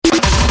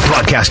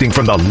Broadcasting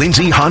from the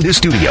Lindsay Honda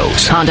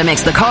Studios. Honda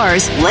makes the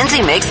cars.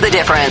 Lindsay makes the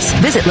difference.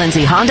 Visit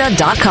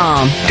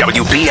lindsayhonda.com.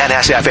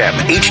 WBNS-FM,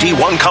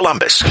 HD1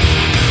 Columbus. The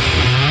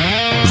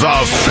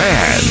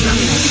Fan.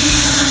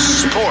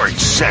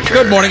 Sports Center.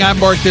 Good morning, I'm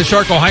Mark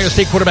Dishark. Ohio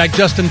State quarterback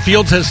Justin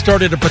Fields has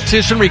started a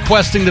petition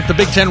requesting that the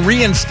Big Ten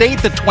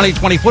reinstate the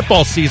 2020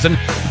 football season.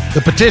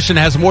 The petition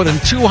has more than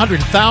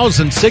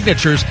 200,000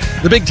 signatures.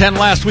 The Big Ten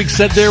last week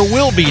said there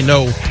will be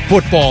no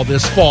football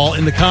this fall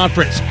in the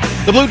conference.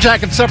 The Blue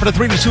Jackets suffered a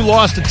 3-2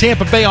 loss to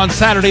Tampa Bay on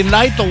Saturday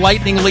night. The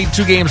Lightning lead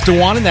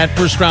 2-1 in that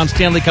first-round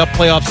Stanley Cup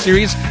playoff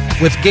series,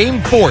 with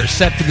Game 4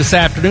 set for this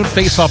afternoon.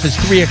 Face-off is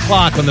 3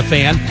 o'clock on the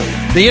Fan.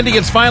 The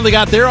Indians finally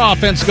got their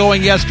offense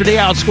going yesterday,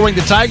 outscoring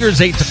the Tigers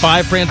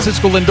 8-5.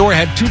 Francisco Lindor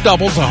had 2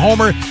 doubles, a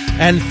homer,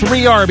 and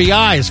 3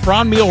 RBIs.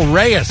 Franmil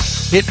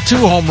Reyes hit 2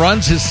 home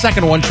runs, his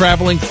second one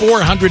traveling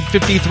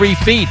 453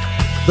 feet.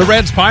 The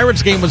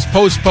Reds-Pirates game was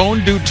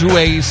postponed due to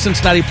a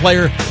Cincinnati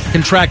player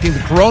contracting the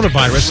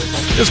coronavirus.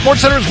 The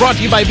Sports Center is brought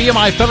to you by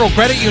BMI Federal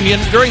Credit Union.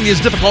 During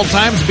these difficult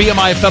times,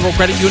 BMI Federal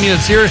Credit Union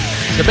is here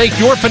to make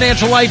your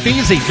financial life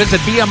easy.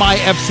 Visit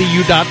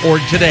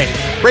BMIFCU.org today.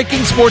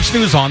 Breaking sports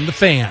news on The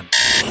Fan.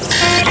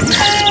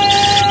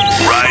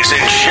 Rise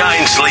and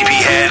shine,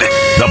 sleepyhead.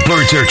 The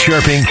birds are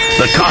chirping,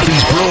 the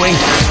coffee's brewing.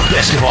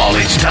 Best of all,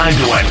 it's time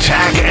to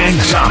attack and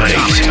dominate.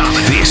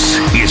 This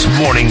is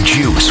Morning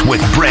Juice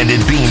with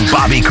Brandon Bean,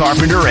 Bobby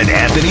Carpenter, and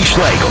Anthony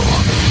Schlegel.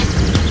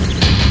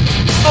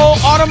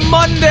 Oh, on a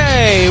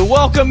Monday,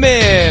 welcome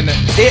in.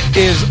 It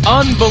is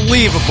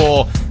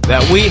unbelievable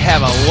that we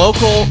have a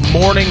local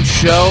morning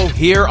show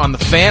here on The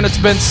Fan. It's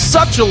been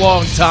such a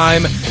long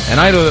time, and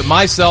I know that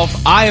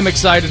myself, I am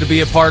excited to be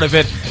a part of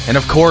it. And,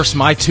 of course,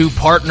 my 2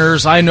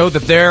 partners, I know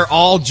that they're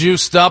all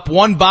juiced up.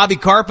 One, Bobby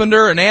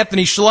Carpenter and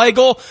Anthony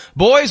Schlegel.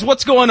 Boys,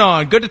 what's going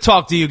on? Good to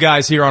talk to you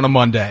guys here on a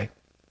Monday.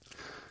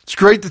 It's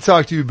great to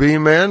talk to you,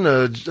 Bean, man.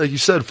 Like you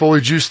said,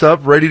 fully juiced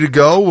up, ready to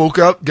go. Woke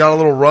up, got a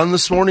little run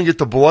this morning, get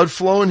the blood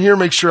flowing here,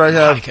 make sure I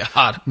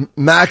have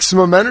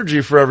maximum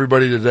energy for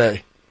everybody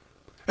today.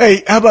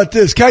 Hey, how about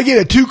this? Can I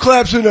get 2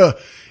 claps and a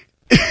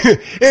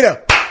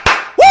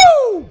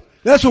woo?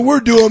 That's what we're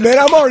doing, man.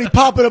 I'm already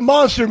popping a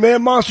Monster,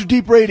 man. Monster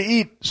Deep, ready to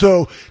eat.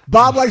 So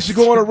Bob likes to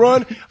go on a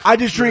run. I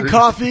just drink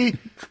coffee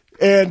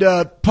and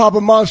pop a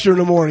Monster in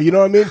the morning. You know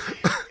what I mean?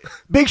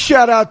 Big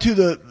shout out to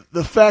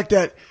the fact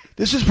that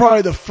this is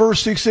probably the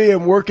first 6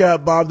 a.m.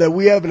 workout, Bob, that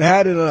we haven't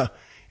had in a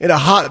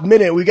hot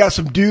minute. We got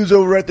some dudes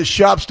over at the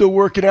shop still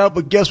working out,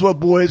 but guess what,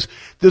 boys?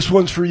 This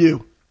one's for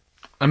you.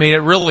 I mean, it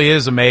really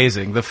is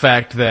amazing, the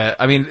fact that,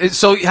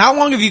 so how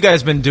long have you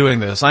guys been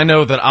doing this? I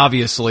know that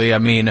obviously,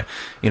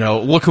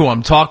 look who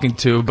I'm talking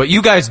to, but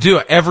you guys do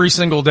it every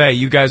single day.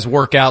 You guys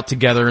work out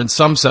together in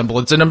some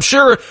semblance. And I'm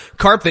sure,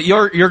 Carp, that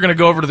you're going to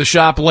go over to the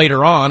shop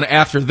later on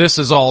after this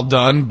is all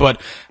done.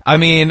 But,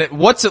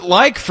 what's it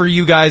like for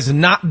you guys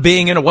not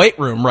being in a weight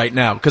room right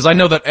now? Because I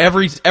know that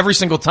every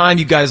single time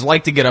you guys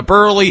like to get up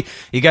early.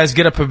 You guys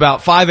get up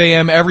about 5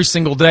 a.m. every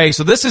single day.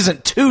 So this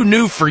isn't too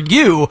new for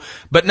you,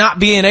 but not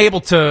being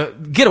able to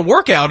get a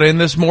workout in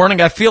this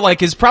morning, I feel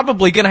like is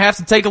probably going to have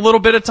to take a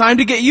little bit of time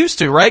to get used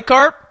to, right,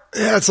 Carp?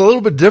 Yeah, it's a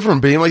little bit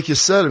different, Bean. Like you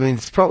said,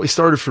 it's probably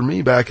started for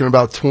me back in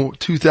about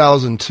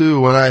 2002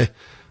 when I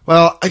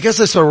guess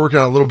I started working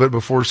out a little bit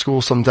before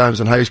school,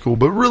 sometimes in high school,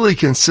 but really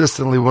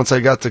consistently once I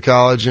got to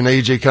college, and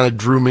AJ kind of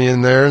drew me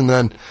in there, and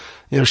then,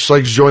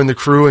 Schlegs joined the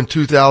crew in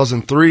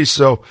 2003.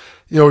 So,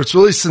 it's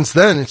really since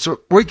then. It's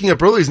waking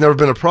up early has never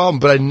been a problem,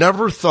 but I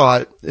never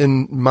thought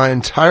in my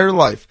entire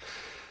life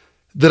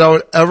that I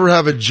would ever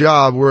have a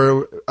job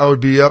where I would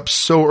be up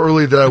so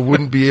early that I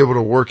wouldn't be able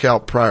to work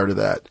out prior to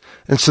that.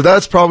 And so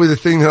that's probably the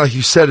thing that, like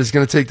you said, is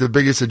going to take the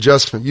biggest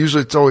adjustment.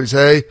 Usually it's always,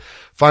 hey,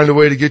 find a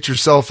way to get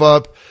yourself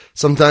up.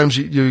 Sometimes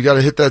you got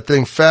to hit that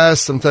thing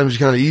fast. Sometimes you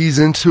kind of ease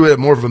into it at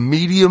more of a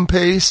medium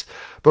pace.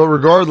 But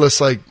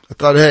regardless, I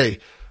thought, hey,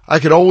 I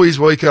could always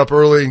wake up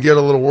early and get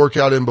a little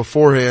workout in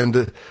beforehand.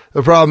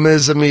 The problem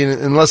is,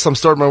 unless I'm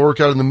starting my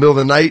workout in the middle of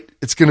the night,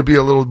 it's going to be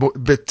a little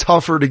bit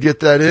tougher to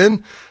get that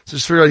in. So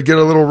just figured I'd get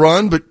a little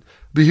run, but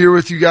be here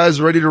with you guys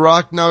ready to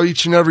rock now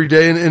each and every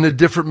day in a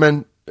different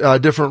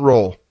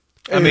role.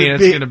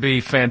 It's going to be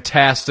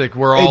fantastic.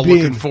 We're all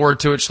looking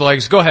forward to it,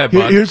 Schlegs. Go ahead,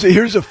 bud.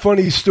 Here's a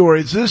funny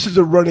story. This is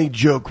a running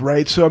joke,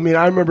 right? So, I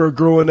remember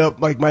growing up,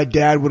 my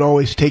dad would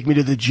always take me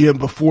to the gym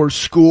before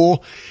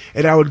school,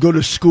 and I would go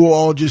to school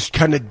all just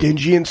kind of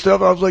dingy and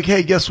stuff. I was like,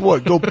 hey, guess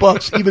what? Go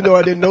Bucks. Even though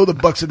I didn't know the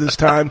Bucks at this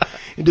time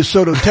in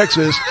DeSoto,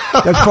 Texas,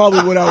 that's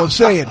probably what I was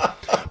saying.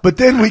 But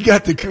then we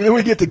get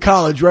to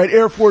college, right?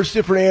 Air Force,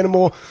 different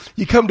animal.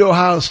 You come to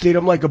Ohio State,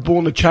 I'm like a bull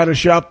in a china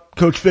shop.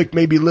 Coach Vic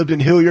maybe lived in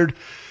Hilliard,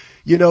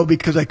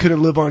 because I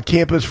couldn't live on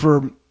campus for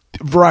a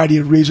variety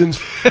of reasons.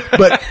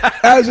 But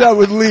as I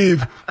would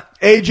leave,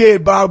 AJ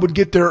and Bob would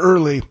get there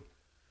early.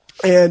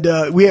 And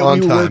we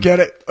would work at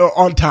it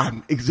on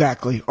time.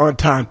 Exactly, on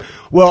time.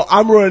 Well,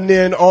 I'm running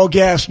in, all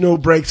gas, no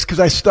brakes, because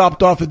I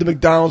stopped off at the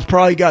McDonald's,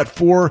 probably got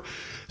 4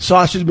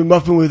 sausage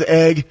McMuffin with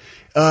egg,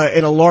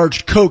 and a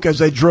large Coke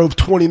as I drove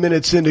 20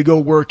 minutes in to go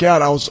work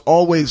out. I was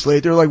always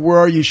late. They're like, where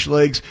are you,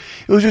 Schlegs?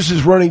 It was just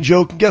this running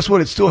joke. And guess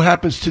what? It still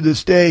happens to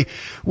this day,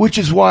 which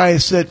is why I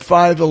set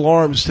 5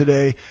 alarms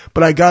today,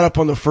 but I got up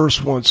on the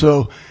first one.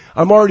 So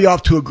I'm already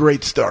off to a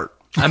great start.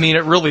 I mean,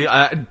 it really,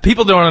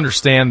 people don't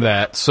understand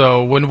that.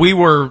 So when we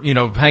were,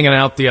 hanging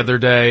out the other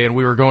day and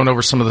we were going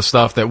over some of the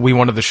stuff that we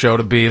wanted the show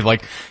to be,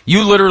 like,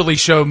 you literally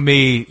showed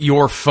me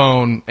your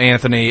phone,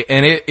 Anthony,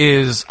 and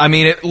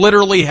it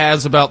literally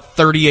has about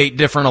 38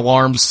 different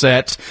alarms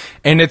set.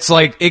 And it's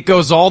like, it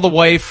goes all the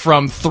way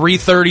from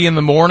 3:30 in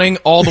the morning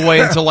all the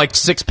way until like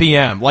 6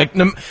 p.m. Like,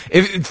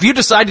 if you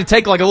decide to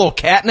take like a little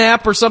cat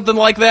nap or something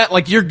like that,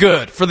 like, you're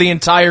good for the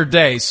entire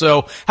day.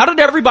 So how did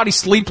everybody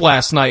sleep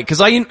last night? Cause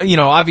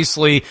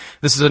obviously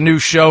this is a new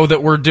show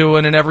that we're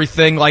doing and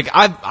everything. Like,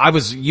 I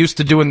was used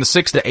to doing the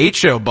 6 to 8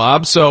 show,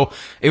 Bob. So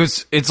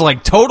it's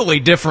like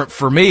totally different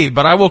for me.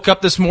 But I woke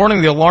up this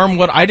morning, the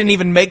alarm I didn't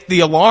even make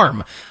the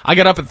alarm. I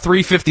got up at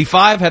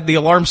 3:55, had the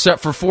alarm set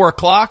for 4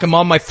 o'clock. I'm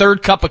on my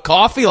 3rd cup of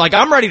coffee. Like,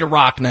 I'm ready to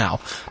rock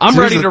now. I'm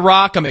ready to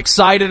rock. I'm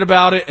excited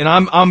about it. And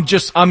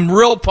I'm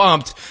real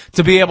pumped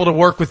to be able to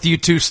work with you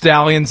two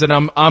stallions. And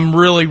I'm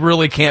really,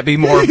 really can't be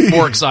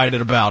more excited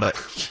about it.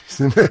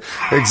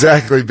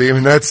 Exactly, Beam.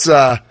 And that's,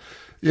 and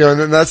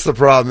then that's the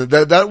problem.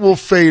 That will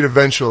fade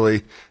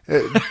eventually.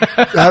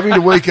 Having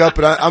to wake up,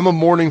 and I'm a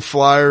morning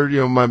flyer.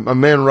 My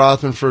man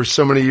Rothman for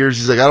so many years,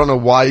 he's like, I don't know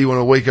why you want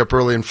to wake up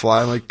early and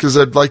fly. I'm like, cause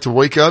I'd like to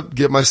wake up,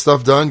 get my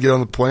stuff done, get on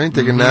the plane,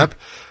 take a nap.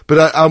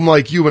 But I'm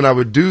like you, when I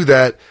would do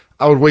that,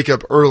 I would wake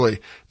up early.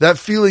 That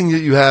feeling that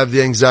you have,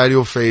 the anxiety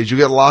will fade. You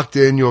get locked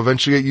in. You'll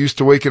eventually get used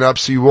to waking up,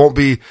 so you won't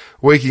be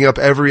waking up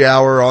every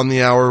hour on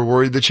the hour,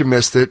 worried that you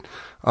missed it.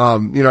 I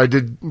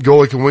did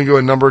Golic and Wingo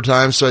a number of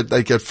times. So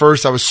at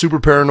first I was super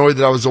paranoid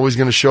that I was always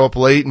going to show up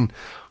late, and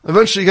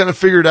eventually you kind of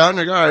figure it out and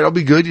you're like, all right, I'll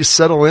be good. You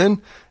settle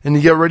in and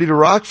you get ready to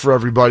rock for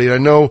everybody. And I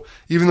know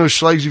even though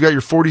Schlegs, you got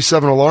your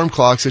 47 alarm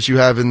clocks that you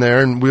have in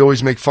there, and we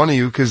always make fun of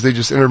you because they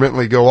just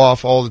intermittently go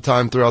off all the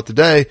time throughout the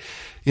day.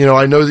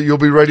 I know that you'll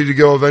be ready to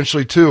go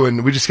eventually too.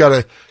 And we just got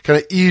to kind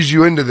of ease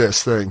you into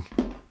this thing.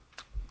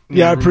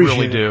 Yeah, I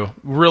appreciate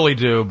Really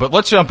do. But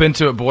let's jump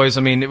into it, boys.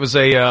 I mean, it's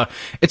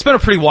been a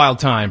pretty wild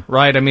time,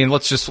 right? I mean,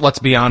 let's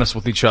be honest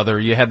with each other.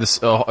 You had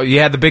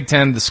the Big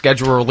Ten, the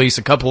schedule release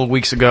a couple of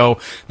weeks ago.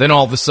 Then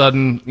all of a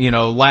sudden,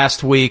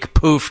 last week,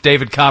 poof,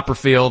 David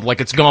Copperfield,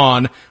 like, it's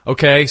gone.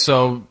 Okay.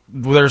 So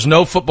there's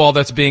no football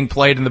that's being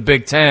played in the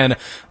Big Ten,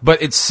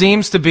 but it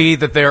seems to be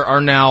that there are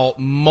now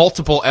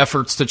multiple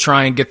efforts to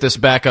try and get this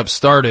back up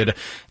started.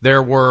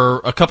 There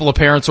were a couple of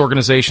parents'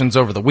 organizations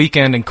over the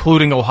weekend,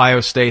 including Ohio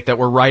State, that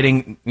were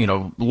writing,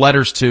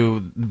 letters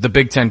to the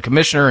Big Ten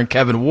commissioner and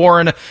Kevin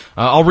Warren.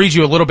 I'll read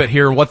you a little bit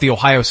here what the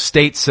Ohio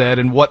State said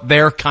and what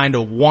they're kind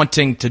of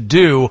wanting to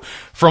do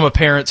from a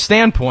parent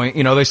standpoint.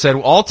 They said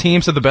all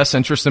teams have the best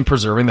interest in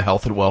preserving the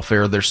health and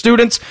welfare of their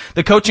students.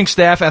 The coaching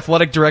staff,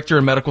 athletic director,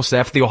 and medical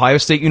staff at the Ohio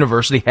State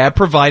University have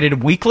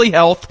provided weekly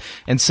health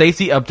and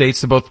safety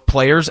updates to both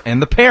players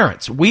and the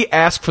parents. We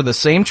ask for the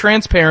same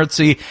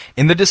transparency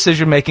in the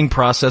decision-making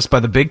process by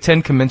the Big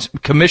Ten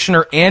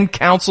Commissioner and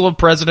Council of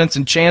Presidents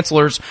and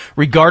Chancellors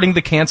regarding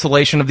the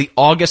cancellation of the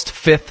August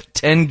 5th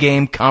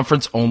 10-game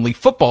conference-only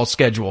football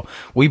schedule.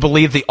 We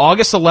believe the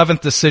August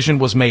 11th decision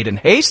was made in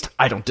haste.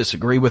 I don't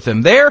disagree with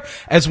him there.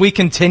 As we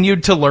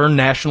continued to learn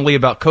nationally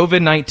about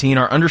COVID-19,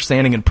 our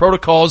understanding and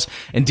protocols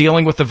in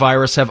dealing with the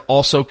virus have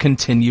also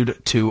continued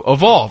to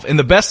evolve. In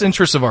the best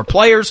interest of our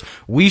players,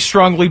 we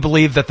strongly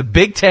believe that the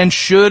Big Ten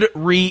should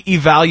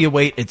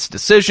re-evaluate its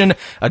decision.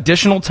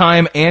 Additional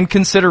time and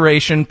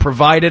consideration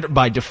provided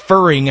by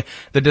deferring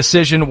the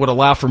decision would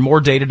allow for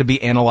more data to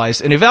be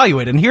analyzed and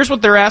evaluated. And here's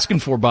what they're asking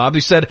for, Bob. They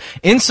said,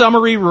 in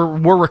summary,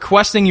 we're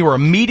requesting your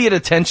immediate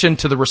attention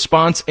to the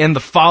response and the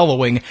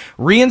following: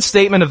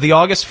 reinstatement of the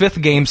August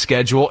 5th game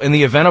schedule in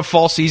the event of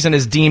fall season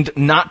is deemed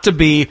not to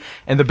be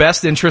in the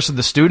best interest of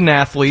the student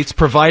athletes,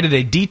 provided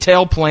a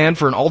detailed plan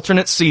for an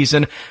alternate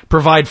season,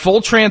 provide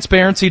full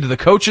transparency to the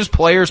coaches,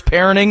 players,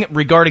 parenting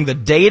regarding the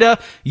data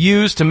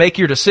used to make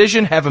your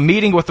decision, have a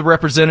meeting with the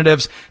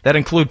representatives that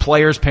include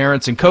players,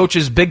 parents, and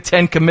coaches, Big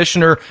Ten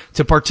commissioner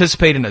to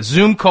participate in a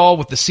Zoom call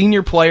with the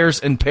senior players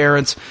and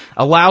parents,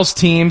 allows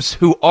teams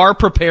who are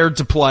prepared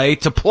to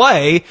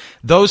play.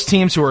 Those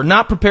teams who are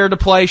not prepared to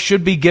play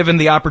should be given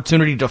the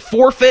opportunity to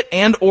forfeit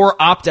and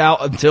or opt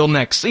out until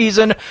next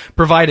season,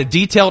 provide a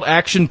detailed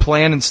action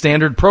plan and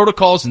standard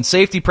protocols and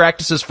safety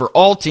practices for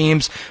all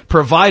teams,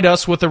 provide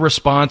us with a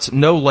response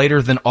no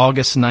later than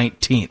August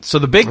 19th. So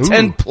the Big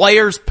Ten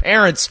Players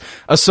Parents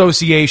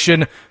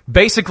Association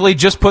basically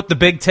just put the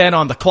Big Ten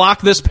on the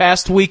clock this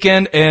past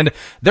weekend, and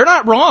they're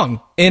not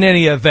wrong in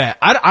any of that.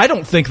 I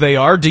don't think they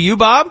are. Do you,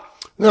 Bob?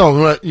 No,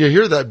 when you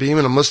hear that, Beam,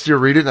 and I'm listening to you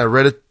read it, and I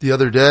read it the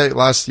other day,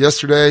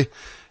 yesterday,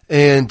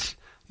 and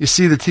you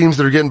see the teams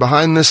that are getting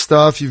behind this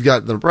stuff. You've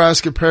got the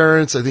Nebraska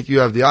parents. I think you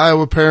have the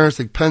Iowa parents,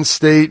 like Penn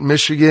State,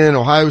 Michigan,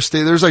 Ohio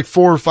State. There's like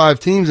 4 or 5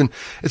 teams, and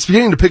it's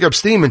beginning to pick up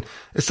steam. And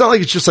it's not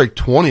like it's just like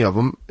 20 of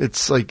them.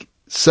 It's like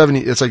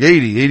 70, it's like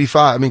 80,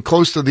 85. I mean,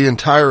 close to the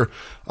entire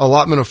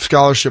allotment of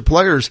scholarship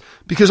players,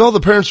 because all the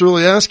parents are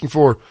really asking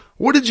for,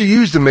 what did you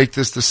use to make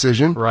this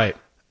decision? Right.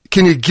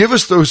 Can you give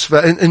us those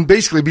and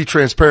basically be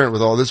transparent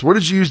with all this? What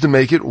did you use to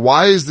make it?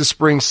 Why is the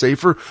spring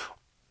safer?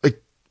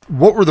 Like,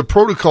 what were the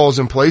protocols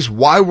in place?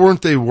 Why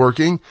weren't they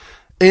working?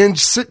 And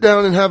sit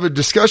down and have a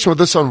discussion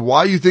with us on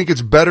why you think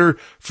it's better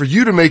for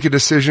you to make a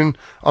decision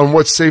on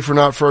what's safe or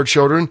not for our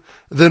children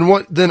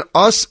than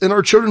us and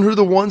our children who are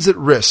the ones at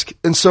risk.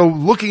 And so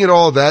looking at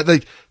all of that,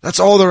 like, that's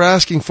all they're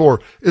asking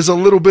for is a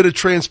little bit of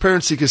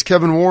transparency, because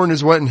Kevin Warren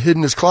has went and hid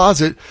in his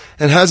closet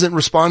and hasn't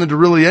responded to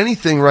really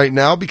anything right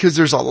now because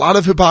there's a lot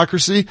of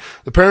hypocrisy.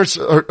 The parents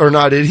are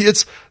not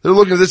idiots. They're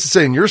looking at this and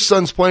saying, your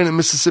son's playing at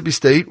Mississippi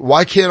State.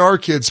 Why can't our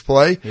kids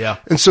play? Yeah.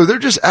 And so they're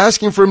just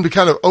asking for him to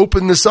kind of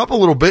open this up a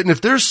little bit. And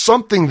if there's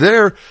something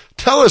there,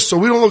 tell us so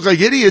we don't look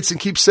like idiots and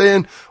keep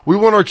saying we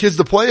want our kids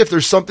to play if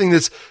there's something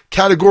that's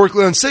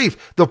categorically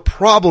unsafe. The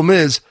problem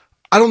is,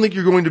 I don't think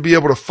you're going to be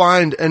able to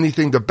find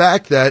anything to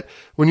back that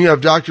when you have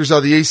doctors out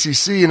of the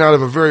ACC and out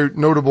of a very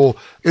notable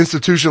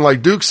institution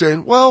like Duke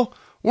saying, well,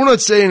 we're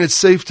not saying it's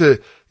safe to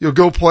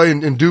go play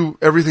and do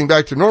everything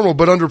back to normal,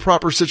 but under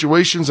proper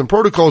situations and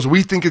protocols,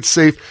 we think it's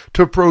safe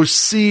to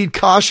proceed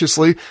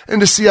cautiously and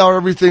to see how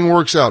everything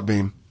works out,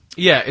 Beam.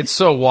 Yeah, it's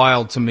so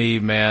wild to me,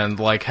 man,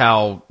 like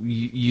how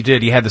you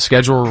had the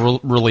schedule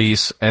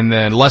release, and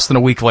then less than a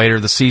week later,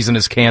 the season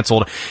is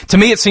canceled. To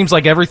me, it seems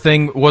like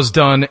everything was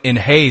done in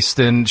haste,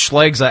 and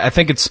Schlegels, I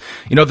think it's,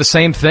 the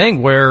same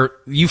thing where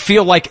you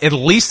feel like at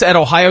least at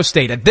Ohio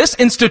State, at this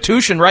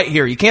institution right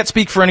here, you can't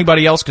speak for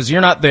anybody else because you're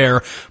not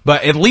there,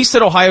 but at least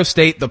at Ohio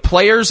State, the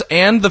players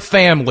and the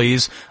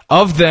families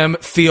of them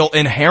feel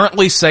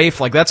inherently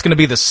safe, like that's going to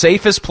be the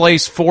safest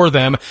place for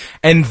them,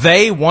 and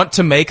they want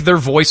to make their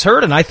voice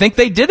heard, and I think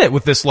they did it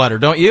with this letter,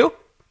 don't you?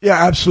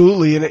 Yeah,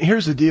 absolutely. And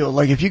here's the deal.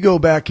 Like, if you go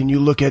back and you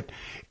look at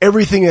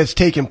everything that's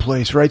taken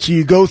place, right? So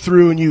you go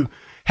through and you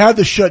have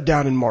the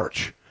shutdown in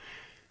March.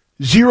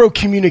 Zero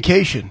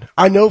communication.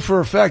 I know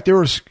for a fact there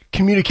was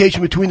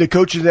communication between the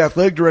coaches and the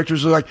athletic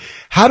directors. Like,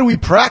 how do we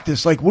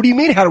practice? Like, what do you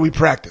mean, how do we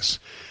practice?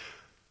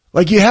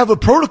 Like, you have the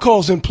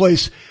protocols in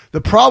place. The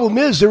problem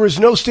is there was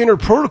no standard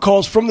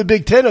protocols from the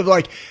Big Ten of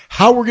like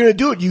how we're going to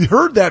do it. You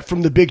heard that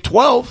from the Big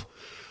 12,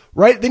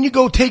 right? Then you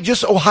go take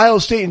just Ohio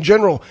State in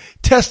general,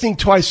 testing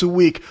twice a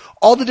week,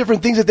 all the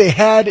different things that they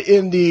had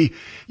in the,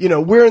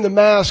 wearing the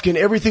mask and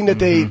everything that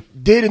they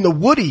did in the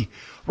Woody,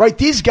 right?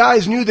 These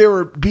guys knew they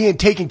were being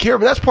taken care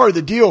of, and that's part of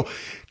the deal.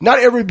 Not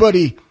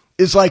everybody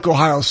is like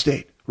Ohio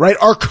State, right?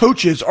 Our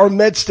coaches, our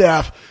med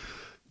staff,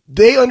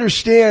 they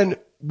understand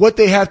what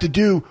they have to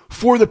do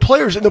for the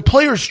players, and the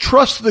players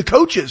trust the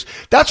coaches.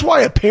 That's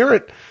why a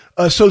parent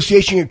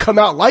association can come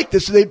out like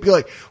this, and they'd be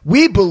like,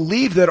 we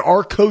believe that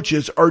our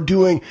coaches are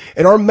doing,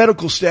 and our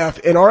medical staff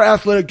and our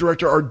athletic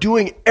director are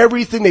doing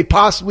everything they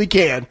possibly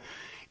can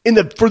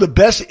for the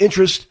best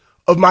interest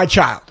of my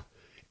child.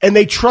 And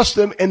they trust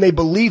them and they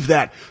believe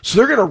that. So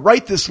they're going to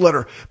write this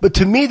letter. But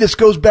to me, this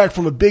goes back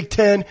from a Big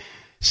Ten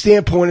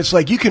standpoint. It's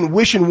like you can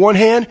wish in one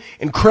hand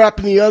and crap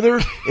in the other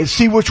and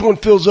see which one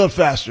fills up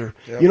faster.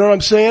 Yep. You know what I'm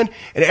saying?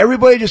 And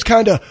everybody just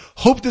kind of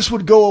hoped this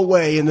would go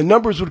away and the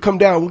numbers would come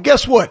down. Well,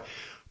 guess what?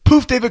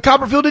 Poof, David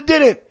Copperfield, it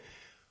didn't.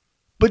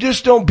 But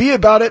just don't be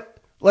about it.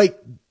 Like,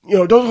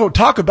 don't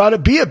talk about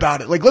it, be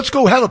about it. Like, let's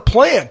go have a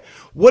plan.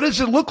 What does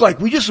it look like?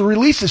 We just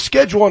released a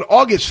schedule on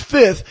August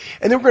 5th,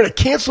 and then we're going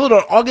to cancel it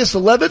on August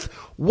 11th.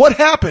 What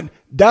happened?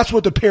 That's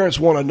what the parents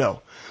want to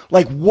know.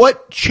 Like,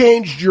 what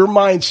changed your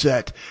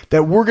mindset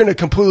that we're going to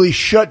completely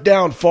shut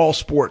down fall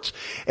sports?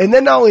 And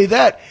then not only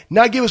that,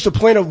 now give us a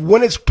plan of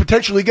when it's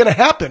potentially going to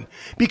happen,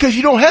 because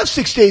you don't have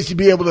 6 days to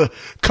be able to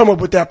come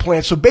up with that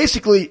plan. So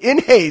basically, in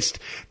haste,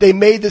 they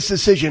made this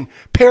decision.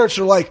 Parents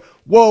are like,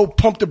 whoa,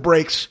 pump the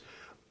brakes.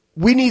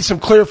 We need some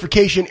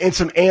clarification and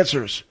some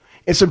answers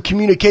and some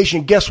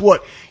communication. Guess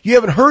what? You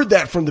haven't heard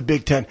that from the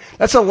Big Ten.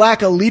 That's a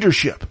lack of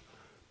leadership.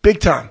 Big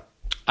time.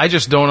 I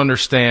just don't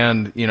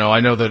understand, I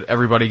know that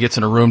everybody gets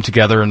in a room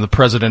together and the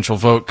presidential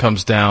vote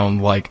comes down.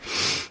 Like,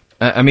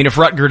 I mean, if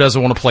Rutger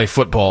doesn't want to play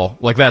football,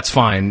 like, that's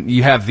fine.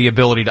 You have the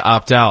ability to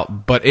opt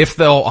out. But if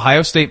the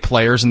Ohio State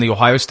players and the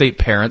Ohio State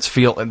parents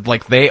feel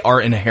like they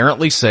are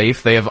inherently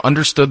safe, they have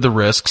understood the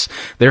risks,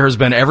 there has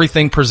been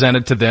everything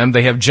presented to them,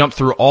 they have jumped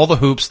through all the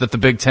hoops that the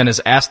Big Ten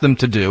has asked them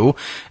to do,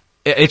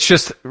 it's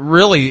just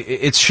really,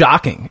 it's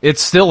shocking. It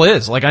still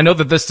is. Like, I know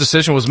that this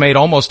decision was made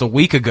almost a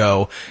week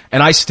ago,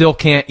 and I still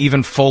can't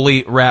even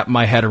fully wrap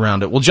my head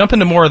around it. We'll jump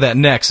into more of that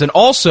next. And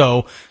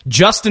also,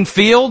 Justin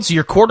Fields,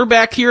 your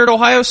quarterback here at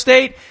Ohio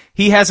State,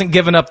 he hasn't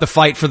given up the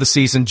fight for the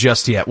season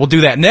just yet. We'll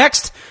do that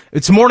next.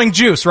 It's Morning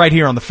Juice right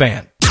here on The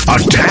Fan.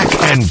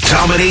 Attack and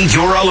dominate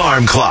your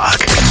alarm clock.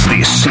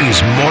 This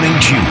is Morning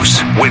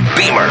Juice with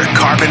Beamer,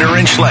 Carpenter,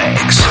 and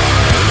Schlegels.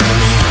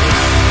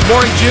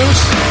 Morning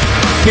Juice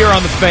here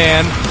on The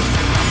Fan.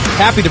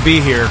 Happy to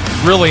be here.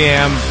 Really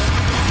am.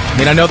 I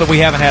mean, I know that we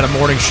haven't had a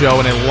morning show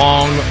in a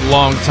long,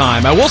 long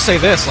time. I will say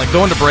this, like,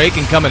 going to break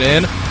and coming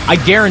in, I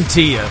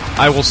guarantee you,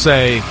 I will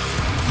say,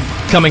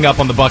 coming up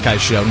on the Buckeye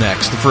Show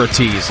next for a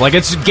tease. Like,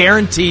 it's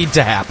guaranteed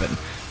to happen.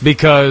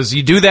 because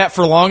you do that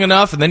for long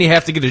enough and then you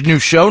have to get a new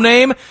show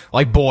name.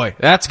 Like, boy,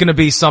 that's going to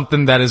be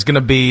something that is going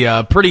to be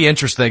pretty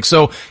interesting.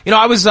 So,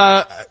 I was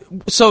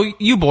so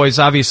you boys,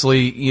 obviously,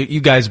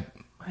 you guys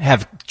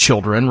have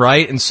children,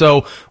 right? And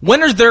so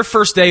when is their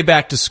first day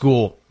back to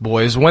school,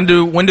 boys? When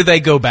do they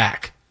go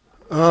back?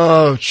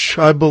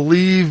 I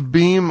believe,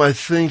 Beam, I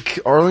think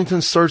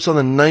Arlington starts on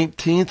the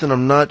 19th, and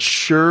I'm not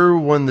sure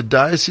when the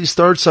diocese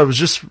starts. I was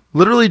just,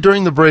 literally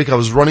during the break, I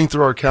was running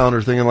through our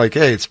calendar thinking like,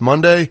 hey, it's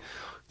Monday,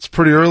 it's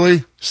pretty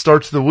early,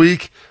 start to the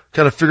week,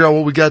 kind of figure out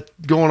what we got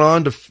going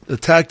on to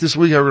attack this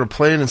week, how we're going to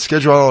plan and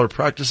schedule all our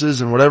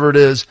practices and whatever it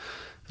is.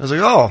 I was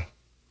like, oh,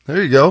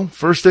 there you go,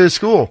 first day of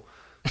school,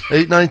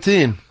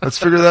 8/19, let's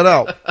figure that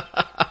out.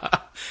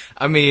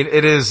 I mean,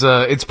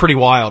 it's pretty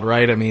wild,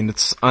 right? I mean,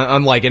 it's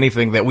unlike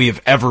anything that we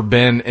have ever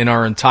been in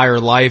our entire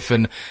life.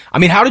 And I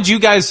mean, how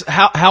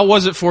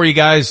was it for you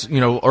guys,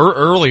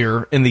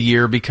 earlier in the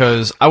year?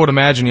 Because I would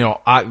imagine,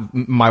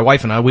 my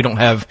wife and I, we don't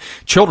have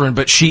children,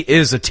 but she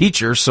is a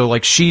teacher. So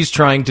like she's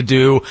trying to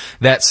do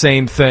that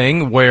same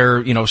thing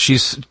where,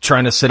 she's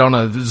trying to sit on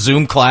a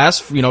Zoom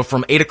class,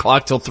 from 8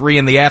 o'clock till 3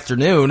 in the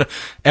afternoon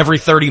every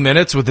 30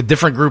 minutes with a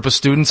different group of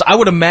students. I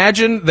would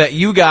imagine that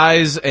you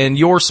guys and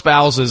your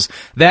spouses,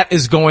 that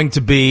is going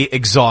to be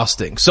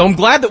exhausting. So I'm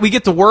glad that we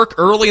get to work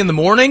early in the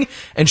morning,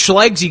 and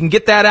Schlegs, you can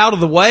get that out of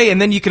the way,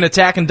 and then you can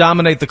attack and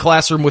dominate the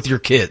classroom with your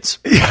kids.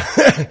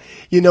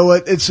 You know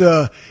what? It's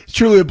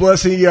truly a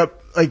blessing.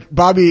 Like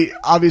Bobby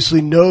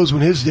obviously knows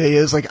when his day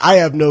is. Like I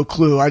have no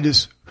clue.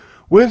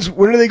 When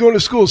are they going to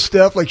school,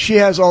 Steph? Like she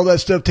has all that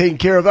stuff taken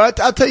care of.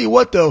 I'll tell you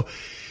what though,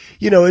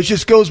 it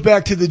just goes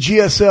back to the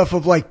GSF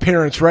of like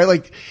parents, right?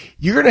 Like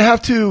you're going to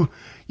have to,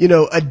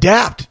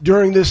 adapt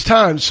during this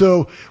time.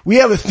 So we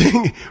have a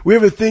thing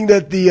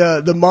that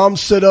the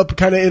moms set up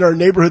kind of in our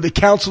neighborhood, the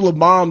Council of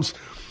Moms.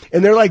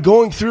 And they're like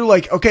going through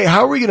like, okay,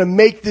 how are we going to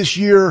make this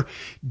year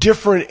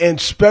different and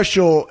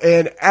special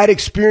and add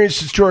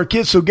experiences to our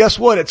kids? So guess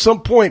what? At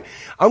some point,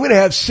 I'm going to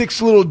have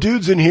 6 little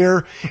dudes in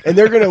here and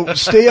they're going to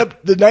stay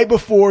up the night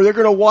before. They're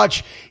going to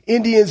watch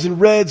Indians and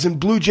Reds and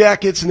Blue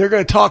Jackets and they're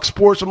going to talk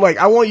sports. I'm like,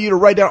 I want you to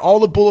write down all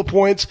the bullet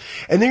points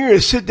and then you're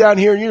going to sit down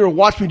here and you're going to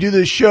watch me do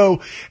this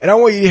show. And I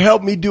want you to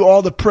help me do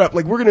all the prep.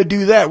 Like we're going to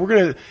do that. We're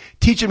going to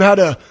teach them how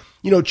to,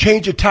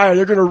 change a tire.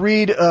 They're going to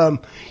read,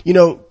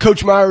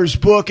 Coach Meyer's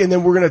book, and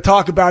then we're going to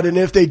talk about it. And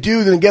if they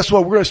do, then guess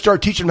what? We're going to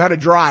start teaching them how to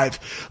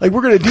drive. Like,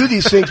 we're going to do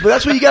these things, but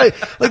that's what you got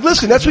to, like,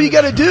 listen, that's what you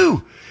got to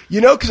do.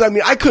 Cause I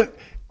mean, I couldn't,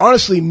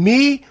 honestly,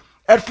 me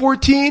at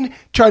 14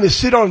 trying to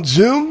sit on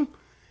Zoom.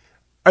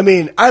 I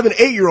mean, I have an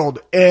 8-year-old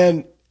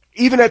and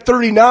even at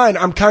 39,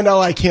 I'm kind of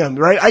like him,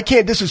 right? I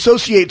can't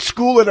disassociate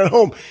school and at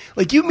home.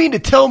 Like, you mean to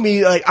tell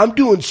me, like, I'm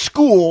doing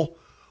school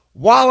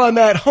while I'm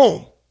at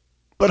home?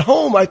 But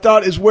home, I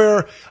thought, is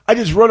where I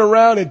just run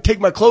around and take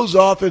my clothes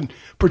off and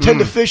pretend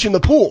to fish in the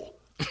pool.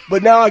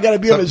 But now I got to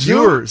be on a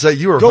Zoom. Is that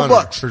you or Go Hunter?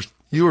 Bucks. Or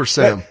you or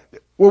Sam?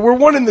 Well, we're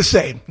one and the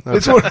same. Okay.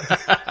 It's one.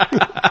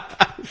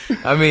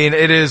 I mean,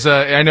 it is,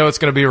 I know it's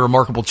going to be a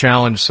remarkable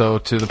challenge. So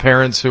to the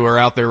parents who are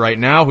out there right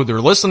now, who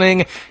they're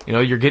listening,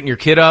 you're getting your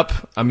kid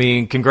up. I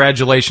mean,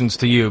 congratulations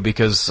to you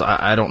because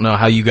I don't know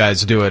how you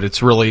guys do it.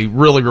 It's really,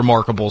 really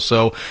remarkable.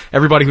 So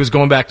everybody who's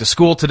going back to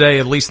school today,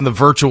 at least in the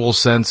virtual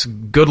sense,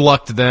 good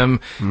luck to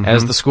them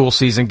as the school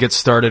season gets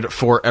started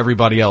for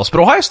everybody else. But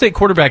Ohio State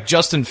quarterback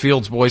Justin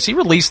Fields, boys, he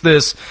released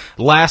this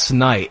last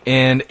night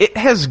and it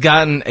has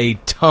gotten a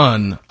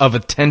ton of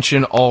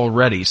attention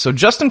already. So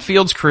Justin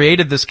Fields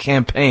created this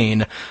campaign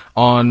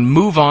on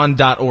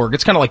moveon.org.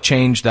 It's kind of like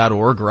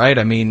change.org, right?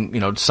 I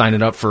mean,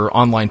 signing up for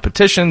online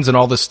petitions and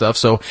all this stuff.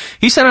 So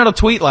he sent out a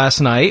tweet last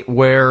night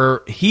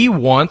where he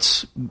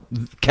wants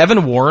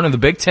Kevin Warren and the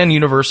Big Ten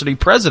University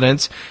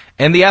presidents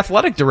and the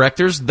athletic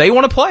directors, they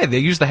want to play. They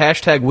use the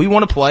hashtag we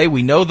want to play.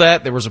 We know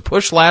that. There was a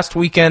push last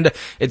weekend,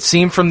 it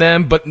seemed, from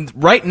them. But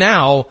right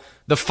now,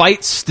 the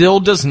fight still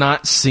does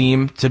not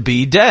seem to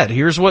be dead.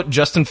 Here's what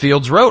Justin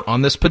Fields wrote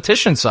on this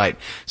petition site. It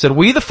said,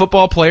 we, the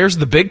football players of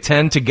the Big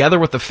Ten, together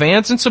with the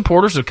fans and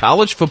supporters of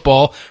college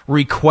football,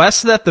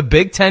 request that the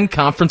Big Ten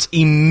Conference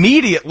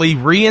immediately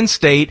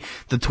reinstate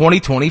the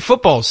 2020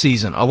 football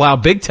season. Allow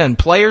Big Ten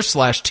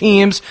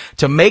players/teams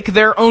to make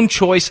their own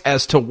choice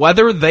as to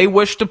whether they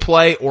wish to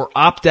play or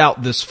opt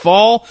out this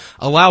fall.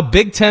 Allow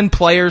Big Ten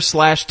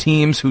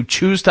players/teams who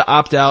choose to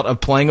opt out of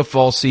playing a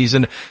fall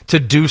season to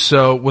do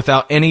so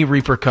without any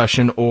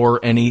repercussion or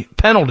any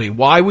penalty.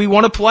 Why we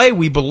want to play?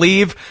 We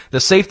believe the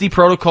safety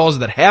protocols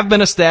that have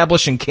been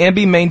established and can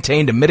be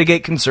maintained to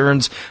mitigate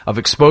concerns of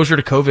exposure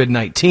to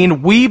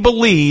COVID-19. We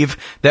believe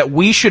that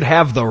we should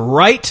have the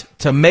right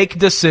to make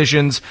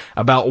decisions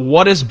about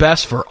what is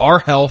best for our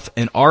health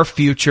and our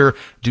future.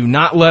 Do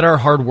not let our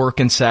hard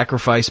work and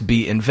sacrifice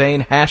be in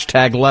vain.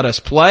 Hashtag let us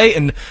play.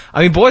 And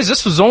I mean, boys,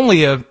 this was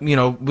only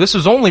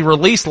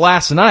released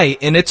last night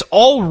and it's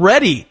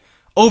already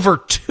over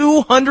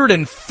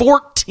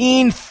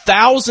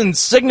 214,000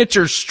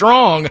 signatures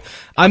strong.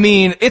 I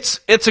mean,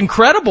 it's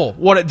incredible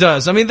what it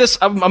does. I mean,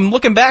 I'm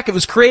looking back, it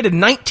was created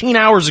 19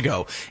 hours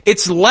ago.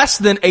 It's less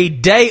than a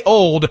day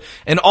old,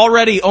 and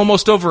already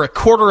almost over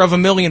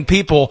 250,000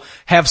 people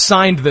have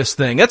signed this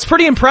thing. That's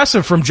pretty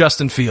impressive from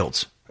Justin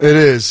Fields. It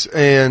is.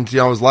 And,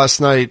 it was last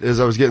night as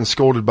I was getting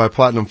scolded by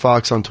Platinum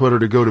Fox on Twitter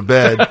to go to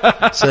bed,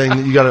 saying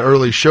that you got an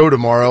early show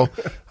tomorrow.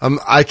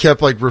 I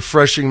kept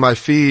refreshing my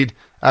feed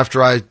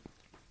after I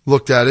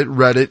looked at it,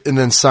 read it, and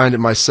then signed it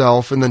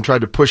myself, and then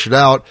tried to push it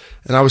out.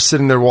 And I was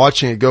sitting there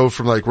watching it go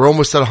from we're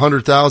almost at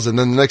 100,000.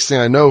 Then the next thing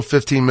I know,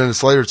 15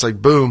 minutes later, it's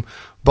boom,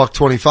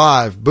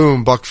 $1.25,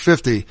 boom,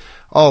 $1.50.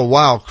 Oh,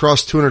 wow,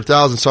 crossed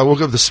 200,000. So I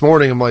woke up this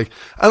morning. I'm like,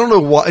 I don't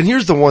know why. And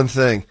here's the one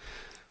thing.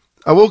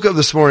 I woke up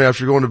this morning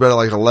after going to bed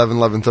at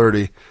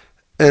 11:30.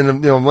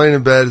 And, I'm laying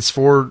in bed. It's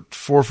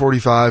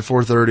 4:45,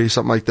 4:30,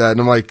 something like that.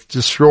 And I'm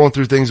just scrolling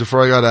through things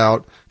before I got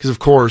out. Cause of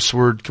course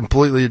we're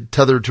completely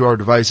tethered to our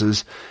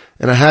devices.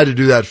 And I had to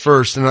do that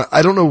first. And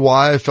I don't know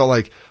why I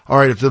felt all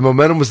right, if the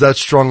momentum was that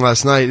strong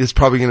last night, it's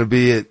probably going to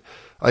be at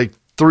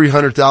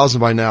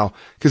 300,000 by now.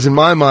 Cause in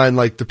my mind,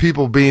 the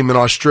people beam in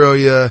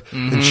Australia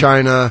and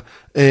China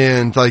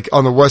and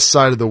on the west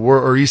side of the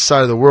world or east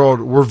side of the world,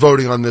 we're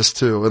voting on this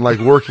too and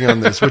working on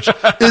this, which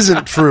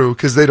isn't true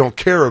because they don't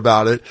care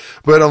about it.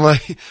 But I'm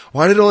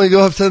why did it only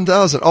go up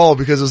 10,000? Oh,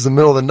 because it was the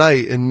middle of the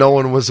night and no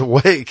one was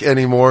awake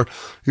anymore.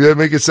 You gotta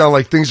make it sound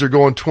like things are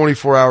going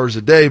 24 hours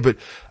a day. But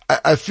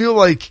I feel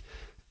like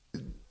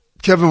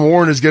Kevin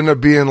Warren is going to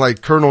be in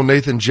Colonel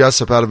Nathan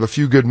Jessup out of A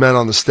Few Good Men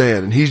on the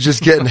Stand. And he's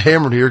just getting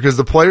hammered here because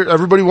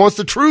everybody wants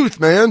the truth,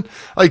 man.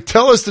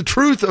 Tell us the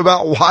truth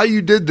about why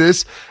you did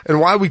this and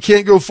why we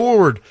can't go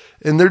forward.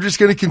 And they're just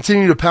going to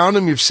continue to pound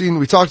him.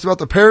 We talked about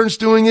the parents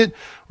doing it.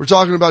 We're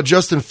talking about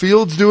Justin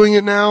Fields doing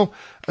it now.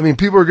 I mean,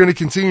 people are going to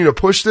continue to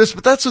push this,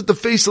 but that's what the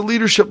face of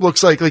leadership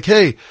looks like.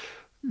 Hey,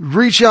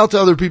 reach out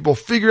to other people,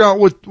 figure out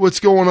what's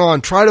going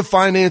on, try to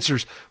find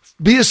answers,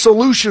 be a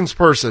solutions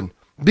person.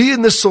 Be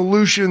in the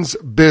solutions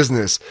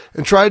business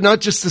and try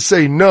not just to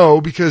say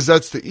no because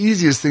that's the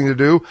easiest thing to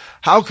do.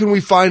 How can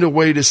we find a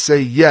way to say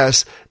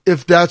yes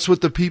if that's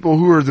what the people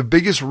who are the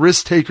biggest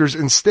risk takers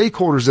and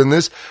stakeholders in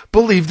this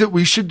believe that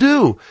we should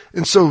do?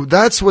 And so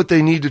that's what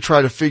they need to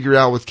try to figure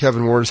out with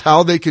Kevin Warren is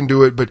how they can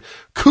do it. But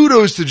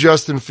kudos to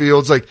Justin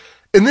Fields. And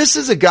this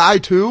is a guy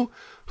too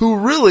who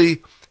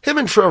really, him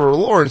and Trevor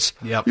Lawrence,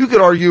 you could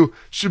argue,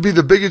 should be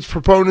the biggest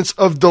proponents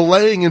of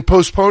delaying and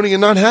postponing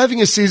and not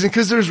having a season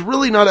because there's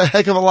really not a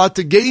heck of a lot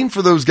to gain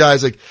for those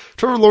guys.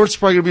 Trevor Lawrence is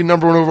probably going to be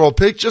number 1 overall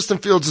pick. Justin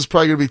Fields is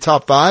probably going to be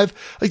top 5.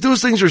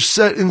 Those things are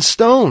set in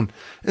stone.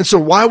 And so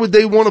why would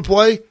they want to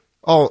play?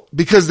 Oh,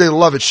 because they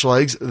love it,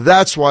 Schlegs.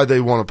 That's why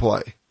they want to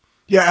play.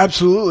 Yeah,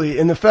 absolutely.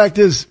 And the fact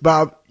is,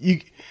 Bob,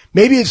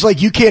 maybe it's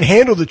you can't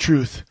handle the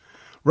truth,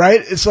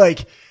 right? It's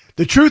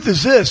the truth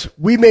is this.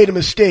 We made a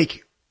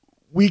mistake.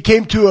 We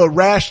came to a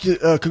rash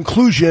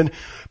conclusion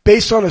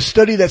based on a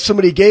study that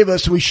somebody gave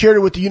us, and we shared it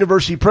with the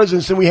university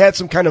presidents, and we had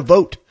some kind of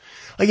vote.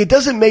 It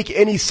doesn't make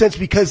any sense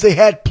because they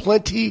had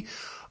plenty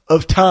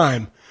of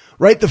time,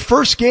 right? The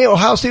first game,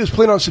 Ohio State was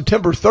playing on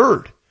September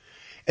 3rd,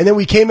 and then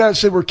we came out and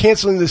said we're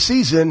canceling the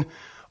season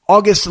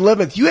August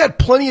 11th. You had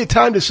plenty of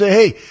time to say,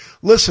 hey,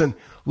 listen,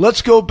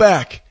 let's go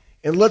back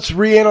and let's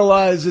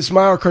reanalyze this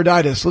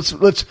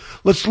myocarditis.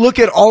 Let's look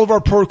at all of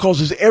our protocols.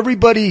 Is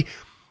everybody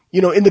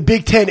in the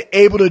Big Ten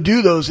able to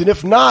do those? And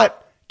if not,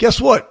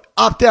 guess what?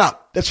 Opt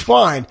out. That's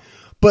fine.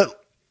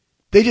 But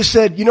they just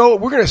said, we're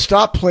going to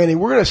stop planning.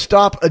 We're going to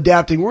stop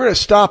adapting. We're going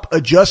to stop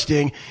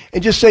adjusting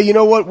and just say,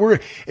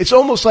 it's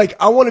almost like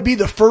I want to be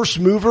the first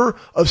mover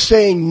of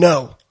saying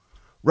no,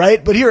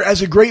 right? But here,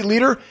 as a great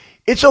leader,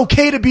 it's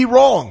okay to be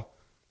wrong.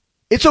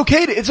 It's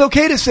okay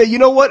to say,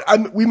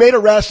 we made a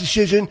rash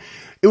decision.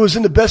 It was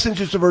in the best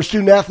interest of our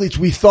student athletes,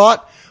 we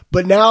thought.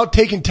 But now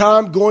taking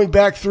time, going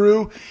back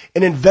through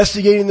and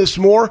investigating this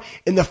more,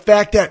 and the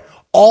fact that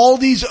all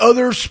these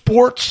other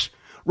sports,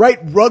 right?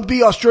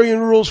 Rugby,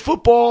 Australian rules,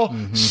 football,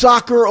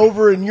 soccer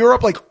over in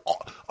Europe,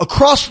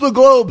 across the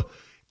globe,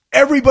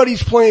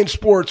 everybody's playing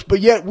sports,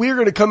 but yet we're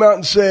going to come out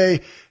and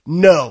say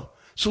no.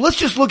 So let's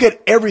just look at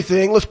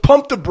everything. Let's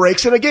pump the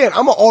brakes. And again,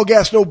 I'm an all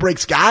gas, no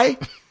brakes guy.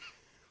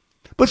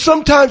 But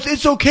sometimes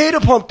it's okay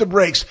to pump the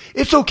brakes.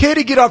 It's okay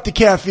to get off the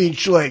caffeine,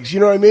 Schlegs. You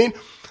know what I mean?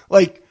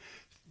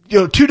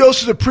 2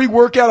 doses of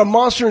pre-workout, a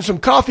Monster, and some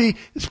coffee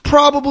is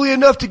probably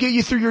enough to get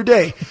you through your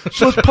day.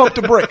 So let's pump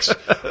the brakes,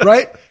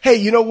 right? Hey,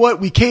 you know what?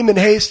 We came in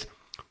haste.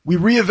 We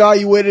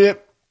reevaluated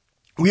it.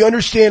 We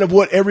understand of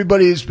what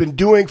everybody has been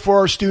doing for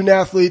our student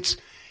athletes,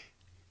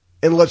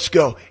 and let's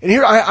go. And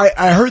here,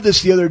 I heard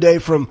this the other day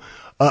from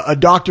a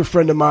doctor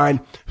friend of mine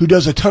who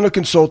does a ton of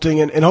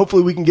consulting, and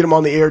hopefully we can get him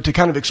on the air to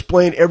kind of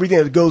explain everything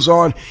that goes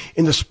on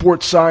in the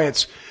sports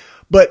science.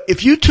 But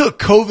if you took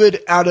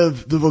COVID out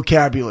of the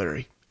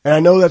vocabulary, and I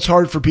know that's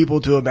hard for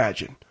people to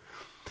imagine,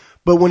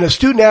 but when a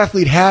student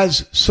athlete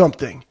has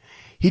something,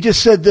 he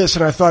just said this,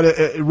 and I thought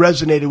it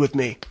resonated with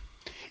me.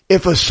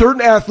 If a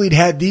certain athlete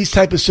had these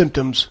type of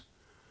symptoms,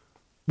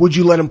 would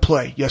you let him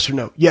play? Yes or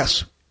no?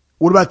 Yes.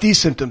 What about these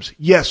symptoms?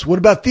 Yes. What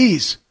about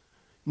these?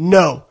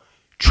 No.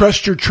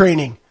 Trust your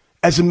training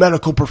as a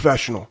medical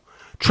professional.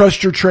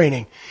 Trust your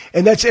training.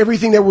 And that's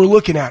everything that we're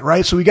looking at,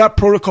 right? So we got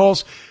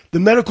protocols. The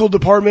medical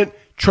department,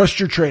 trust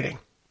your training.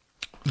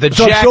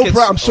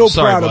 I'm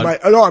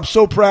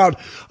so proud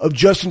of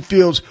Justin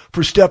Fields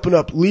for stepping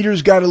up.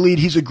 Leaders got to lead.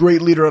 He's a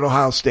great leader at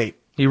Ohio State.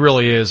 He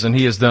really is, and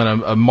he has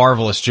done a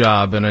marvelous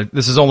job, and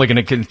this is only going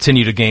to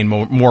continue to gain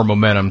more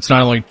momentum. It's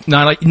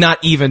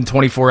not even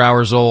 24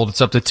 hours old.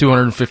 It's up to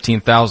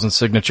 215,000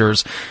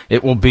 signatures.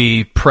 It will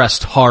be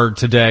pressed hard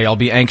today. I'll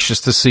be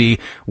anxious to see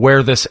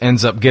where this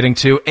ends up getting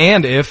to,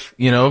 and if,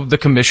 the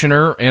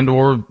commissioner and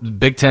or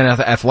Big Ten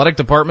athletic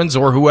departments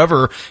or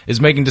whoever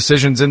is making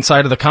decisions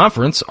inside of the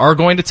conference are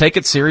going to take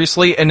it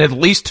seriously and at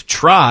least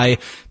try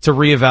to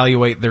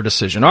reevaluate their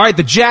decision. All right,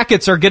 the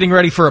Jackets are getting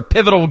ready for a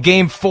pivotal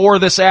Game 4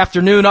 this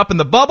afternoon up in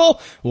the bubble.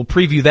 We'll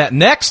preview that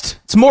next.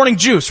 It's Morning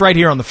Juice right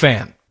here on The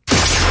Fan.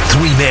 3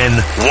 men,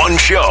 1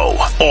 show,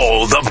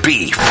 all the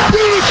beef.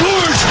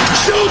 Unicorns,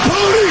 show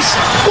ponies,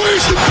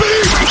 where's the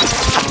beef?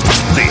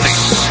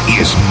 This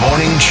is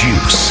Morning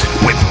Juice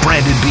with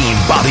Brandon Beam,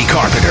 Bobby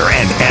Carpenter,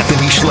 and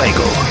Anthony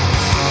Schlegel.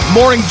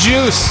 Morning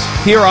Juice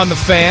here on The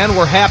Fan.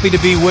 We're happy to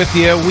be with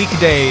you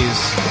weekdays,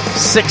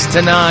 6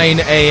 to 9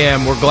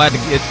 a.m. We're glad to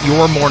get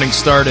your morning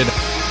started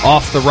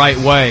off the right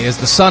way. As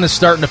the sun is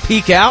starting to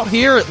peek out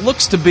here, it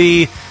looks to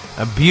be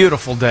a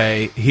beautiful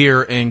day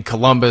here in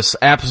Columbus.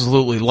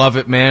 Absolutely love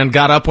it, man.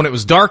 Got up when it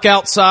was dark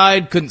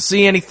outside, couldn't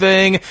see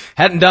anything.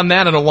 Hadn't done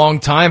that in a long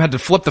time. Had to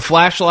flip the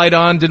flashlight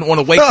on, didn't want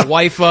to wake the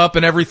wife up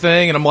and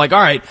everything. And I'm like,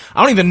 all right,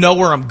 I don't even know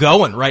where I'm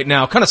going right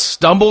now. Kind of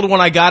stumbled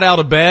when I got out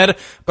of bed.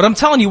 But I'm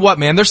telling you what,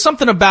 man, there's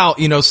something about,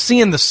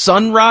 seeing the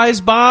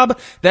sunrise, Bob,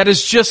 that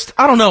is just,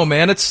 I don't know,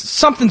 man. It's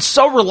something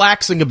so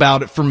relaxing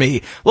about it for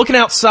me. Looking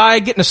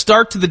outside, getting a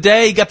start to the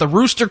day. You got the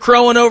rooster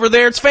crowing over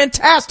there. It's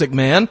fantastic,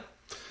 man.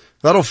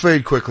 That'll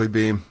fade quickly,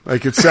 Beam.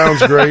 It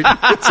sounds great.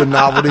 It's a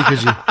novelty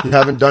because you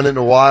haven't done it in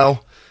a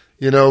while,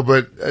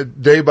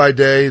 but day by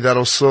day,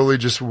 that'll slowly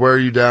just wear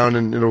you down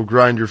and it'll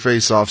grind your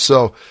face off.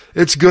 So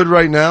it's good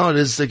right now. It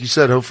is, like you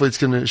said, hopefully it's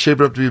going to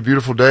shape it up to be a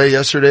beautiful day.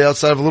 Yesterday,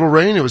 outside of a little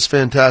rain, it was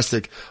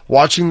fantastic.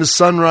 Watching the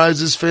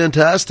sunrise is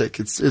fantastic.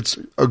 It's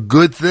a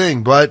good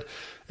thing, but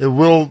it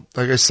will,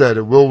 like I said,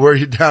 it will wear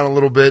you down a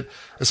little bit,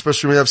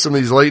 especially when we have some of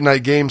these late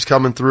night games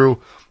coming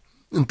through.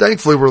 And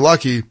thankfully, we're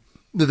lucky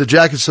that the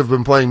Jackets have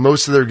been playing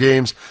most of their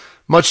games,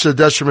 much to the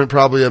detriment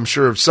probably, I'm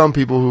sure, of some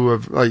people who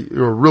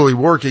are really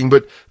working,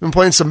 but been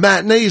playing some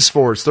matinees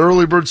for us, the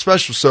early bird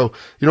special, so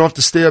you don't have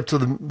to stay up to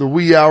the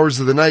wee hours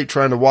of the night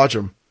trying to watch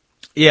them.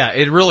 Yeah,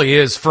 it really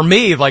is. For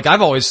me,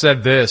 I've always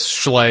said this,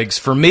 Schlegs,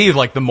 for me,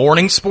 the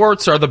morning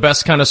sports are the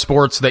best kind of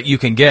sports that you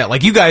can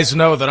get. You guys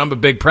know that I'm a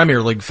big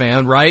Premier League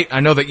fan, right?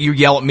 I know that you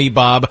yell at me,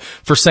 Bob,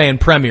 for saying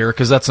Premier,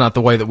 because that's not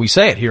the way that we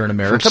say it here in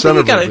America.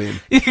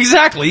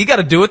 Exactly. You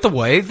gotta do it the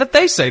way that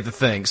they say the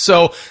thing.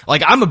 So,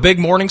 I'm a big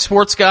morning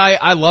sports guy.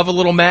 I love a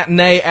little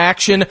matinee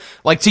action.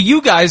 To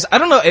you guys, I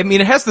don't know, I mean,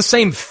 it has the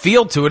same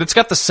feel to it. It's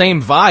got the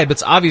same vibe.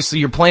 It's obviously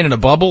you're playing in a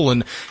bubble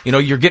and,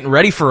 you're getting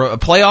ready for a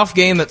playoff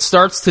game that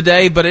starts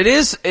today. But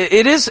it's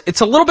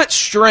a little bit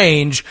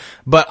strange,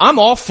 but I'm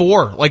all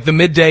for the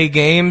midday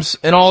games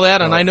and all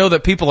that. And I know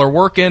that people are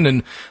working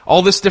and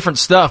all this different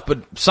stuff, but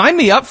sign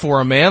me up for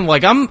them, man.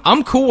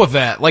 I'm cool with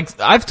that.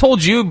 I've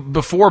told you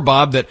before,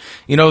 Bob, that,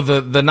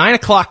 the 9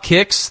 o'clock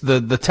kicks,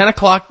 the 10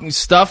 o'clock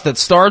stuff that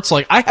starts,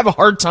 I have a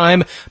hard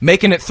time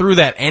making it through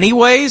that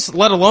anyways,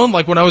 let alone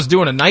when I was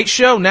doing a night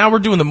show. Now we're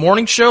doing the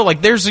morning show.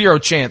 There's zero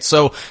chance.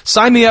 So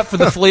sign me up for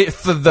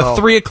the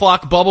 3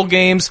 o'clock bubble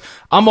games.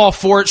 I'm all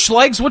for it.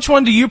 Schlegs, which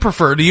one do you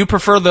prefer? Do you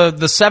prefer the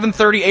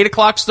 7:30, 8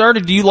 o'clock start, or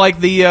do you like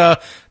the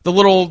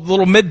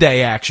little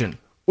midday action?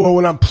 Well,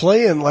 when I'm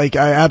playing,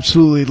 I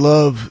absolutely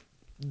love,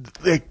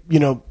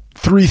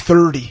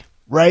 3:30,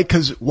 right?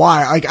 Because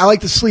why? I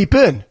like to sleep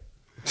in,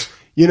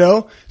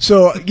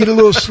 So get a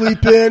little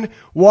sleep in,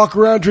 walk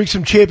around, drink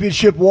some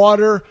championship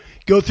water,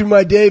 go through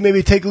my day,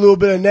 maybe take a little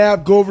bit of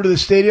nap, go over to the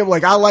stadium.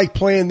 I like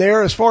playing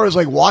there. As far as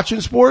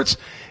watching sports,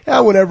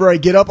 whenever I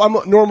get up, I'm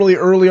normally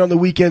early on the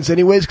weekends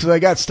anyways because I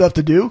got stuff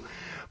to do.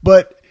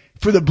 But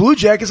for the Blue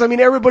Jackets,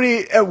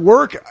 everybody at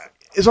work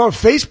is on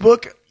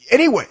Facebook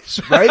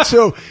anyways, right?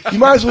 So you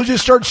might as well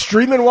just start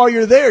streaming while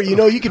you're there. You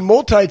can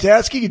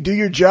multitask. You can do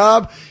your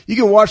job. You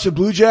can watch the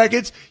Blue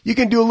Jackets. You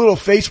can do a little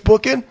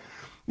Facebooking,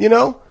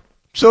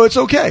 so it's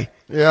okay.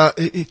 Yeah.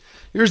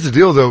 Here's the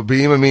deal, though,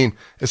 Beam.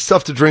 It's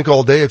tough to drink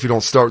all day if you don't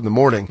start in the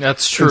morning.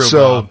 That's true, and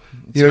so, Bob.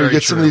 you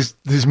get some of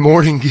these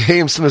morning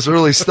games, some of this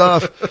early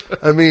stuff.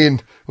 When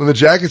the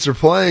Jackets are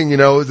playing,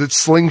 it's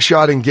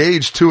slingshot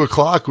engaged 2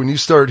 o'clock when you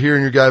start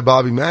hearing your guy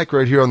Bobby Mack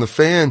right here on The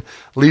Fan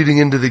leading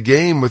into the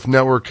game with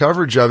network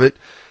coverage of it.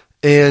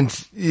 And,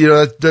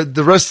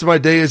 the rest of my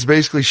day is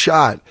basically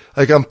shot.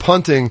 I'm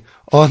punting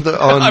on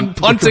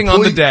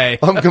the day.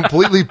 I'm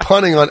completely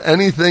punting on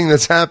anything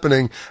that's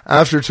happening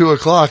after 2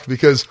 o'clock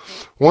because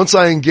once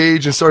I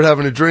engage and start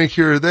having a drink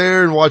here or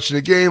there and watching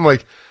a game,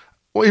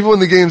 well, even when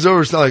the game's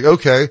over, it's not like,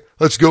 okay,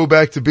 let's go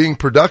back to being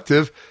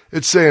productive.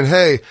 It's saying,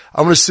 hey,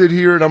 I'm going to sit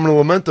here and I'm going to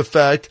lament the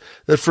fact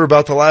that for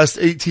about the last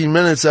 18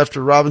 minutes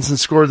after Robinson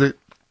scored the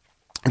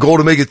goal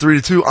to make it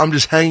 3-2, I'm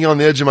just hanging on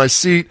the edge of my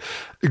seat,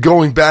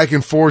 going back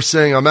and forth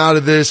saying, I'm out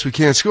of this, we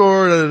can't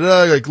score,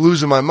 like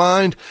losing my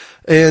mind.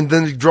 And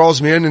then it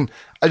draws me in, and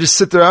I just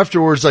sit there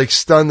afterwards like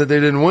stunned that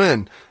they didn't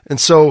win. And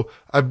so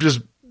I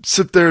just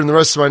sit there in the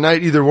rest of my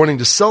night either wanting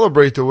to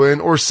celebrate the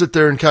win or sit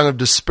there in kind of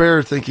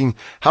despair thinking,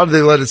 how did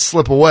they let it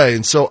slip away?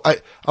 And so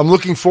I'm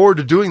looking forward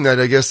to doing that,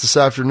 I guess, this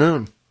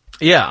afternoon.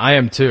 Yeah, I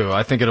am too.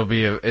 I think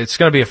it's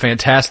going to be a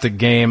fantastic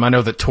game. I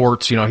know that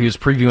Torts, he was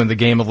previewing the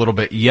game a little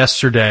bit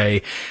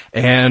yesterday,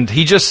 and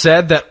he just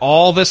said that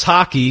all this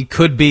hockey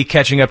could be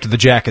catching up to the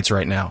Jackets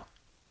right now.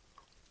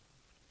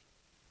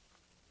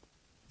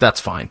 That's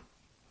fine.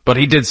 But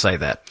he did say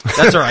that.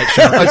 That's all right,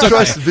 Sean. It's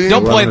okay.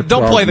 Don't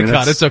play the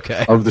cut. It's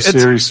okay. Of the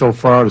series so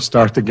far to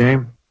start the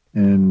game.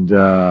 And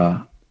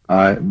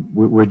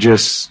we're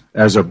just,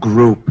 as a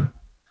group,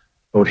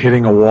 about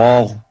hitting a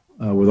wall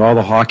with all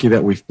the hockey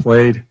that we've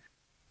played.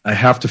 I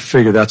have to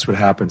figure that's what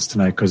happens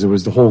tonight, because it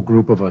was the whole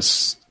group of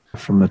us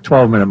from the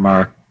 12-minute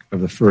mark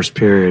of the first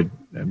period.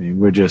 I mean,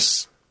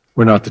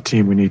 we're not the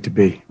team we need to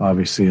be,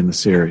 obviously, in the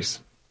series.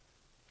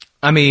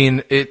 I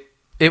mean,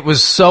 it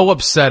was so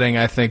upsetting,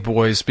 I think,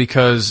 boys,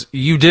 because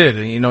you did.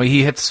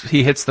 He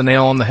hits the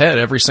nail on the head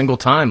every single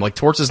time. Like,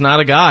 Torts is not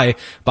a guy,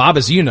 Bob,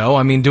 as you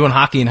know, doing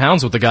Hockey and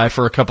Hounds with the guy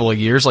for a couple of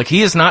years, like,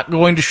 he is not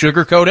going to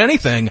sugarcoat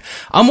anything.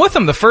 I'm with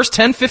him. The first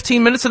 10,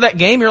 15 minutes of that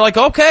game, you're like,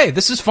 okay,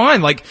 this is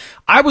fine. Like,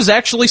 I was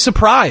actually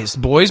surprised,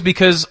 boys,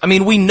 because,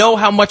 we know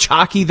how much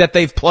hockey that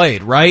they've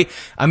played, right?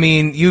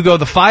 You go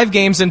the 5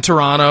 games in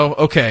Toronto,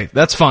 okay,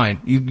 that's fine.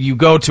 You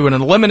go to an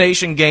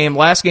elimination game,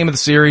 last game of the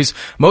series,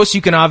 most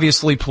you can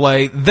obviously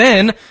play.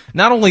 Then,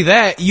 not only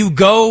that, you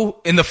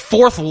go in the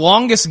 4th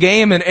longest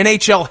game in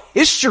NHL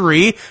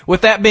history,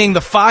 with that being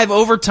the 5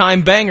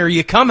 overtime banger.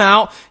 You come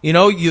out,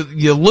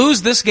 you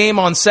lose this game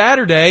on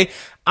Saturday.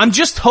 I'm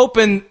just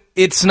hoping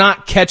it's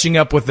not catching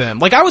up with them.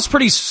 Like, I was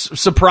pretty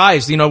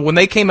surprised, when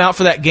they came out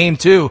for that game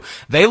too.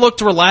 They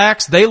looked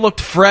relaxed, they looked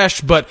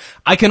fresh, but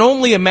I can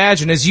only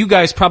imagine, as you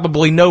guys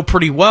probably know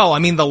pretty well,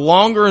 the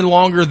longer and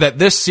longer that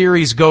this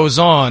series goes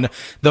on,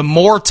 the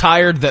more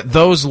tired that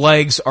those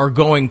legs are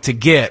going to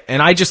get.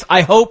 And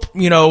I hope,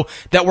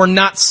 that we're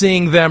not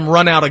seeing them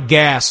run out of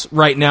gas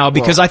right now,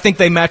 because I think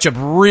they match up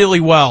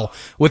really well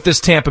with this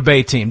Tampa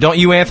Bay team. Don't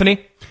you,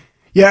 Anthony?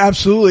 Yeah,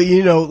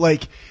 absolutely.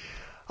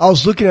 I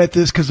was looking at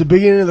this because the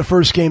beginning of the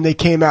first game, they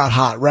came out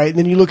hot, right? And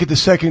then you look at the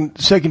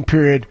second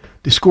period,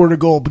 they scored a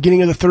goal.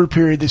 Beginning of the third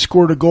period, they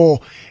scored a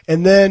goal.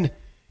 And then,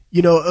 a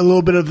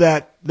little bit of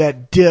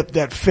that dip,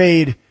 that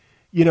fade,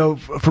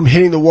 from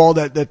hitting the wall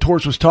that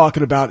Torts was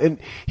talking about. And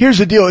here's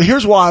the deal.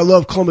 Here's why I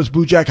love Columbus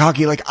Blue Jacket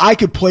hockey. Like, I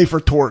could play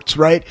for Torts,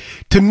 right?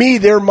 To me,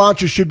 their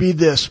mantra should be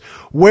this: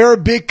 wear a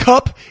big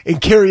cup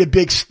and carry a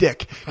big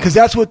stick. Cause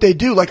that's what they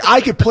do. Like, I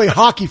could play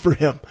hockey for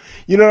him.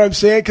 You know what I'm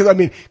saying? Cause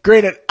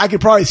granted, I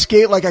could probably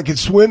skate like I could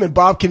swim, and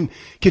Bob can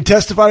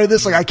testify to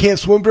this. Like, I can't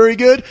swim very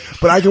good,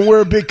 but I can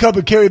wear a big cup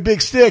and carry a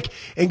big stick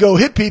and go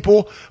hit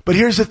people. But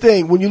here's the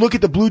thing. When you look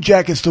at the Blue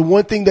Jackets, the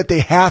one thing that they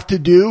have to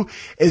do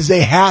is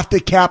they have to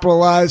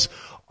capitalize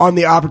on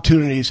the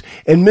opportunities.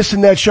 And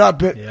missing that shot,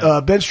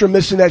 Benstrom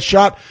missing that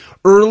shot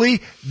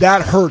early,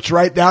 that hurts,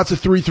 right? That's a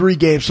 3-3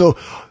 game. So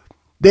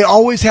they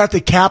always have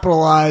to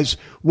capitalize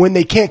when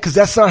they can, because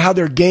that's not how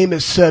their game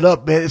is set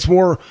up, man. It's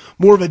more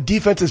of a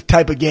defensive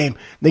type of game.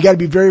 They got to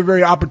be very,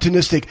 very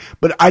opportunistic.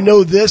 But I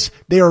know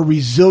they are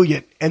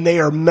resilient and they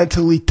are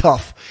mentally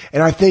tough.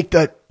 And I think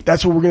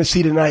that's what we're going to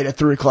see tonight at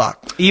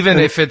 3:00. Even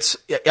if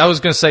I was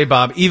going to say,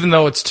 Bob, even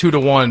though it's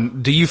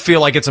 2-1, do you feel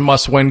like it's a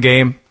must-win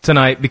game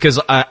tonight? Because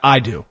I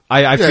do.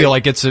 I feel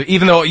like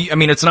even though,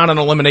 it's not an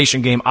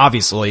elimination game,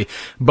 obviously,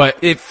 but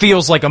it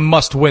feels like a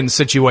must-win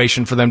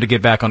situation for them to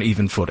get back on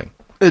even footing.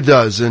 It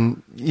does.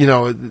 And,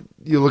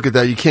 you look at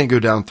that, you can't go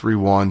down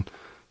 3-1.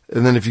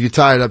 And then if you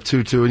tie it up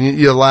 2-2, and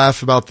you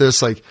laugh about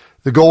this, like,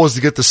 the goal is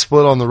to get the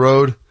split on the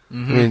road.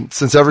 Mm-hmm.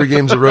 Since every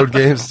game's a road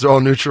game, it's all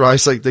neutral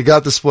ice, like, they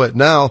got the split.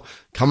 Now,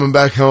 coming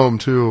back home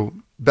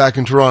back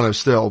in Toronto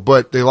still.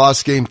 But they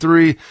lost game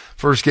 3,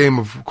 first game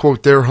of,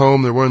 quote, their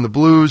home. They're wearing the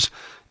Blues.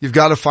 You've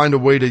got to find a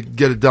way to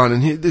get it done.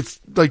 And it's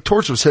like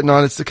Torch was hitting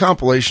on, it's the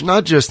compilation,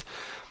 not just,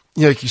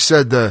 like you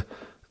said, the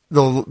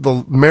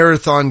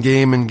marathon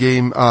game in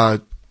game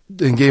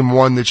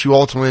 1 that you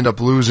ultimately end up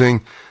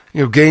losing.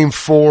 Game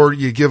 4,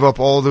 you give up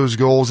all those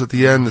goals at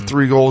the end, the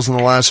 3 goals in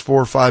the last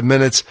 4 or 5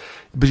 minutes,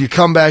 but you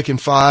come back in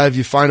 5,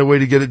 you find a way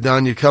to get it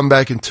done. You come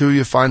back in 2,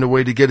 you find a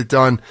way to get it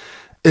done.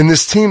 And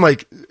this team,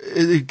 like,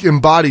 it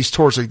embodies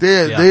Torch. Like,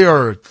 they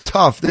are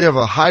tough. They have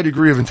a high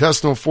degree of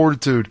intestinal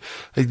fortitude.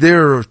 Like,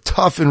 they're a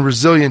tough and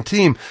resilient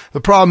team.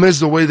 The problem is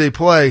the way they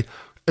play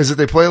is that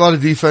they play a lot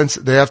of defense.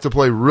 They have to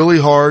play really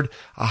hard,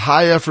 a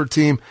high effort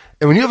team.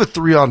 And when you have a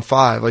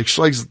 3-on-5, like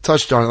Schlegel's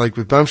touched on it, like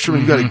with Benstrom,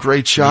 you got a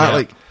great shot. Yeah.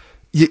 Like,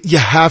 you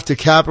have to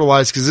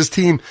capitalize, because this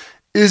team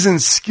isn't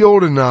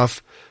skilled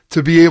enough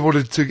to be able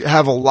to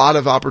have a lot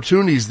of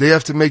opportunities. They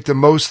have to make the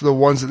most of the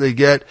ones that they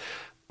get.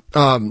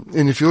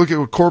 And if you look at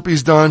what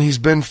Corpy's done, he's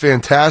been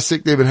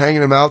fantastic. They've been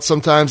hanging him out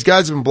sometimes.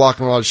 Guys have been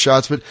blocking a lot of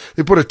shots, but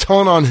they put a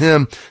ton on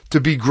him to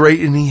be great,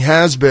 and he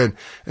has been.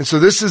 And so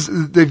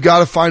they've got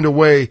to find a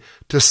way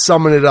to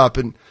summon it up.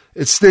 And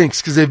it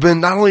stinks because they've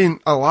been not only in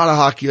a lot of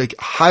hockey, like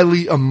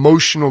highly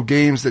emotional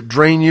games that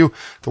drain you.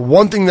 The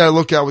one thing that I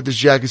look at with this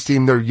Jackets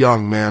team, they're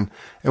young, man.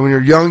 And when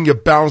you're young, you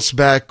bounce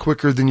back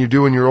quicker than you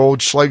do when you're old.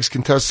 Schlegels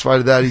can testify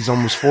to that. He's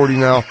almost 40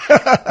 now,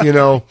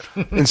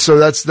 and so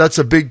that's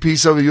a big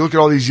piece of it. You look at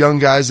all these young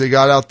guys they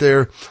got out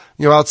there,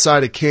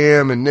 outside of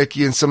Cam and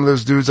Nicky and some of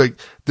those dudes, like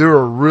they're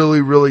a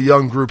really, really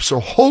young group. So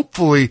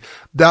hopefully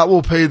that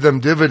will pay them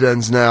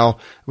dividends now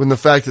when the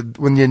fact that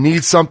when you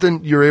need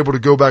something, you're able to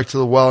go back to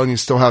the well and you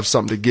still have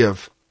something to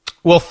give.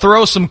 We'll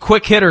throw some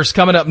quick hitters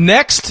coming up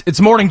next. It's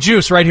Morning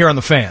Juice right here on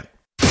The Fan.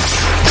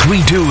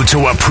 3 dudes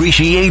who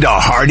appreciate a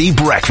hearty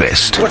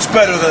breakfast. What's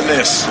better than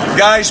this?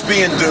 Guys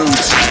being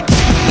dudes.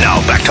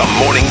 Now back to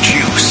Morning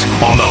Juice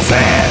on The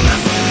Fan.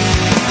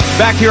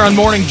 Back here on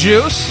Morning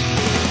Juice.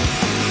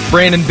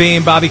 Brandon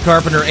Beam, Bobby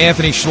Carpenter,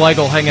 Anthony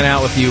Schlegel hanging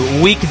out with you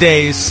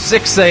weekdays,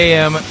 6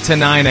 a.m. to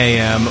 9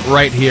 a.m.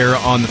 right here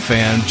on The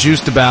Fan.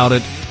 Juiced about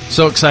it.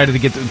 So excited to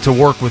get to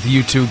work with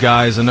you two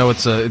guys. I know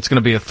it's going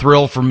to be a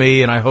thrill for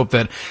me, and I hope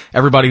that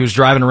everybody who's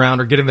driving around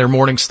or getting their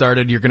morning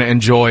started, you're going to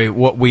enjoy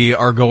what we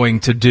are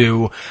going to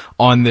do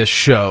on this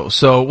show.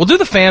 So we'll do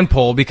the fan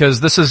poll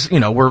because this is,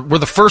 we're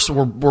the first,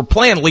 we're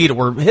playing lead,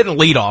 we're hitting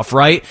lead off,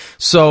 right?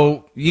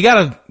 So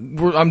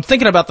I'm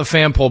thinking about the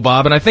fan poll,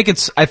 Bob, and I think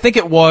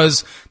it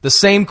was the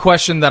same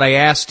question that I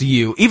asked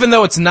you. Even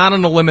though it's not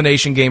an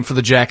elimination game for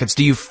the Jackets,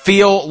 do you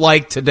feel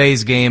like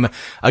today's game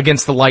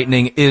against the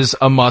Lightning is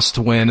a must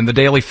win? And the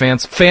Daily Fan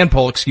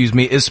poll,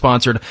 is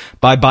sponsored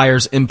by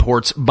Buyers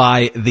Imports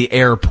by the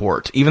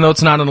Airport. Even though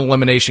it's not an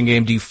elimination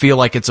game, do you feel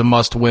like it's a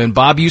must win?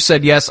 Bob, you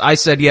said yes. I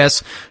said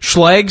yes.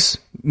 Schlegs,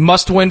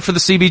 must win for the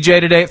CBJ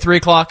today at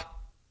 3:00?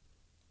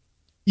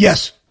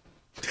 Yes.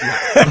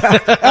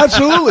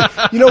 Absolutely.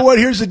 You know what?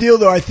 Here's the deal,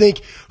 though. I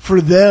think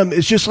for them,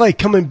 it's just like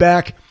coming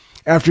back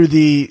after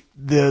the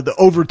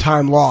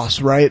overtime loss,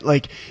 right?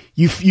 Like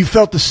you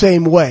felt the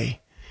same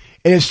way,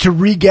 and it's to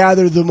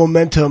regather the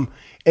momentum.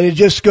 And it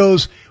just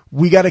goes,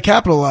 we got to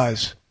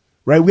capitalize,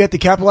 right? We have to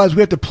capitalize.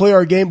 We have to play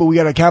our game, but we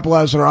got to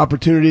capitalize on our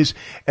opportunities.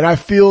 And I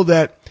feel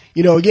that,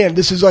 again,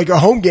 this is like a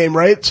home game,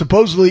 right?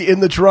 Supposedly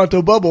in the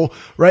Toronto bubble,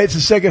 right? It's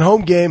the second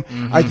home game.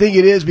 Mm-hmm. I think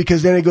it is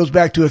because then it goes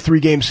back to a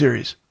 3-game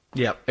series.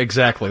 Yep,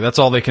 exactly. That's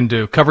all they can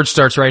do. Coverage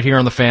starts right here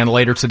on The Fan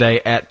later today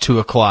at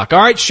 2:00. All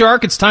right,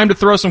 Shark, it's time to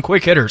throw some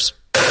quick hitters.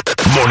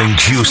 Morning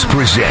Juice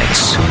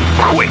presents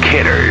Quick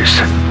Hitters.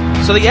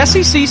 So the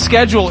SEC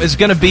schedule is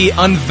going to be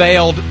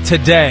unveiled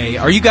today.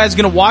 Are you guys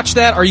going to watch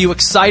that? Are you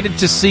excited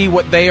to see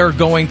what they are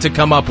going to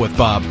come up with,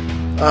 Bob?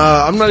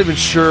 I'm not even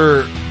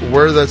sure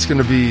where that's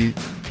going to be,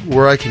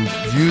 where I can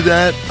view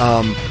that.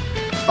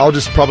 I'll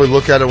just probably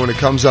look at it when it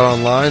comes out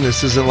online.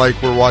 This isn't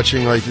like we're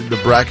watching like the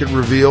bracket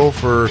reveal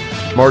for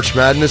March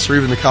Madness or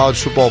even the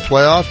college football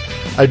playoff.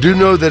 I do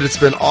know that it's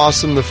been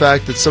awesome, the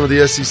fact that some of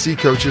the SEC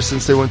coaches,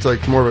 since they went to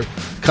like more of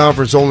a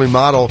conference-only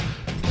model,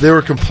 they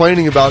were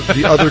complaining about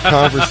the other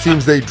conference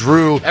teams they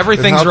drew.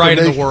 Everything's right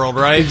in the world,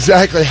 right?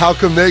 Exactly. How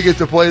come they get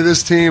to play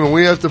this team and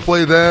we have to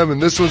play them,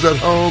 and this one's at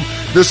home,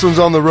 this one's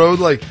on the road?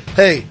 Like,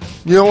 hey,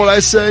 you know what I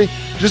say?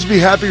 Just be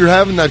happy you're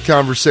having that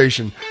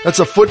conversation. That's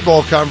a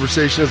football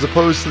conversation as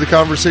opposed to the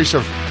conversation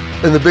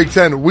of in the Big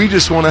Ten. We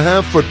just want to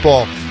have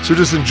football. So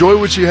just enjoy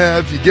what you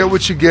have. You get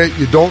what you get.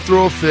 You don't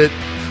throw a fit.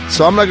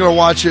 So I'm not going to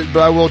watch it,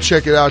 but I will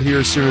check it out here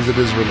as soon as it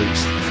is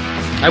released.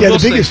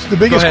 The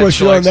biggest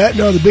question on that.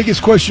 No, the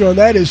biggest question on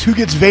that is who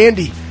gets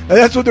Vandy. And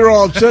that's what they're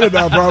all upset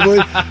about, probably.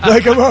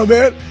 Like, come on,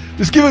 man,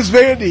 just give us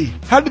Vandy.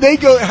 How did they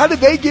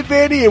get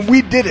Vandy and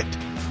we did it?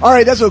 All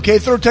right, that's okay.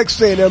 Throw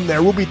Texas A&M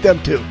there. We'll beat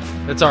them too.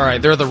 It's all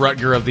right. They're the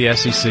Rutger of the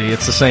SEC.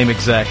 It's the same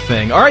exact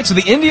thing. All right, so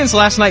the Indians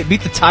last night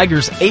beat the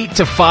Tigers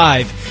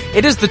 8-5.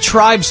 It is the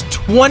Tribe's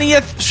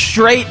 20th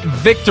straight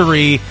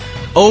victory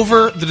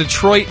over the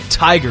Detroit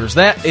Tigers.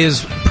 That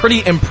is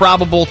pretty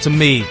improbable to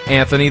me,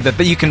 Anthony, that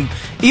you can,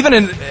 even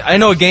in, I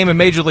know a game in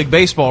Major League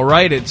Baseball,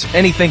 right?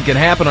 Anything can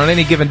happen on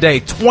any given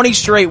day. 20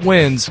 straight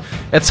wins.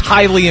 That's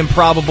highly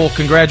improbable.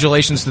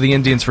 Congratulations to the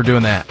Indians for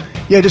doing that.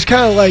 Yeah, just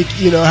kind of like,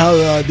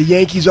 how the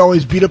Yankees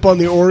always beat up on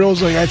the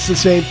Orioles. Like, that's the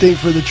same thing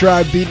for the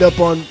Tribe beating up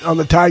on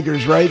the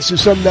Tigers, right? So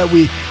something that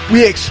we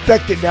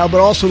expected now,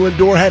 but also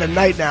Lindor had a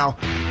night now.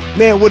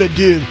 Man, what a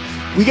dude.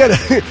 We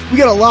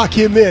gotta lock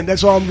him in.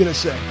 That's all I'm going to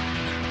say.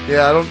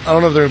 Yeah, I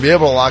don't know if they're going to be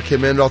able to lock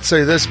him in. But I'll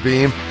say this,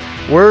 Beam.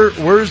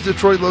 Where's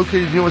Detroit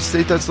located? You know what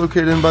state that's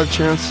located in by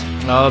chance?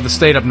 The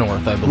state up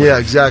north, I believe. Yeah,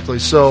 exactly.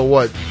 So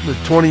what?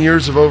 20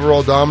 years of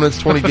overall dominance,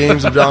 20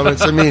 games of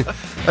dominance. I mean,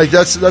 like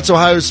that's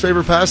Ohio's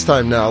favorite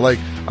pastime now. Like,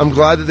 I'm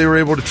glad that they were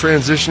able to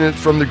transition it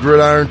from the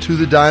gridiron to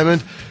the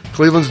diamond.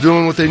 Cleveland's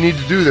doing what they need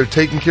to do. They're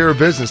taking care of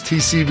business.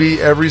 TCB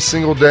every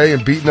single day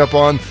and beating up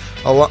on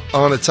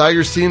a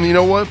Tigers team. You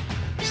know what?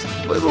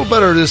 A little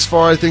better this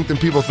far, I think, than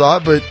people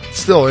thought, but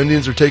still,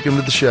 Indians are taking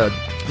them to the shed.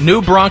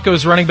 New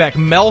Broncos running back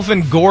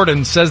Melvin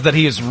Gordon says that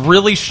he is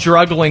really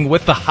struggling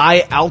with the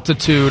high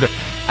altitude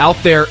out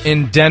there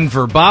in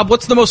Denver. Bob,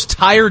 what's the most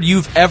tired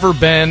you've ever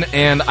been?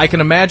 And I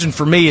can imagine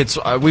for me, it's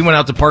we went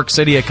out to Park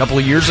City a couple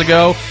of years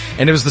ago,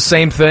 and it was the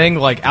same thing,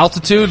 like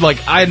altitude.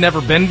 Like, I had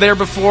never been there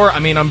before. I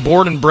mean, I'm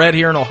born and bred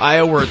here in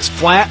Ohio where it's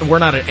flat and we're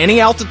not at any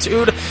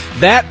altitude.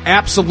 That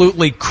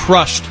absolutely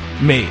crushed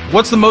me.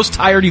 What's the most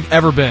tired you've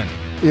ever been?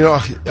 You know,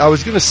 I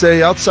was going to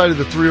say, outside of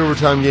the 3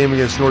 overtime game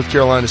against North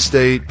Carolina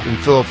State in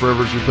Phillip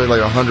Rivers, we played like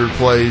 100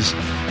 plays,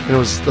 and it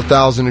was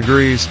 1,000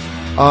 degrees.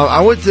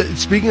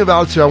 Speaking of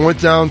altitude, I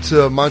went down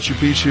to Machu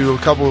Picchu a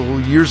couple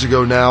of years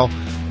ago now,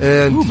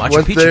 and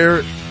went there,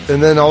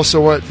 and then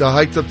also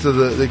hiked up to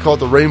they call it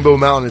the Rainbow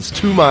Mountain. It's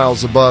 2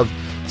 miles above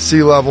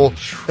sea level,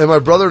 and my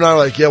brother and I are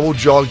like, yeah, we'll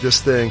jog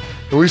this thing.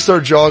 And we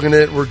start jogging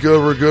it. We're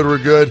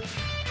good.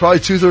 Probably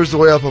 2/3 of the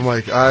way up, I'm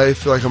like, I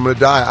feel like I'm going to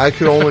die. I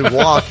could only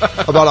walk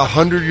about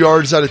 100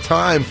 yards at a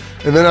time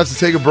and then have to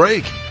take a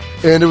break.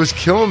 And it was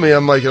killing me.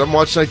 I'm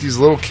watching like these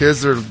little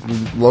kids, they're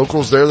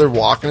locals there, they're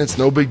walking. It's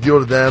no big deal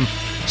to them.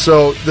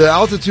 So the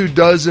altitude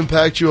does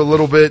impact you a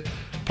little bit.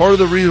 Part of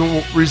the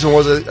reason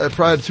was I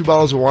probably had 2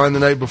 bottles of wine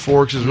the night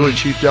before because it was really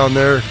cheap down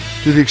there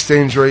due to the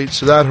exchange rate.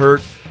 So that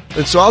hurt.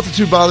 And so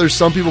altitude bothers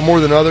some people more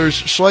than others.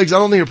 Schlegs, I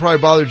don't think it probably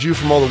bothered you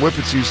from all the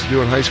whippets you used to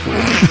do in high school.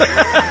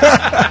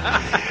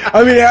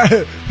 I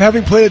mean,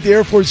 having played at the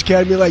Air Force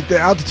Academy, like, the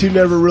altitude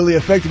never really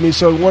affected me.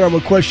 So one, I'm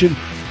going to question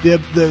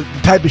the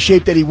type of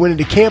shape that he went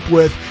into camp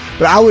with.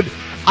 But I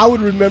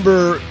would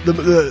remember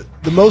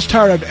the most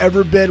tired I've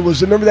ever been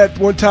was, remember that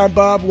one time,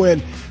 Bob,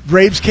 when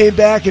Braves came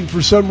back and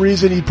for some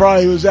reason he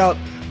probably was out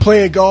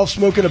playing golf,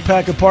 smoking a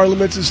pack of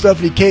Parliaments and stuff,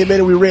 and he came in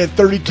and we ran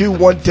 32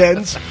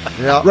 110s.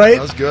 Yeah, right?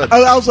 That was good.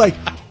 I was like,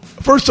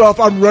 first off,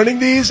 I'm running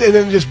these, and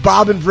then just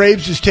Bob and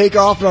Braves just take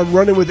off, and I'm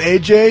running with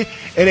AJ,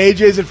 and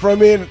AJ's in front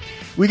of me, and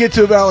we get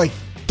to about like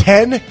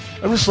 10.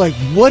 I'm just like,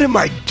 what am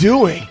I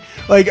doing?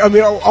 Like, I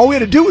mean, all we had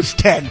to do was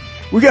 10.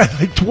 We got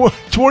like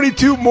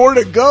 22 more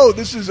to go.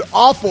 This is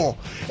awful.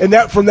 And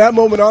from that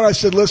moment on, I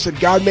said, listen,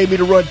 God made me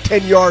to run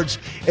 10 yards,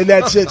 and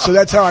that's it. So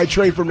that's how I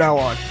train from now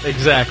on.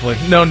 Exactly.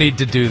 No need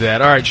to do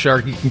that. All right,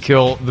 Shark, you can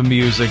kill the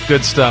music.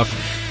 Good stuff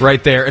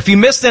right there. If you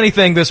missed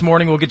anything this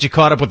morning, we'll get you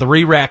caught up with the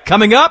re-rack.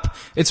 Coming up,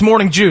 it's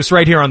Morning Juice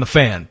right here on The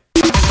Fan.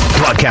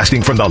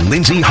 Broadcasting from the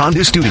Lindsay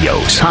Honda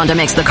Studios. Honda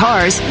makes the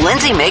cars.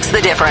 Lindsay makes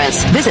the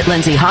difference. Visit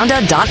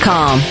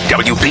lindsayhonda.com.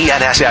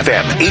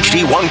 WBNS-FM,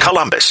 HD1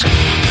 Columbus.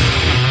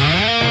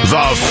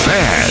 The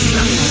Fan.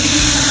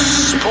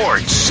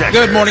 Sports Center.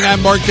 Good morning,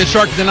 I'm Mark the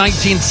Shark. The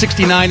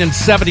 1969 and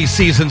 70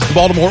 seasons, the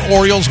Baltimore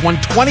Orioles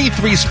won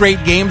 23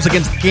 straight games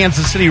against the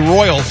Kansas City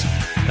Royals.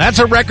 That's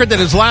a record that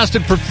has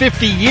lasted for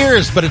 50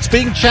 years, but it's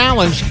being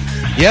challenged.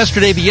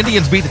 Yesterday, the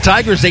Indians beat the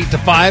Tigers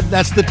 8-5.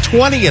 That's the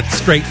 20th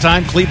straight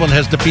time Cleveland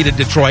has defeated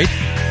Detroit.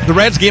 The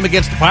Reds game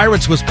against the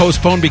Pirates was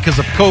postponed because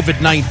of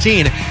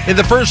COVID-19. In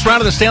the first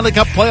round of the Stanley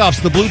Cup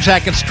playoffs, the Blue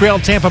Jackets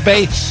trailed Tampa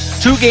Bay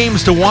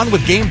 2-1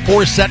 with Game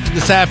 4 set for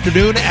this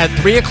afternoon at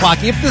 3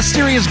 o'clock. If the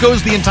series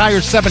goes the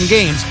entire 7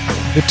 games,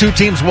 the two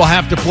teams will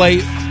have to play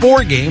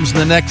 4 games in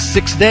the next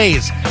 6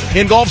 days.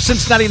 In golf,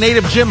 Cincinnati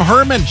native Jim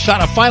Herman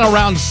shot a final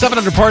round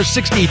 7-under par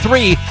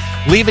 63,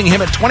 leaving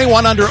him at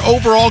 21 under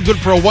overall, good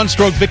for a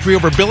one-stroke victory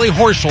over Billy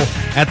Horschel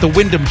at the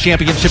Wyndham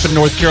Championship in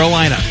North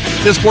Carolina.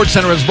 This Sports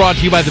Center is brought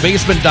to you by the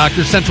Basement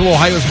Doctor, Central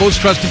Ohio's most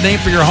trusted name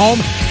for your home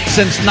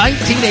since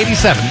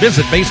 1987.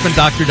 Visit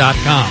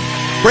basementdoctor.com.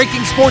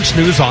 Breaking sports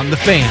news on The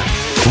Fan.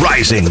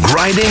 Rising,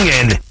 grinding,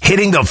 and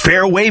hitting the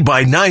fairway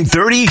by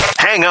 9:30?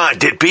 Hang on,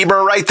 did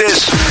Bieber write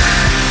this?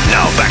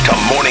 Now back to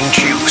Morning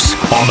Juice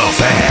on The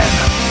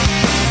Fan.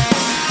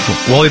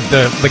 Well,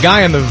 the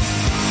guy in the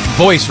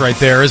voice right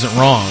there isn't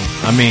wrong.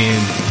 I mean,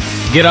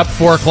 get up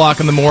 4 o'clock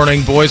in the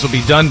morning. Boys will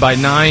be done by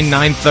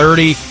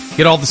 9:30.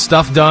 Get all the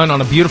stuff done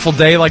on a beautiful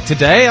day like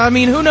today. I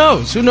mean, who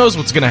knows? Who knows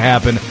what's going to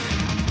happen?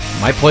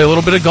 Might play a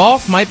little bit of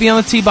golf. Might be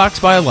on the tee box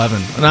by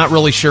 11. I'm not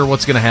really sure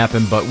what's going to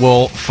happen, but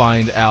we'll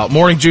find out.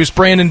 Morning Juice,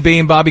 Brandon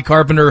Beam, Bobby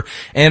Carpenter,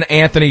 and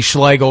Anthony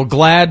Schlegel.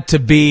 Glad to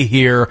be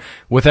here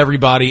with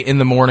everybody in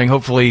the morning.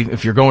 Hopefully,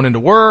 if you're going into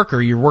work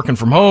or you're working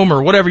from home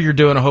or whatever you're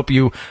doing, I hope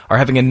you are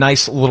having a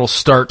nice little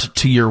start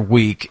to your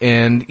week.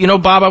 And, you know,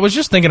 Bob, I was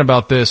just thinking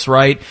about this,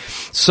 right?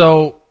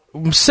 So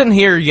I'm sitting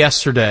here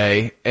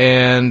yesterday,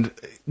 and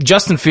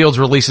Justin Fields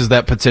releases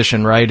that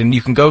petition, right? And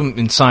you can go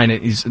and sign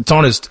it. It's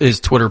on his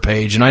Twitter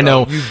page, and I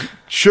know you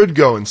should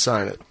go and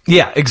sign it.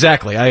 Yeah,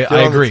 exactly.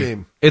 I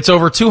agree. It's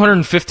over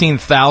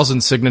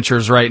 215,000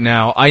 signatures right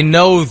now. I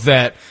know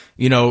that,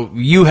 you know,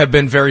 you have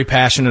been very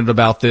passionate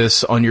about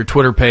this on your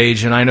Twitter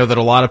page, and I know that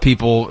a lot of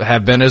people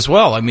have been as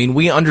well. I mean,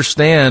 we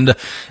understand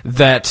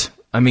that,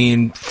 I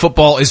mean,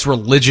 football is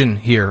religion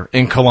here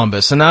in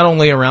Columbus, and not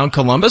only around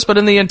Columbus, but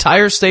in the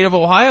entire state of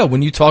Ohio.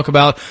 When you talk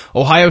about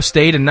Ohio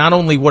State and not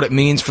only what it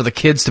means for the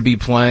kids to be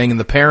playing and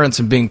the parents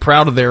and being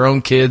proud of their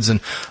own kids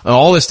and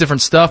all this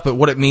different stuff, but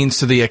what it means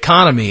to the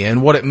economy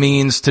and what it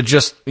means to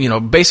just, you know,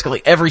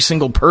 basically every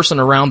single person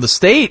around the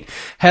state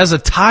has a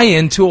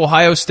tie-in to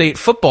Ohio State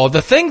football.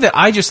 The thing that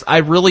I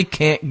really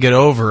can't get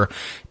over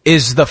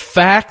is the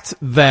fact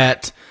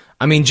that,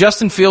 I mean,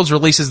 Justin Fields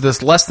releases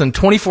this less than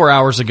 24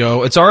 hours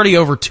ago. It's already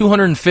over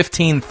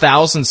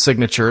 215,000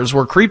 signatures.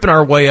 We're creeping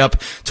our way up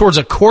towards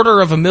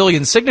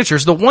 250,000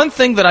 signatures. The one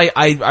thing that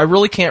I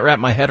really can't wrap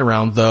my head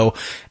around, though,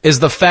 is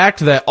the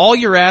fact that all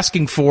you're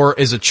asking for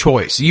is a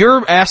choice.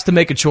 You're asked to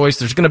make a choice.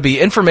 There's going to be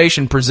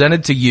information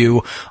presented to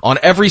you on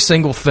every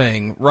single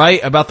thing,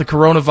 right, about the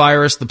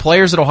coronavirus. The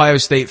players at Ohio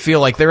State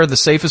feel like they're in the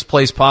safest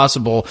place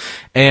possible,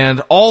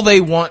 and all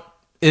they want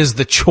is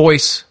the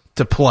choice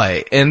to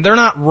play. And they're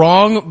not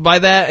wrong by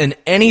that in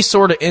any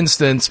sort of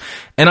instance.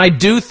 And I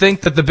do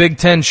think that the Big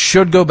Ten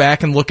should go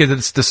back and look at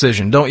its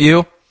decision. Don't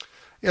you?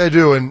 Yeah, I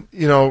do. And,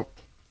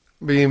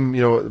 being,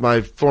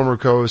 my former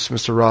co-host,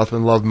 Mr.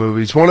 Rothman, loved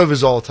movies. One of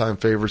his all-time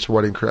favorites,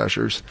 Wedding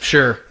Crashers.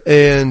 Sure.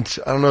 And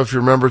I don't know if you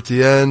remember at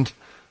the end,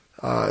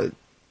 Owen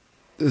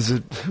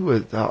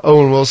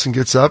Wilson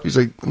gets up. He's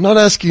like, I'm not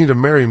asking you to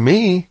marry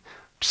me. I'm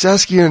just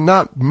asking you to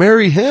not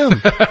marry him.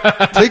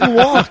 Take a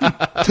walk.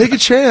 Take a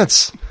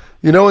chance.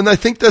 And I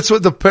think that's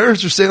what the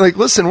parents are saying. Like,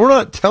 listen, we're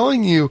not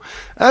asking you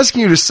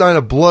to sign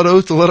a blood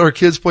oath to let our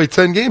kids play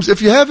 10 games.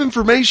 If you have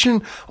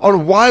information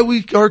on why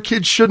our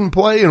kids shouldn't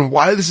play and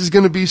why this is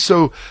going to be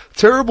so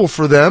terrible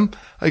for them,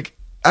 like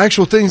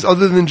actual things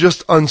other than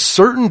just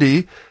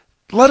uncertainty,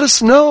 let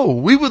us know.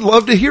 We would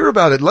love to hear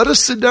about it. Let us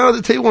sit down at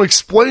the table and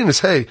explain this.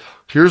 Hey,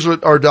 here's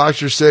what our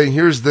doctor's saying.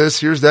 Here's this,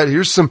 here's that.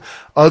 Here's some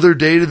other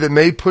data that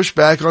may push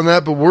back on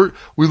that, but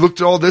we looked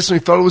at all this and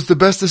we thought it was the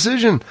best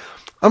decision.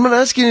 I'm not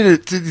asking you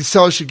to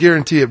tell us you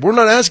guarantee it. We're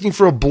not asking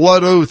for a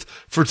blood oath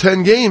for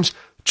 10 games.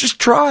 Just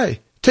try.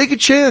 Take a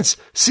chance.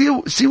 See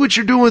what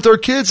you're doing with our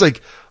kids.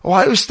 Like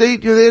Ohio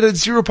State, they had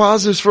 0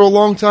 positives for a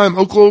long time.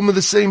 Oklahoma,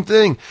 the same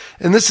thing.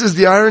 And this is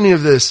the irony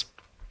of this,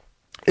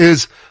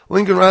 is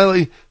Lincoln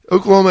Riley,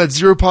 Oklahoma had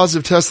 0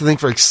 positive tests, I think,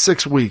 for like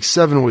 6 weeks,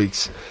 7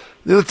 weeks.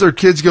 They let their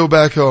kids go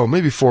back home,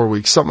 maybe 4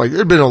 weeks, something like that.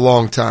 It'd been a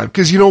long time.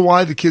 Because you know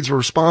why? The kids were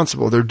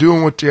responsible. They're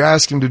doing what you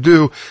ask them to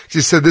do.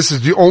 They said this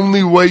is the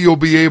only way you'll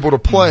be able to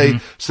play.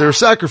 Mm-hmm. So they're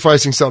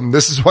sacrificing something.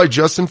 This is why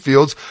Justin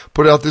Fields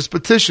put out this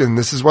petition.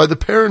 This is why the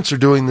parents are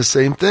doing the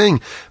same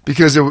thing.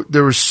 Because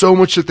there was so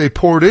much that they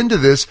poured into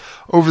this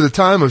over the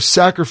time of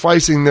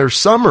sacrificing their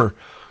summer.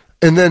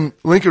 And then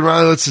Lincoln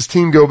Riley lets his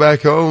team go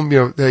back home.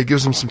 He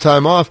gives them some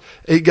time off.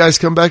 8 guys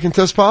come back and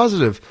test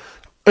positive.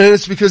 And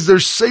it's because they're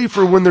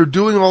safer when they're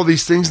doing all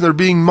these things and they're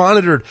being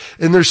monitored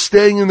and they're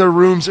staying in their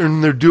rooms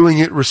and they're doing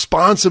it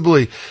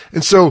responsibly.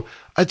 And so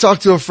I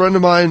talked to a friend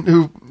of mine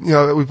who,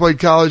 we played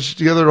college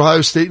together at Ohio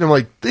State, and I'm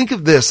like, think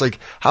of this, like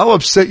how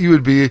upset you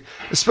would be,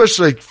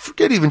 especially like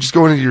forget even just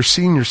going into your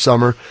senior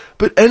summer,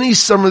 but any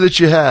summer that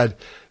you had,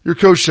 your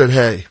coach said,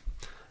 hey,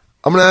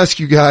 I'm going to ask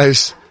you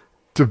guys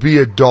to be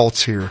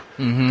adults here.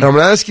 Mm-hmm. And I'm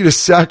going to ask you to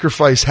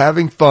sacrifice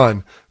having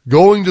fun,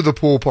 going to the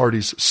pool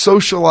parties,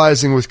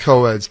 socializing with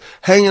co-eds,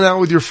 hanging out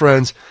with your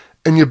friends,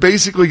 and you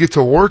basically get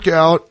to work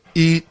out,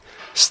 eat,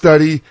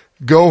 study,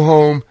 go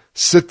home,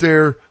 sit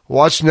there,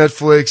 watch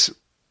Netflix,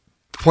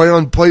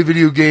 play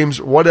video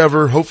games,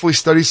 whatever, hopefully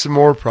study some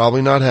more,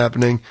 probably not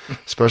happening,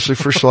 especially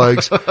for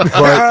Schlegs.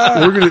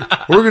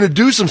 But we're gonna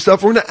do some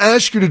stuff. We're gonna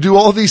ask you to do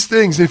all these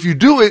things. And if you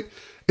do it,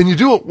 and you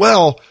do it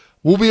well,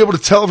 we'll be able to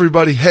tell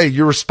everybody, hey,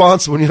 you're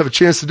responsible when you have a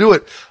chance to do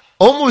it.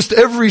 Almost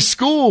every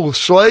school,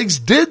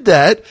 Schlegs, did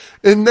that.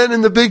 And then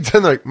in the Big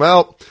Ten, like,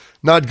 well,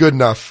 not good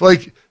enough.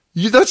 Like,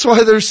 that's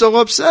why they're so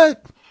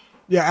upset.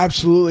 Yeah,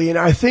 absolutely. And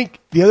I think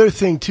the other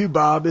thing too,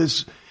 Bob,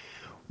 is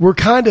we're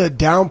kind of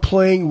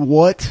downplaying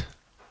what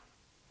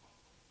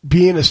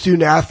being a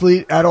student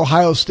athlete at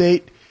Ohio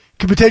State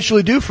could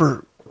potentially do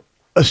for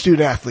a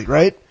student athlete,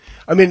 right?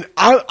 I mean,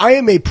 I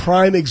am a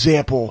prime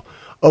example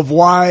of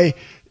why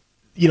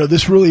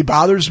this really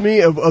bothers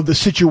me, of the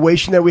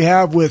situation that we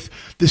have with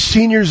the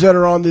seniors that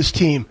are on this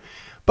team.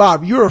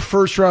 Bob, you're a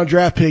first-round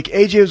draft pick.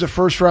 AJ was a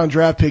first-round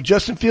draft pick.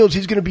 Justin Fields,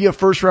 he's going to be a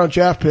first-round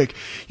draft pick.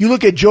 You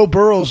look at Joe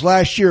Burrows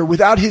last year.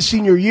 Without his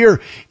senior year,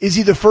 is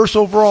he the first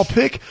overall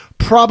pick?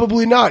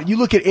 Probably not. You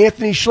look at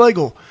Anthony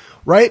Schlegel,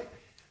 right?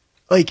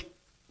 Like,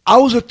 I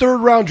was a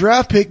third-round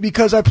draft pick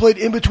because I played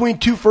in between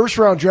 2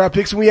 first-round draft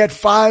picks, and we had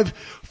 5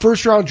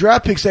 first-round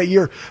draft picks that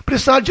year. But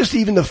it's not just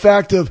even the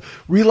fact of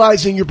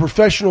realizing your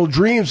professional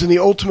dreams and the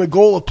ultimate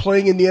goal of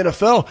playing in the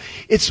NFL.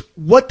 It's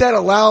what that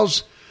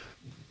allows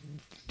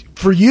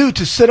for you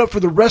to set up for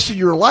the rest of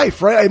your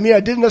life, right? I mean, I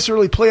didn't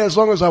necessarily play as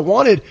long as I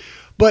wanted,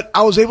 but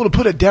I was able to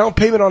put a down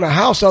payment on a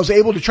house. I was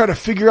able to try to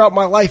figure out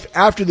my life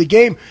after the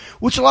game,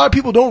 which a lot of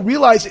people don't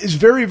realize is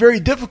very,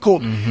 very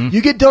difficult. Mm-hmm.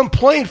 You get done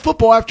playing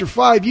football after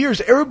 5 years.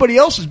 Everybody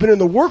else has been in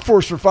the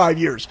workforce for 5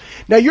 years.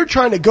 Now you're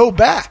trying to go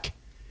back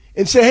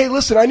and say, hey,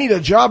 listen, I need a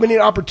job. I need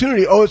an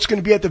opportunity. Oh, it's going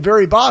to be at the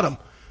very bottom,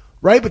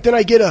 right? But then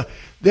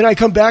I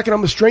come back and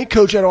I'm a strength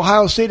coach at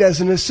Ohio State as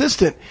an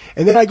assistant.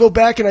 And then I go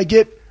back and I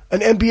get an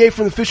MBA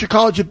from the Fisher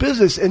College of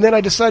Business. And then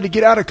I decide to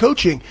get out of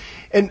coaching.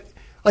 And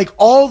like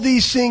all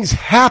these things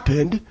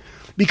happened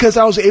because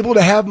I was able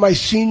to have my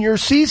senior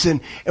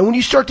season. And when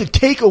you start to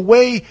take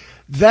away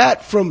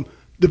that from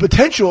the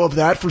potential of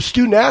that for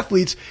student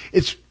athletes,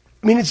 it's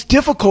I mean, it's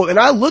difficult. And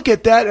I look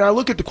at that and I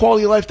look at the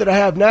quality of life that I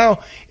have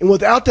now. And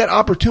without that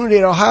opportunity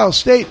at Ohio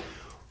State,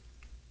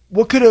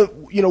 what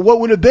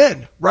would have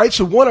been, right?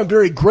 So one, I'm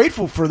very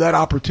grateful for that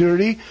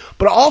opportunity,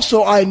 but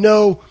also I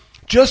know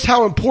just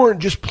how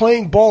important just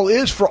playing ball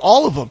is for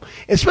all of them,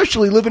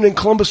 especially living in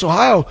Columbus,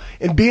 Ohio,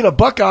 and being a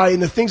Buckeye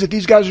and the things that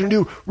these guys are going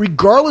to do,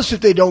 regardless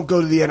if they don't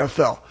go to the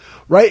NFL.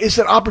 Right? It's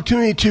an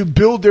opportunity to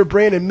build their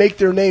brand and make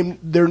their name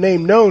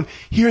known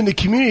here in the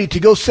community, to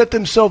go set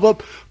themselves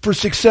up for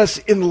success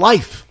in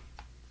life.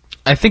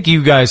 I think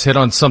you guys hit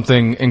on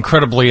something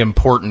incredibly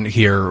important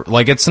here.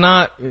 Like, it's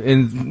not,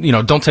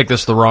 don't take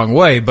this the wrong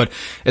way, but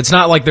it's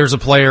not like there's a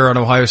player on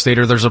Ohio State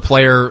or there's a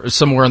player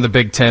somewhere in the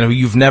Big Ten who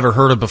you've never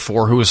heard of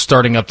before who is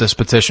starting up this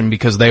petition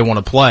because they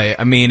want to play.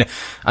 I mean,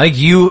 I think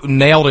you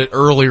nailed it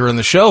earlier in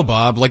the show,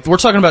 Bob. Like, we're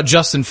talking about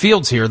Justin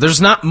Fields here.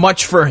 There's not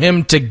much for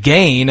him to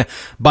gain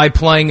by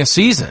playing a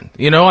season.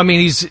 I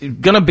mean, he's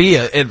gonna be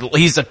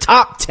he's a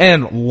top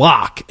 10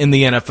 lock in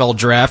the NFL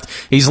draft.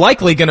 He's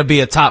likely gonna be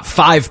a top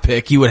 5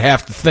 pick, you would have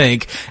to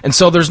think. And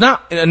so there's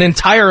not an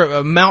entire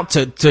amount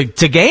to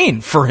gain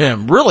for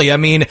him, really. I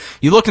mean,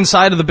 you look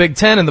inside of the Big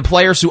Ten and the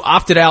players who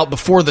opted out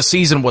before the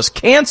season was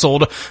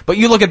canceled, but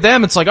you look at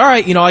them, it's like, all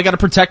right, I got to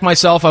protect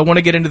myself. I want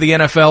to get into the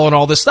NFL and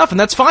all this stuff. And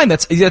that's fine.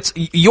 That's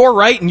your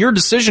right and your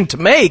decision to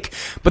make.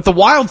 But the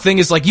wild thing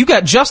is, like, you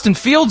got Justin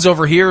Fields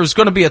over here who's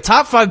going to be a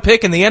top 5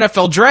 pick in the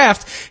NFL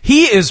draft.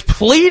 He is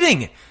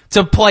pleading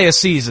to play a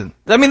season.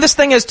 I mean, this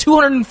thing has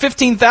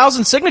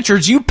 215,000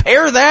 signatures. You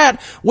pair that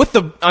with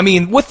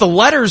the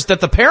letters that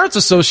the parents'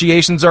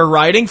 associations are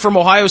writing from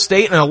Ohio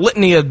State and a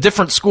litany of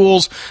different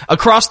schools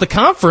across the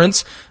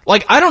conference.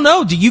 Like, I don't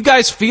know. Do you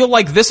guys feel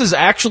like this is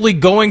actually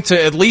going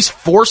to at least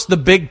force the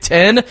Big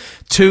Ten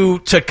to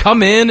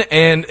come in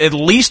and at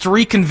least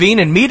reconvene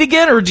and meet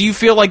again? Or do you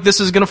feel like this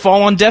is going to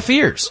fall on deaf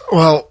ears?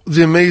 Well,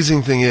 the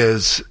amazing thing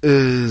is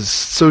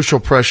social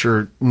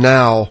pressure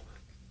now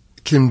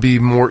can be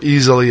more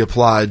easily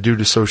applied due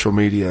to social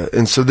media.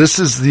 And so this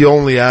is the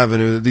only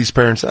avenue that these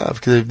parents have,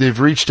 because they've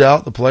reached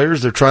out, the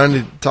players, they're trying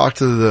to talk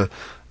to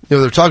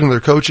they're talking to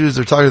their coaches,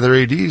 they're talking to their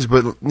ADs,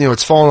 but,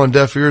 it's fallen on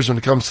deaf ears when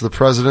it comes to the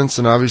presidents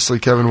and obviously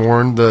Kevin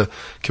Warren, the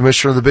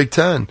commissioner of the Big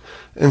Ten.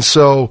 And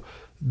so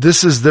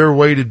this is their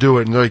way to do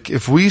it. And like,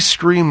 if we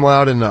scream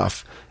loud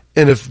enough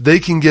and if they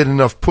can get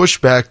enough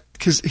pushback,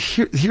 because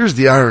here's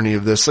the irony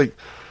of this, like,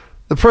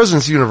 the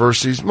presidents of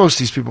universities, most of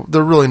these people,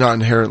 they're really not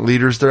inherent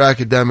leaders. They're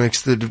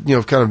academics that,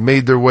 have kind of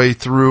made their way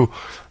through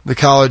the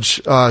college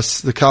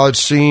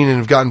scene and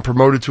have gotten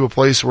promoted to a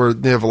place where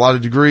they have a lot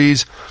of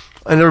degrees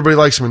and everybody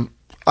likes them. And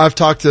I've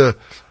talked to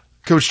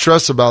Coach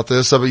Tress about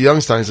this up at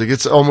Youngstein. He's like,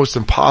 it's almost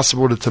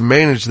impossible to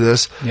manage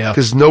this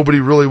because nobody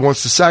really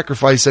wants to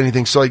sacrifice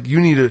anything. So, like, you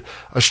need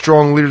a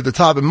strong leader at the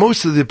top. And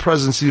most of the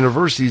presidents of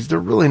universities, they're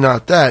really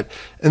not that.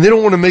 And they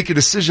don't want to make a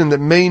decision that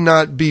may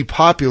not be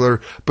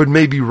popular but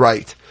may be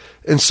right.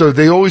 And so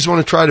they always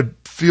want to try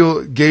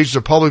to gauge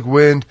the public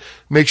wind,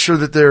 make sure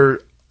that they're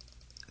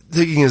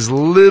taking as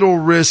little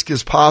risk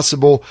as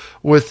possible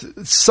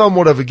with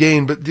somewhat of a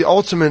gain. But the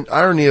ultimate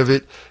irony of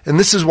it, and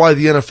this is why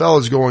the NFL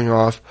is going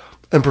off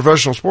and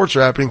professional sports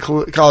are happening,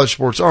 college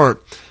sports aren't.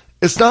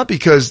 It's not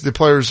because the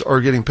players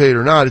are getting paid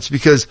or not. It's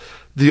because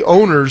the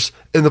owners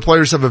and the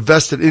players have a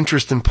vested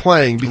interest in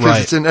playing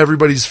because It's in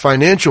everybody's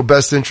financial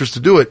best interest to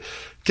do it.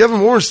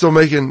 Kevin Warren's still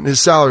making his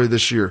salary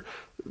this year.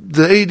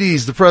 The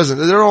ADs, the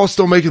president, they're all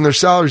still making their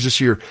salaries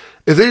this year.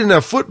 If they didn't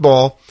have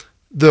football,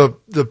 the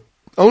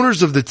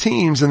owners of the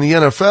teams in the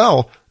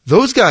NFL,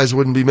 those guys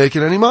wouldn't be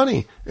making any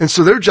money. And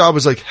so their job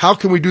is like, how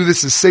can we do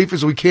this as safe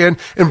as we can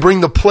and bring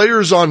the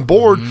players on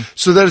board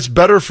so that it's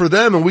better for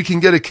them and we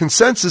can get a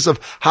consensus of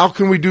how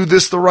can we do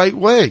this the right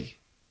way?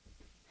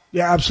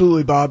 Yeah,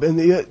 absolutely, Bob. And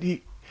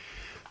the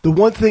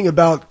one thing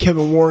about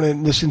Kevin Warren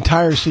and this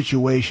entire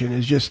situation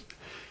is just,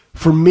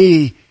 for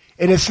me,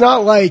 and it's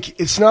not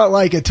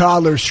like a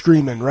toddler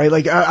screaming, right?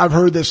 Like, I've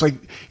heard this, like,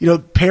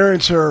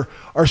 parents are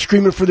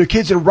screaming for their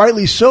kids, and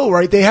rightly so,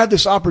 right? They have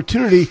this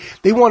opportunity.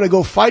 They want to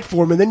go fight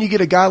for them. And then you get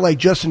a guy like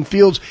Justin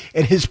Fields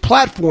and his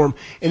platform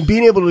and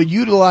being able to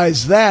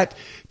utilize that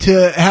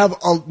to have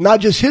not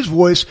just his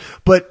voice,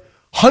 but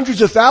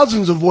hundreds of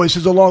thousands of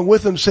voices along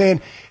with him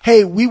saying,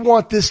 hey, we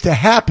want this to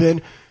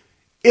happen.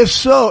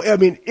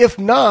 If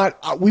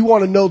not, we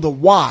want to know the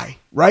why.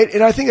 Right?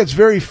 And I think that's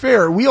very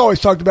fair. We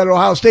always talked about at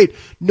Ohio State,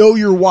 know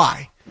your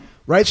why.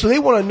 Right? So they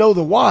want to know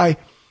the why.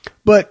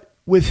 But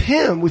with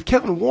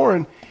Kevin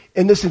Warren,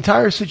 in this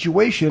entire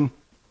situation,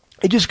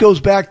 it just goes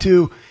back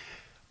to,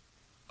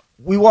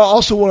 we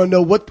also want to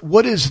know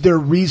what is their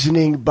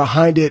reasoning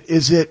behind it.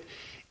 Is it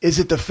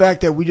the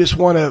fact that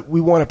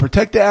we want to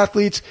protect the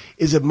athletes?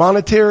 Is it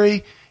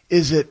monetary?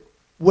 Is it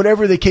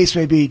whatever the case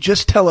may be?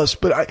 Just tell us.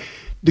 But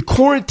the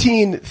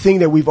quarantine thing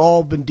that we've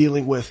all been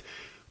dealing with,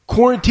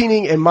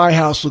 quarantining in my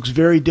house looks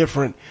very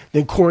different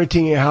than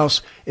quarantining a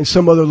house in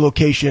some other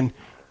location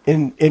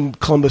in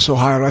Columbus,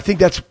 Ohio. And I think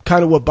that's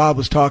kind of what Bob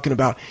was talking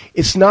about.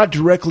 It's not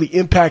directly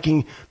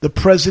impacting the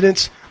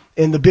presidents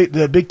and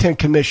the Big Ten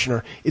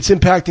commissioner. It's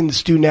impacting the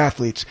student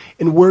athletes.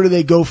 And where do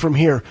they go from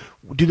here?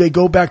 Do they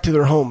go back to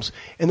their homes?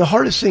 And the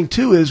hardest thing,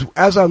 too, is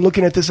as I'm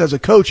looking at this as a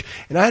coach,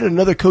 and I had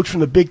another coach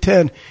from the Big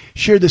Ten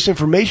share this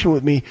information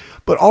with me,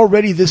 but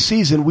already this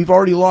season, we've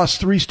already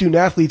lost 3 student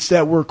athletes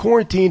that were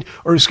quarantined,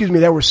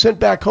 that were sent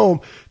back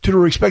home to their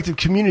respective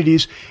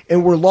communities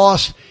and were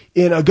lost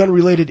in a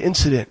gun-related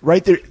incident.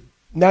 Right there.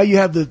 Now you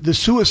have the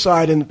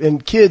suicide,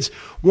 and kids,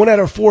 1 out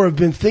of 4 have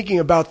been thinking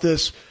about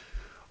this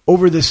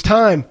over this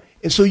time.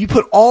 And so you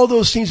put all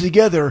those things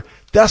together,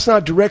 that's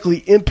not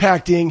directly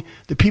impacting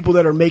the people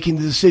that are making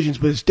the decisions,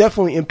 but it's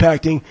definitely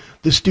impacting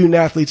the student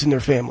athletes and their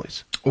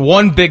families.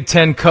 One Big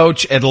Ten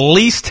coach at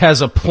least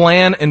has a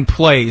plan in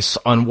place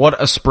on what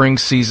a spring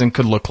season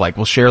could look like.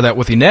 We'll share that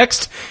with you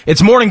next.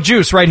 It's Morning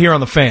Juice right here on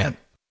The Fan.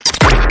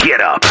 Get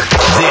up,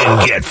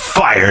 then get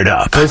fired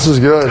up. This is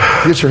good.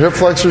 Get your hip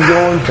flexors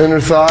going,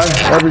 inner thigh,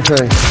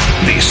 everything.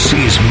 This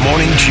is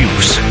Morning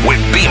Juice with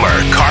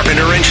Beamer,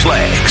 Carpenter, and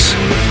Schlegs.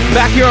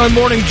 Back here on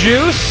Morning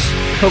Juice.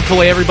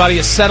 Hopefully everybody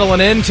is settling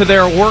into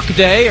their work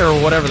day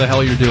or whatever the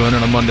hell you're doing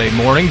on a Monday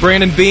morning.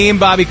 Brandon Beam,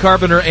 Bobby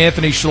Carpenter,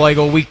 Anthony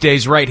Schlegel,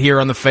 weekdays right here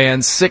on The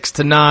Fan, 6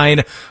 to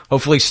 9.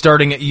 Hopefully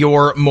starting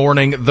your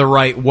morning the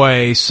right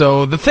way.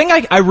 So the thing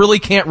I really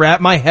can't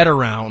wrap my head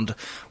around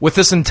with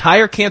this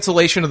entire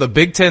cancellation of the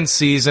Big Ten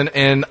season,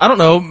 and I don't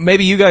know,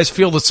 maybe you guys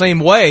feel the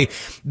same way,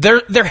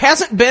 there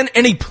hasn't been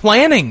any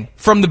planning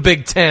from the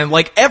Big Ten.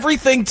 Like,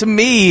 everything to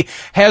me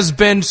has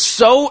been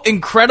so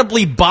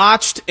incredibly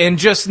botched and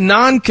just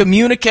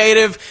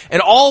non-communicative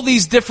and all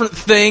these different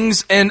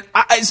things. And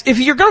if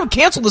you're going to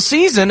cancel the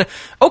season,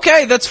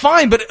 okay, that's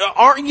fine, but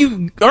aren't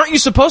you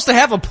supposed to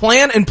have a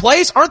plan in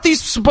place? Aren't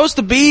these supposed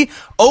to be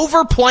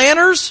over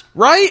planners,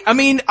 right? I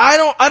mean, I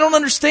don't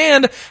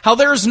understand how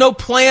there is no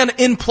plan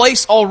in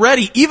place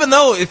already, even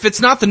though if it's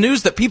not the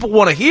news that people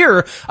want to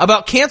hear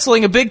about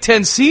canceling a Big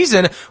Ten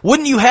season,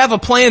 wouldn't you have a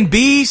plan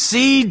B,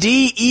 C,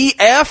 D, E,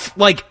 F,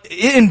 like,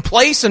 in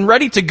place and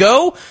ready to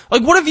go?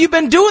 Like, what have you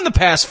been doing the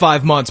past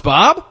 5 months,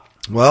 Bob?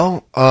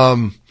 Well,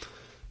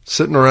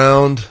 sitting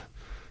around,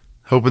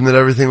 hoping that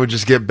everything would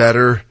just get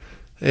better,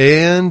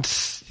 and,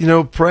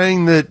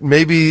 praying that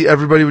maybe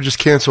everybody would just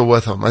cancel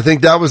with them. I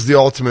think that was the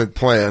ultimate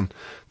plan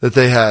that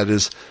they had,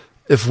 is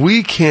if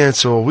we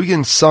cancel, we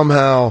can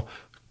somehow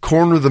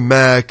corner the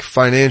MAC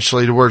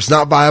financially to where it's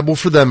not viable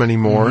for them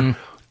anymore. Mm-hmm.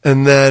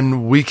 And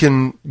then we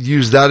can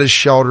use that as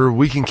shelter.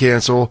 We can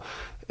cancel.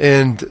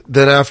 And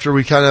then after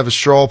we kind of have a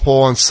straw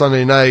poll on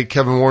Sunday night,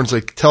 Kevin Warren's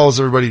tells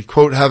everybody,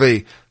 quote, have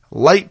a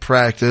light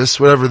practice,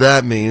 whatever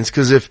that means.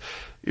 Because if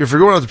you're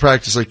going out to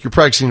practice, you're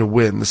practicing to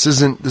win. This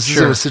isn't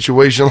a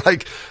situation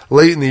like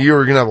late in the year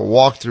we're going to have a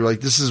walkthrough.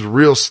 This is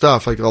real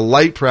stuff, like a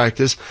light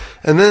practice.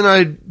 And then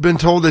I'd been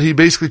told that he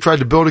basically tried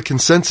to build a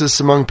consensus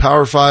among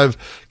Power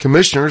 5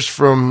 commissioners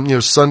from,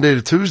 Sunday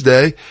to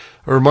Tuesday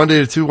or Monday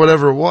to Tuesday,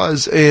 whatever it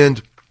was,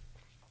 and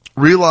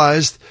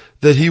realized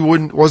that he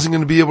wasn't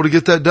going to be able to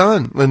get that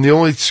done. And the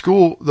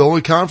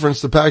only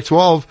conference, the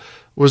Pac-12,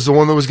 was the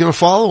one that was going to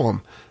follow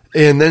him.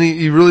 And then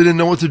he really didn't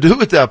know what to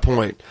do at that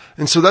point.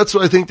 And so that's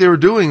what I think they were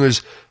doing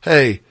was,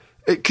 hey,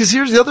 because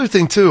here's the other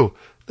thing too.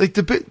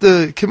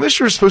 The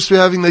commissioner is supposed to be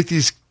having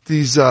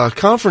these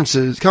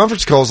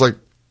conference calls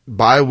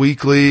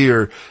bi-weekly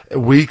or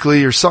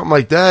weekly or something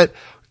like that.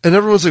 And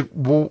everyone's like,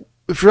 well,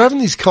 if you're having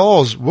these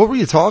calls, what were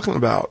you talking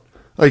about?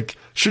 Shouldn't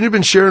you have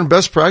been sharing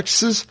best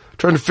practices,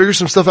 trying to figure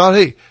some stuff out?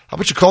 Hey, how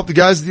about you call up the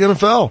guys at the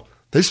NFL?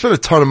 They spent a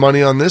ton of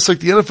money on this. The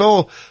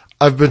NFL,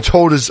 I've been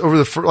told, is over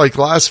the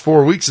last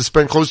 4 weeks has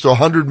spent close to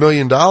 $100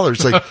 million.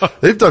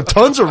 They've done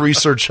tons of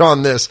research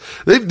on this.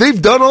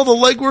 They've done all the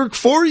legwork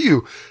for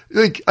you.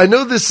 I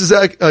know this is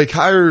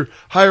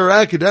higher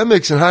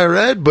academics and higher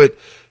ed, but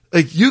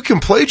you can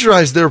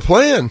plagiarize their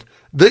plan.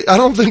 I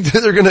don't think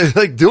that they're going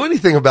to do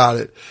anything about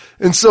it.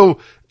 And so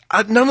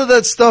none of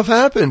that stuff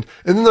happened.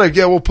 And then they're like,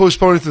 yeah, we'll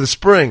postpone it to the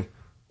spring.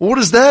 Well, what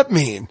does that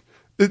mean?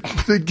 They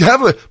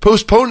have a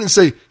postpone and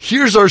say,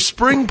 here's our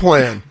spring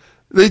plan.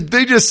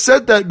 They just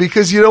said that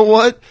because you know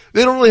what?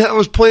 They don't really have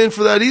a plan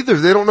for that either.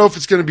 They don't know if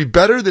it's going to be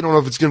better. They don't know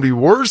if it's going to be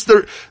worse.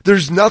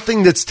 There's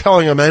nothing that's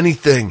telling them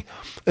anything.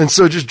 And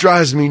so it just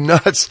drives me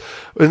nuts.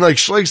 And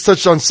Schlegs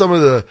touched on some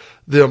of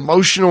the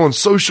emotional and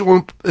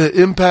social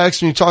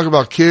impacts when you talk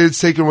about kids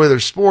taking away their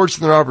sports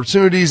and their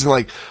opportunities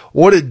and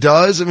what it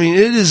does. I mean,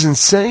 it is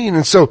insane.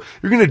 And so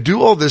you're going to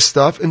do all this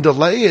stuff and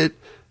delay it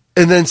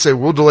and then say,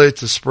 we'll delay it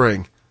to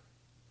spring.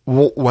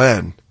 Well,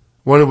 when?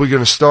 When are we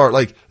going to start?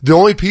 The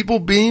only people,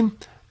 Beam,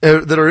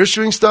 that are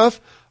issuing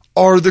stuff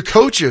are the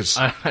coaches.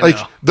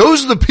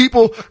 Those are the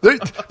people,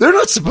 they're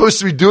not supposed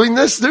to be doing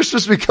this. They're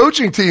supposed to be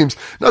coaching teams,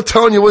 not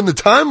telling you when the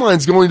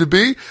timeline's going to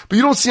be, but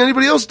you don't see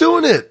anybody else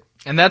doing it.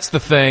 And that's the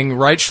thing,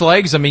 right,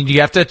 Schlegs? I mean,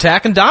 you have to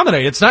attack and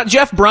dominate. It's not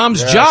Jeff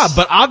Brom's job,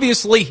 but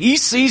obviously he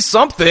sees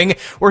something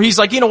where he's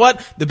like, you know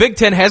what? The Big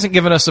Ten hasn't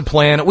given us a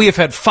plan. We have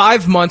had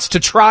 5 months to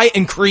try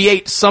and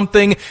create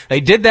something. They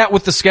did that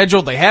with the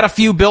schedule. They had a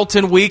few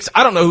built-in weeks.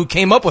 I don't know who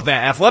came up with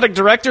that. Athletic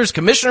directors,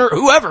 commissioner,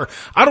 whoever.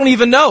 I don't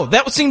even know.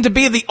 That seemed to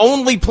be the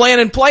only plan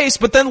in place,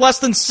 but then less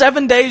than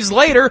 7 days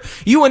later,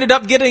 you ended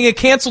up getting a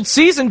canceled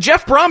season.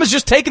 Jeff Brom is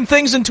just taking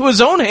things into his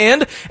own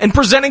hand and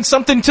presenting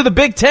something to the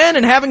Big Ten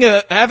and having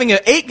an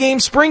 8-game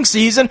spring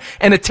season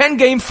and a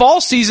 10-game fall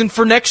season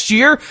for next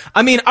year.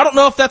 I mean, I don't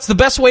know if that's the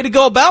best way to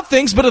go about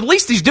things, but at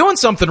least he's doing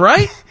something,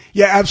 right?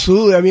 Yeah,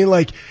 absolutely. I mean,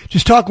 like,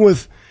 just talking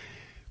with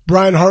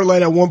Brian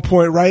Hartline at one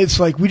point, right? It's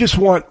like, we just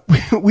want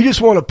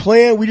a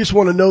plan. We just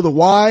want to know the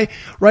why,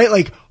 right?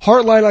 Like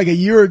Hartline, like a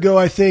year ago,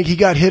 I think he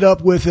got hit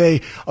up with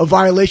a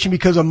violation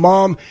because a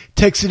mom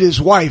texted his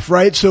wife,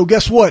 right? So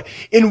guess what?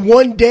 In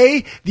one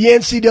day, the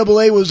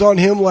NCAA was on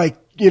him like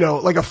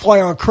a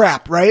fly on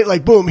crap, right?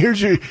 Like, boom,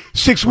 here's your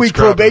 6-week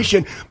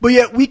probation. But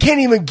yet we can't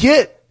even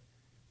get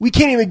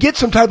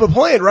some type of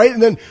plan, right?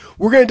 And then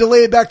we're going to delay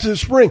it back to the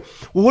spring.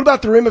 Well, what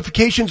about the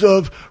ramifications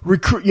of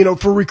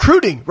for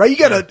recruiting, right? You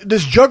got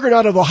this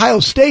juggernaut of Ohio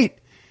State.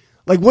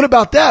 Like, what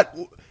about that?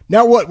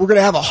 Now what? We're going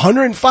to have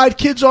 105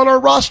 kids on our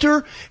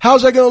roster?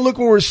 How's that going to look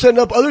when we're setting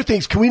up other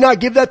things? Can we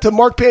not give that to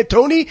Mark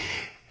Pantoni?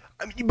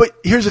 I mean, but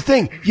here's the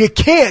thing. You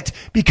can't,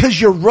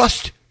 because you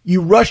rush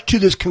to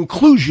this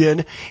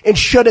conclusion and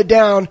shut it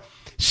down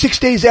 6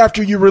 days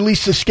after you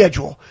release the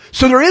schedule.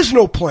 So there is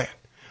no plan,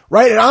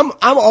 right? And I'm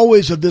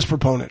always of this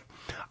proponent.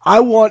 I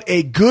want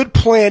a good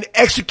plan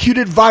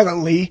executed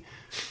violently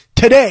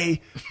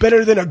today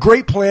better than a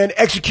great plan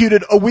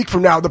executed a week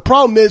from now. The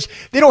problem is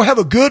they don't have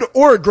a good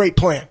or a great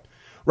plan,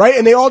 right?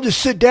 And they all just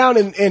sit down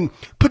and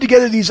put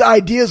together these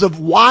ideas of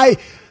why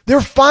they're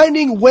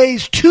finding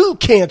ways to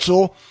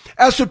cancel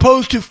as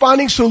opposed to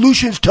finding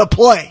solutions to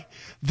play.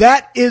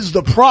 That is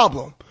the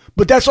problem,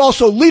 but that's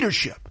also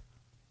leadership.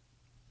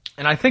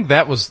 And I think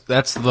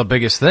that's the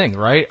biggest thing,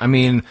 right? I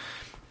mean,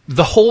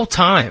 the whole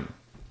time,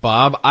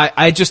 Bob,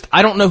 I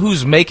don't know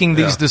who's making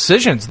these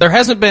decisions. There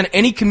hasn't been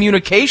any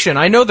communication.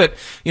 I know that,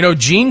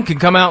 Gene can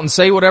come out and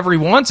say whatever he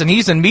wants, and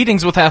he's in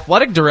meetings with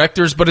athletic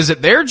directors, but is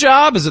it their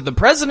job? Is it the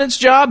president's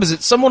job? Is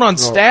it someone on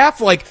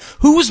staff? Like,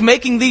 who's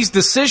making these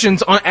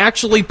decisions on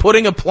actually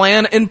putting a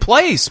plan in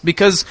place?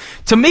 Because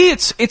to me,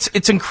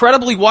 it's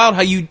incredibly wild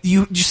how you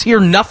just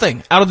hear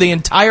nothing out of the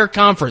entire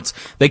conference.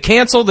 They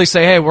cancel, they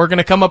say, hey, we're going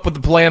to come up with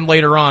the plan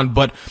later on,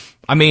 but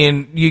I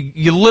mean,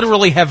 you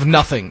literally have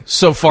nothing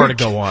so far to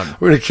go on.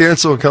 We're going to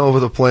cancel and come up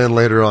with a plan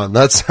later on.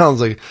 That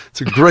sounds like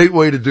it's a great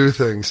way to do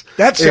things.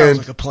 That sounds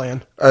like a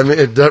plan. I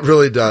mean, that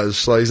really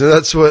does. Like, and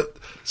that's what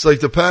it's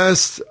like the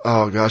past.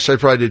 Oh gosh, I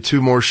probably did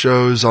 2 more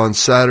shows on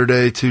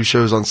Saturday, 2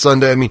 shows on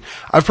Sunday. I mean,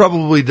 I've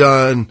probably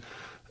done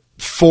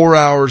 4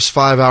 hours,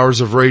 5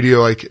 hours of radio,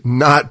 like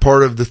not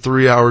part of the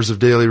 3 hours of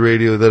daily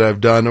radio that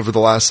I've done over the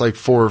last like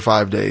 4 or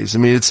 5 days. I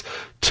mean, it's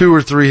 2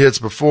 or 3 hits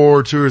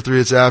before, 2 or 3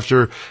 hits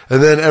after.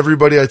 And then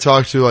everybody I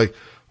talked to, like,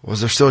 was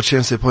there still a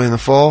chance they play in the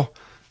fall?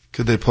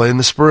 Could they play in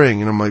the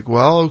spring? And I'm like,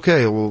 well,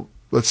 okay, well,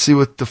 let's see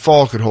what the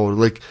fall could hold.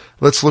 Like,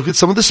 let's look at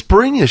some of the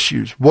spring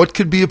issues. What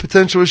could be a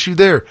potential issue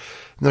there? And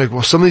they're like,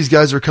 well, some of these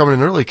guys are coming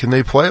in early. Can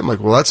they play? I'm like,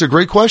 well, that's a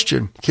great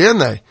question. Can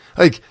they?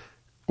 Like,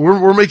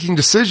 we're making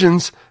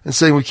decisions and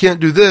saying we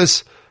can't do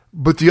this,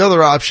 but the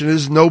other option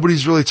is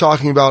nobody's really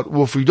talking about,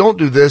 well, if we don't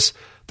do this,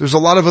 there's a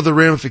lot of other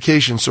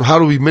ramifications. So how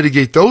do we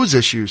mitigate those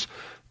issues?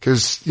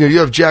 Because, you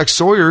have Jack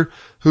Sawyer,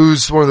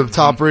 who's one of the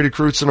top-rated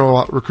recruits in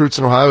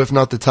Ohio, if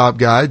not the top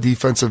guy,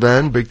 defensive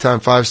end, big-time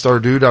 5-star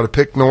dude out of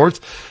Pick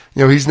North.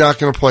 He's not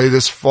going to play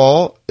this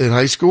fall in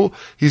high school.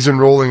 He's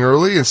enrolling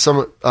early, and some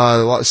of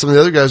the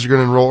other guys are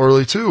going to enroll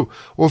early too.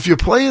 Well, if you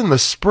play in the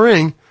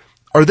spring,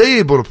 are they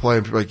able to play?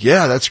 And people are like,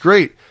 yeah, that's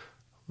great.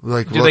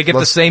 Like, do they get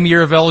the same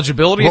year of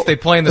eligibility if they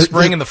play in the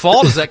spring and the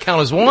fall? Does that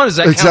count as 1? Does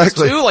that count as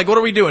 2? Like, what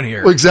are we doing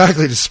here? Well,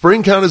 exactly. Does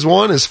spring count as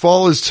 1? As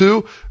fall as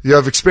 2? You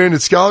have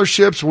expanded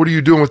scholarships. What are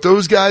you doing with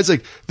those guys?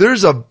 Like,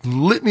 there's a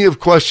litany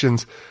of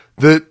questions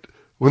that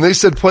when they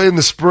said play in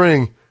the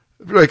spring,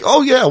 like,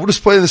 oh yeah, we'll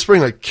just play in the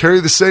spring. Like,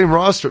 carry the same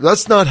roster.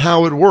 That's not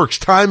how it works.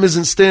 Time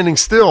isn't standing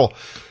still.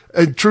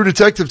 And True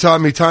Detective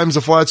taught me time's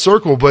a flat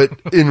circle, but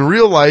in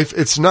real life,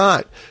 it's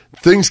not.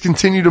 Things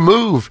continue to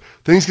move.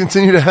 Things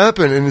continue to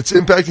happen, and it's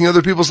impacting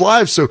other people's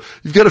lives. So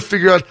you've got to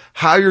figure out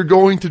how you're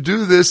going to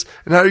do this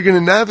and how you're going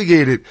to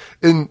navigate it.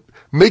 And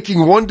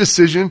making one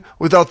decision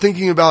without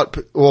thinking about,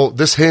 well,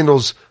 this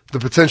handles the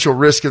potential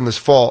risk in this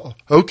fall.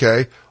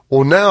 Okay.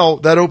 Well, now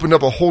that opened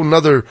up a whole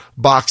nother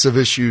box of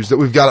issues that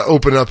we've got to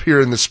open up here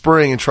in the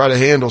spring and try to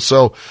handle.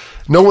 So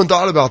no one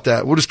thought about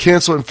that. We'll just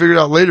cancel it and figure it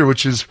out later,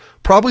 which is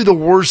probably the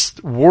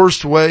worst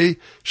way,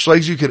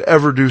 Schlegs, you could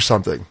ever do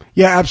something.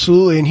 Yeah,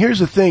 absolutely. And here's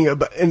the thing,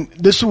 and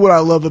this is what I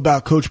love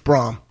about Coach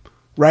Brom,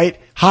 right?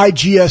 High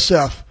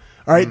GSF,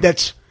 all right?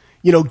 That's,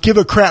 give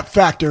a crap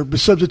factor, but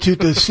substitute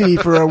the C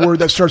for a word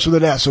that starts with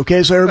an S,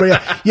 okay? So everybody,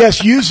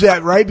 yes, use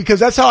that, right? Because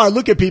that's how I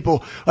look at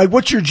people. Like,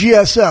 what's your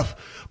GSF?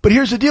 But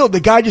here's the deal.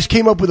 The guy just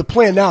came up with a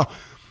plan. Now,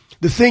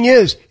 The thing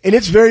is, and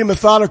it's very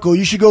methodical.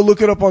 You should go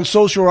look it up on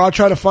social, or I'll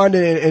try to find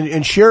it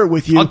and share it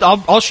with you.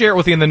 I'll share it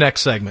with you in the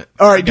next segment.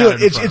 All right, do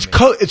it.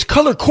 It's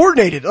color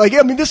coordinated. Like,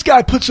 I mean, this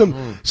guy put some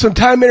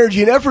time,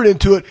 energy, and effort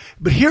into it.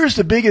 But here's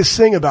the biggest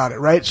thing about it,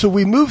 right? So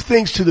we move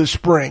things to the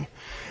spring.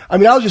 I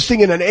mean, I was just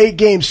thinking an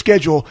 8-game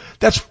schedule.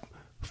 That's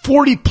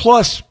 40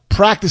 plus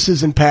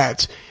practices and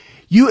pads.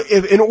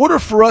 In order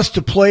for us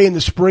to play in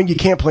the spring, you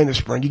can't play in the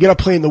spring. You got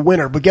to play in the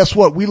winter. But guess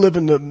what? We live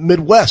in the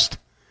Midwest.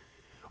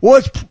 Well,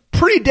 it's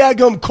pretty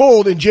daggum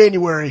cold in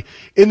January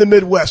in the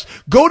Midwest.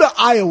 Go to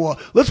Iowa.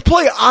 Let's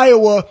play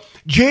Iowa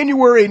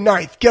January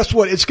 9th. Guess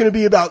what? It's going to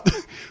be about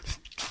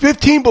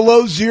 15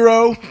 below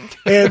zero,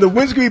 and the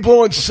wind's going to be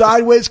blowing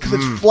sideways because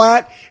it's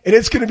flat, and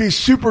it's going to be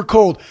super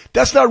cold.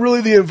 That's not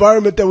really the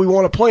environment that we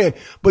want to play in.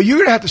 But you're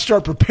going to have to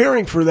start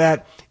preparing for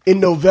that in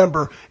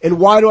November. And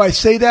why do I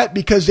say that?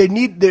 Because they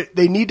need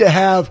to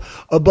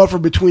have a buffer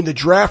between the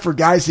draft for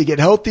guys to get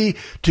healthy,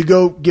 to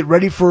go get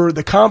ready for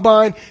the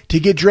combine, to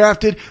get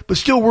drafted. But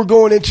still, we're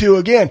going into,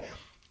 again,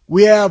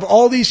 we have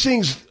all these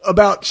things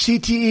about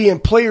CTE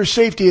and player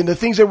safety and the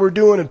things that we're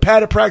doing in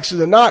padded practices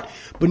and not.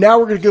 But now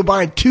we're going to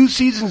combine 2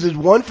 seasons as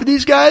one for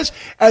these guys,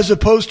 as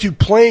opposed to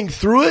playing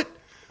through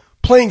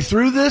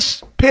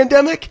this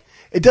pandemic.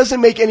 It doesn't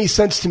make any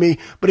sense to me.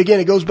 But again,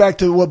 it goes back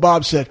to what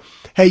Bob said.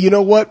 Hey, you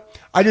know what?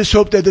 I just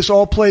hope that this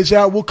all plays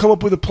out. We'll come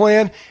up with a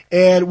plan,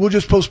 and we'll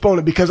just postpone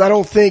it, because I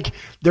don't think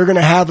they're going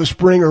to have a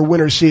spring or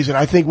winter season.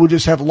 I think we'll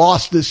just have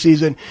lost this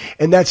season,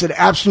 and that's an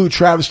absolute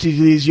travesty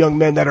to these young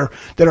men that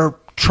are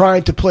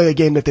trying to play a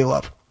game that they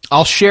love.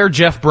 I'll share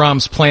Jeff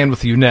Brom's plan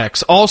with you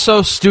next.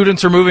 Also,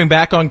 students are moving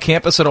back on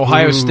campus at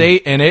Ohio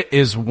State, and it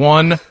is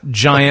one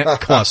giant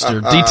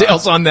cluster.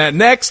 Details on that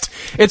next.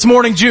 It's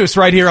Morning Juice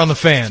right here on The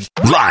Fan.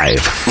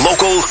 Live,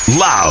 local,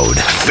 loud,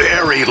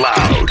 very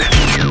loud.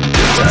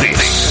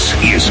 This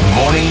is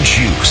Morning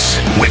Juice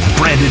with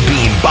Brandon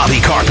Beam, Bobby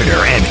Carpenter,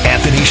 and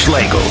Anthony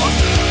Schlegel.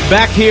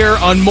 Back here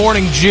on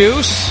Morning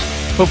Juice.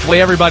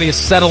 Hopefully everybody is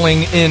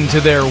settling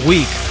into their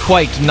week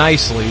quite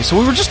nicely. So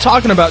we were just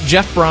talking about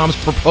Jeff Brom's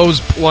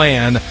proposed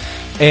plan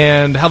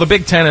and how the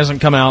Big Ten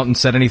hasn't come out and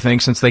said anything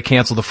since they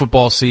canceled the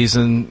football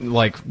season,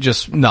 like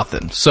just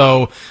nothing.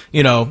 So,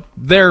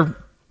 they're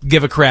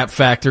give a crap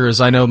factor,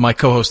 as I know my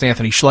co-host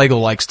Anthony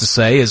Schlegel likes to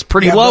say, is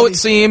pretty low, it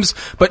seems.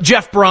 But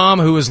Jeff Brom,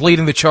 who is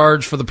leading the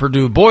charge for the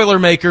Purdue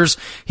Boilermakers,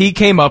 he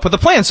came up with a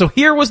plan. So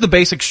here was the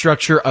basic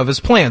structure of his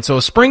plan. So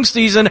a spring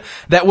season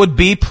that would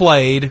be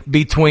played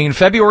between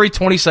February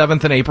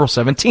 27th and April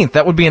 17th.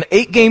 That would be an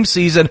 8-game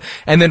season,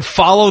 and then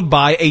followed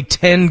by a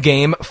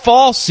 10-game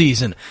fall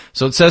season.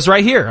 So it says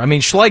right here, I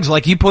mean, Schlegs,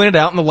 like you pointed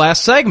out in the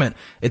last segment,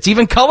 it's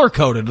even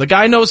color-coded. The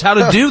guy knows how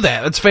to do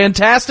that. It's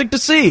fantastic to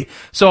see.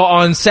 So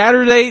on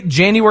Saturday,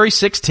 January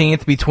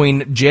 16th,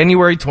 between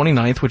January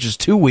 29th, which is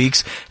 2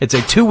 weeks, it's a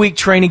 2-week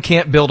training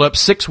camp build-up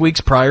 6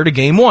 weeks prior to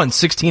Game 1.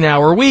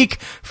 16-hour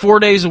week, 4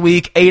 days a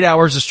week, 8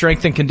 hours of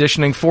strength and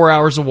conditioning, 4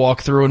 hours of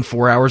walkthrough, and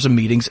 4 hours of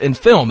meetings and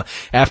film.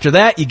 After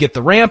that, you get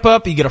the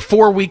ramp-up. You get a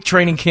 4-week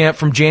training camp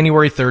from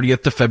January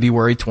 30th to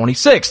February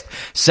 26th.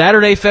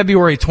 Saturday,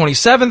 February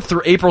 27th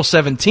through April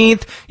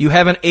 17th, you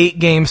have an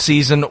 8-game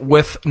season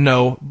with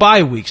no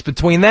bye weeks.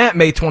 Between that,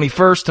 May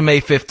 21st to May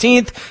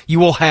 15th,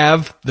 you will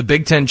have the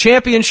Big Ten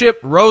Championship,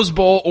 Rose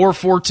Bowl, or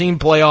 14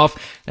 playoff,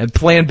 and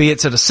Plan B,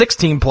 it's at a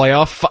 16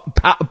 playoff,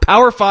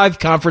 Power 5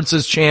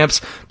 conferences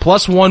champs,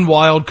 plus 1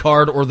 wild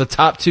card, or the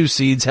top 2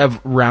 seeds have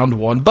round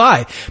 1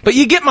 bye. But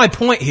you get my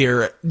point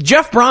here.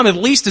 Jeff Brom at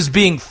least is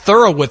being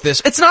thorough with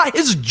this. It's not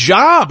his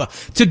job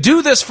to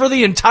do this for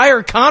the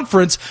entire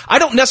conference. I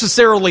don't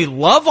necessarily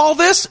love all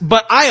this,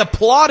 but I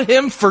applaud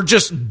him for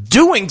just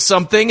doing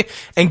something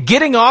and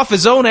getting off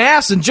his own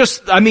ass and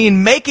just,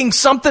 making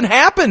something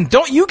happen.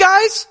 Don't you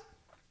guys?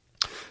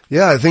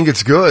 Yeah, I think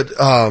it's good.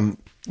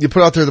 You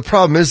put out there, the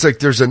problem is,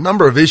 there's a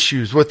number of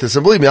issues with this.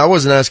 And believe me, I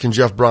wasn't asking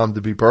Jeff Brom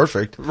to be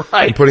perfect.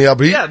 Right. Putting out,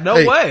 no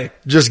way.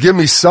 Just give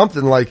me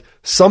something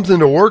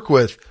to work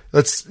with.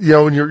 That's,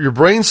 when you're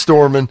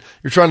brainstorming,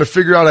 you're trying to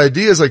figure out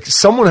ideas,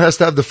 someone has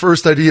to have the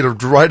first idea to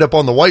write up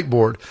on the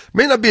whiteboard. It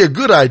may not be a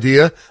good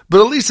idea, but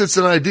at least it's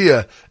an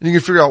idea. And you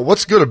can figure out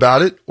what's good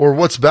about it or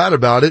what's bad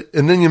about it.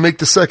 And then you make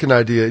the second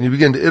idea and you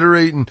begin to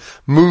iterate and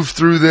move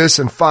through this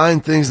and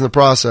find things in the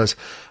process.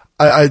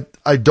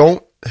 I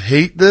don't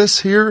hate this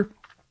here,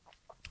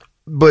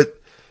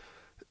 but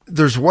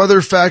there's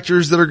weather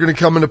factors that are going to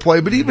come into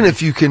play. But even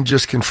if you can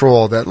just control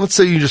all that, let's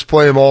say you just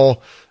play them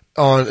all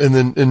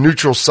in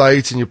neutral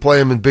sites and you play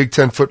them in Big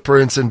Ten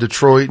footprints in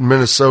Detroit and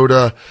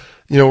Minnesota,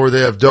 where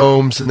they have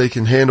domes and they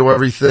can handle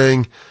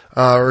everything,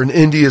 or in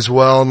Indy as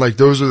well. And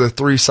those are the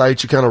 3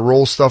 sites you kind of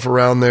roll stuff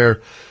around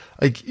there.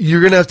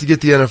 You're going to have to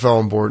get the NFL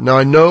on board. Now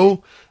I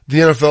know the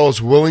NFL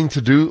is willing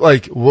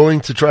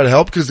to try to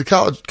help, because the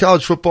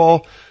college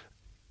football,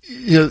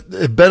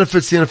 it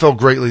benefits the NFL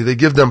greatly. They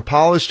give them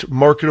polished,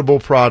 marketable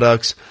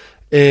products,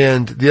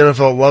 and the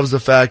NFL loves the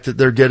fact that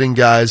they're getting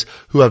guys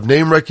who have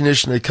name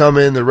recognition. They come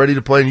in, they're ready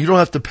to play, and you don't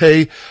have to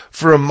pay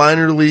for a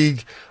minor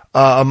league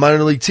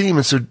team.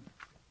 And so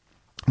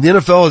the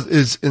NFL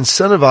is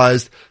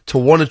incentivized to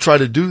want to try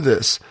to do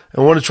this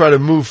and want to try to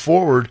move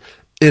forward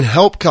and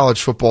help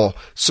college football.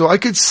 So I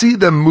could see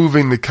them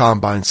moving the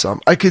combine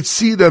some. I could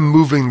see them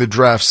moving the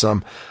draft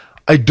some.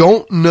 I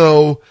don't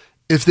know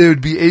if they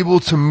would be able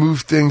to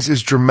move things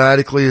as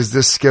dramatically as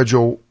this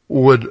schedule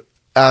would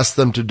ask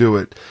them to do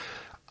it.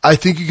 I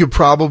think you could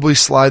probably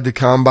slide the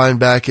combine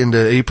back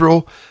into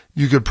April.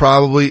 You could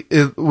probably,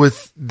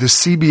 with the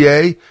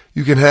CBA,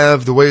 you can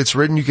have, the way it's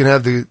written, you can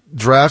have the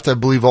draft, I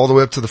believe, all the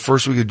way up to the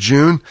first week of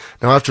June.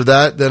 Now after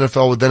that, the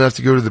NFL would then have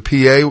to go to the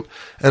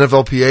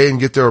NFLPA and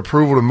get their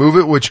approval to move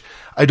it, which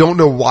I don't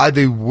know why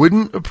they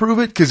wouldn't approve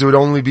it, because it would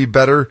only be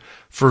better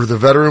for the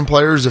veteran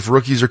players if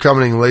rookies are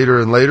coming in later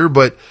and later.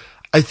 But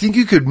I think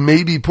you could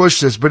maybe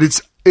push this, but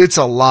it's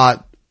a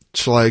lot,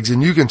 Schlegs,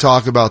 and you can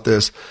talk about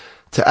this,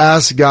 to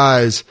ask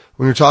guys,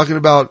 when you're talking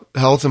about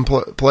health and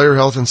player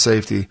health and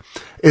safety,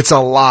 it's a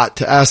lot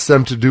to ask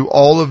them to do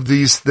all of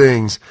these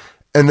things.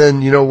 And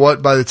then, you know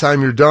what, by the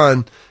time you're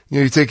done,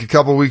 you take a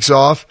couple weeks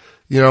off,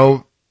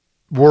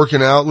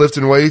 working out,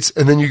 lifting weights,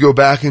 and then you go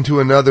back into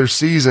another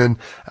season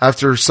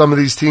after some of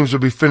these teams will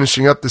be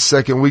finishing up the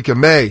second week of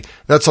May.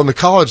 That's on the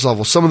college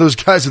level. Some of those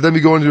guys would then be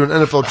going to an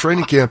NFL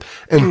training camp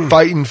and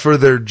fighting for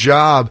their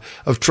job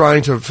of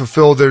trying to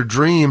fulfill their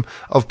dream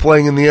of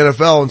playing in the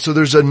NFL. And so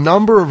there's a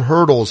number of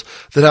hurdles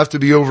that have to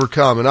be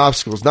overcome and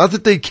obstacles. Not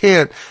that they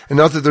can't and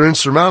not that they're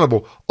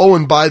insurmountable. Oh,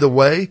 and by the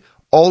way,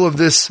 all of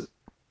this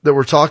that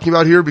we're talking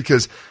about here,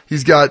 because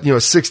he's got,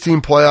 a 16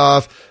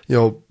 playoff,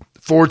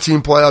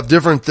 14 playoff,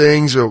 different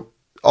things,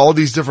 all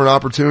these different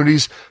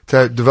opportunities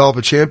to develop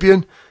a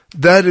champion.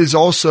 That is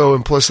also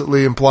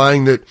implicitly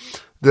implying that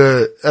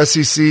the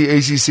SEC,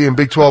 ACC, and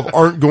Big 12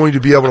 aren't going to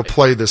be able to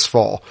play this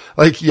fall.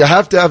 Like, you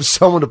have to have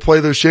someone to play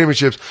those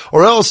championships,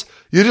 or else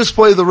you just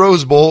play the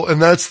Rose Bowl, and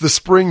that's the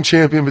spring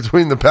champion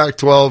between the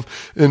Pac-12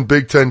 and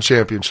Big 10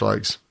 champion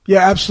Schlegs.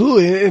 Yeah,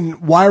 absolutely. And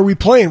why are we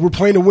playing? We're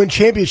playing to win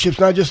championships,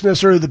 not just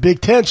necessarily the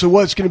Big 10. So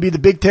what's going to be the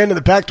Big 10 and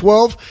the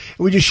Pac-12? And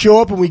we just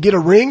show up and we get a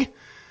ring?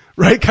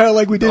 Right? Kind of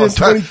like we did in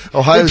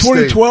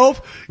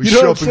 2012. We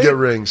show up and get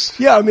rings.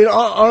 Yeah, I mean,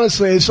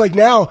 honestly, it's like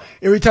now,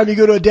 every time you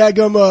go to a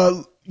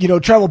daggum,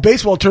 travel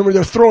baseball tournament,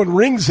 they're throwing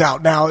rings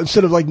out now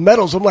instead of like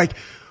medals. I'm like,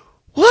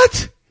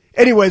 what?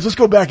 Anyways, let's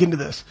go back into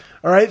this.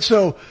 All right.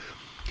 So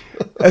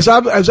as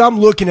I'm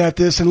looking at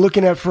this and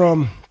looking at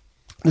from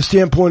the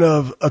standpoint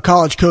of a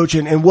college coach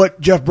and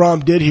what Jeff Brom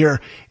did here,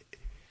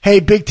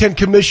 hey, Big Ten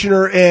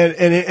commissioner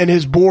and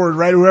his board,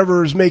 right?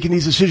 Whoever is making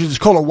these decisions, it's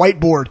called a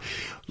whiteboard.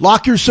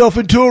 Lock yourself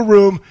into a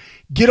room,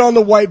 get on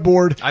the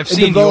whiteboard, and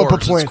develop a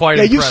plan. It's quite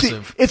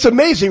impressive. It's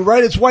amazing,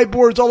 right? It's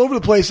whiteboards all over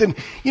the place. And,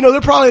 they're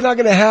probably not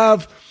going to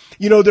have,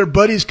 their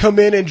buddies come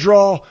in and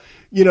draw,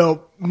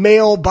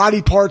 male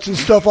body parts and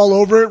stuff all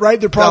over it, right?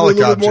 They're probably a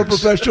little bit more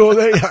professional.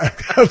 Yeah,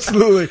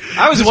 absolutely.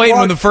 I was waiting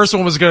when the first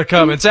one was going to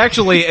come. It's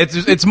actually,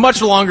 it's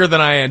much longer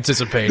than I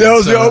anticipated. What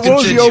was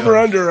the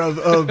over-under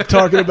of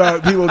talking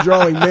about people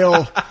drawing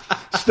male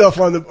stuff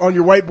on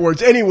your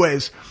whiteboards?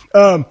 Anyways,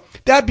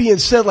 that being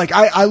said, like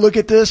I look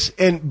at this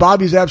and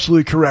Bobby's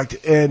absolutely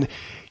correct. And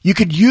you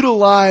could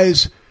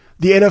utilize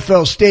the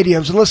NFL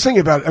stadiums. And let's think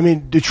about it. I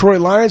mean, Detroit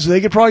Lions, are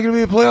they probably going to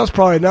be in the playoffs?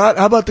 Probably not.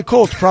 How about the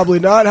Colts? Probably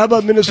not. How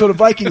about Minnesota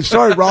Vikings?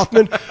 Sorry,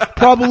 Rothman.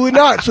 Probably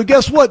not. So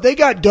guess what? They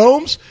got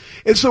domes.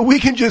 And so we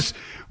could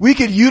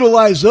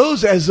utilize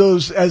those as the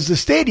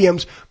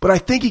stadiums, but I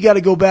think you got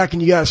to go back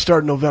and you got to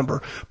start in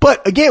November.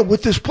 But again,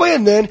 with this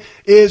plan then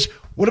is,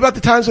 what about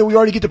the times that we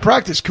already get to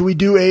practice? Could we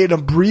do an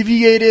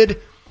abbreviated,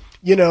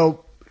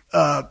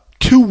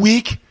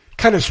 2-week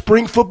kind of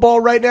spring football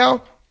right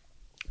now?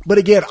 But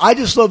again, I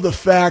just love the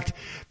fact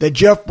that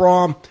Jeff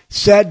Brom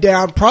sat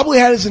down, probably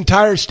had his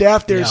entire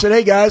staff there and said,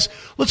 hey guys,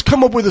 let's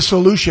come up with a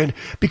solution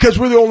because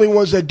we're the only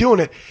ones that are doing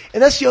it.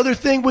 And that's the other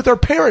thing with our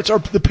parents.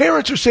 The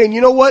parents are saying,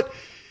 you know what?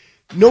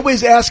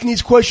 Nobody's asking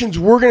these questions.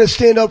 We're going to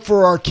stand up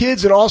for our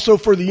kids and also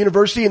for the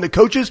university and the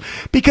coaches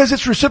because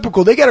it's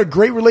reciprocal. They got a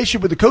great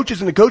relationship with the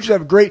coaches and the coaches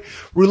have a great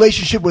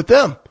relationship with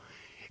them.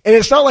 And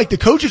it's not like the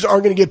coaches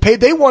aren't going to get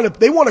paid. They want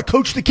to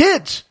coach the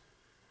kids.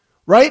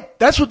 Right?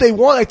 That's what they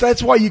want.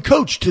 That's why you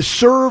coach, to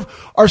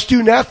serve our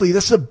student athlete.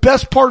 That's the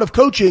best part of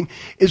coaching,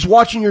 is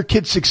watching your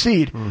kids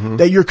succeed,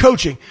 that you're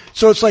coaching.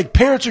 So it's like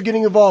parents are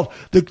getting involved.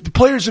 The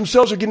players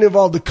themselves are getting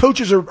involved. The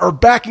coaches are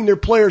backing their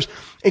players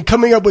and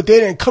coming up with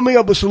data and coming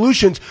up with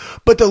solutions.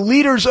 But the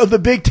leaders of the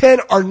Big Ten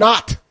are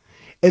not.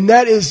 And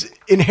that is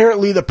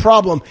inherently the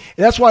problem.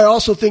 And that's why I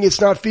also think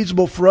it's not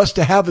feasible for us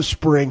to have a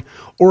spring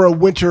or a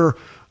winter,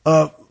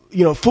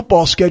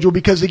 football schedule.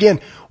 Because again,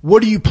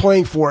 what are you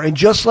playing for? And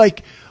just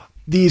like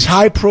these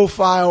high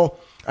profile,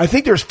 I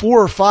think there's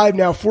 4 or 5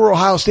 now for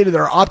Ohio State that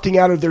are opting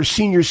out of their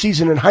senior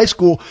season in high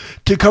school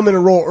to come in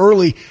and roll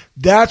early.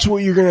 That's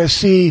what you're going to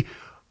see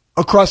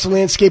across the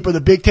landscape of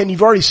the Big Ten.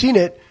 You've already seen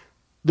it,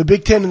 the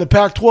Big Ten and the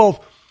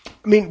Pac-12.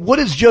 I mean, what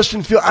is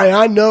Justin Fields?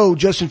 I know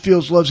Justin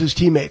Fields loves his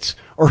teammates,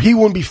 or he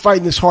wouldn't be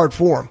fighting this hard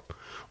for them,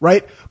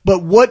 right?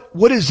 But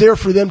what is there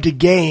for them to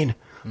gain?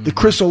 The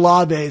Chris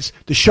Olaves,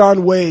 the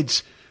Sean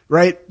Wades,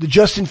 right? The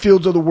Justin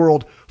Fields of the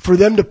world, for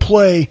them to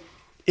play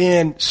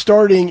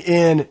starting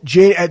at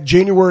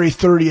January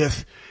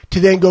 30th to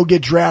then go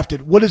get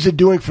drafted, what is it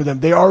doing for them?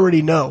 They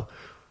already know,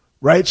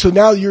 right? So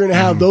now you're going to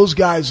have those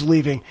guys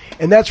leaving,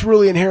 and that's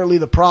really inherently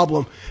the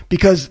problem,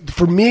 because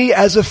for me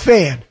as a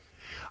fan,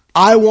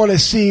 I want to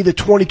see the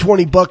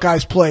 2020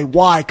 Buckeyes play.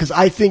 Why? Because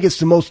I think it's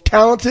the most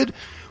talented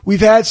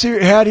we've had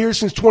here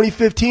since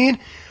 2015,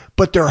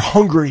 but they're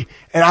hungry,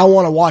 and I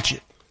want to watch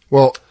it.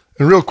 Well,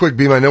 and real quick,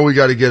 Beam, I know we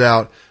got to get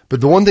out,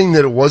 but the one thing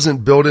that it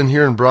wasn't built in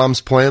here in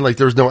Brahms' plan, like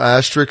there was no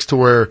asterisk to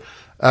where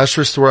I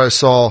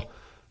saw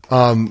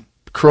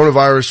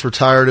coronavirus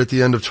retired at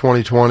the end of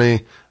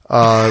 2020.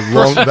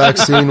 Long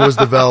vaccine was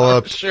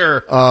developed.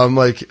 Sure.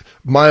 Like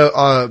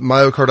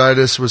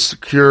myocarditis was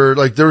cured.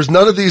 Like there was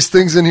none of these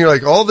things in here.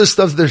 Like all this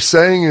stuff they're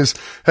saying is,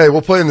 hey,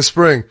 we'll play in the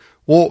spring.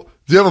 Well,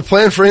 do you have a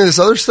plan for any of this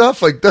other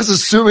stuff? Like that's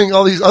assuming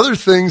all these other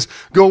things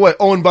go away.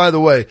 Oh, and by the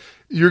way,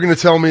 you're going to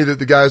tell me that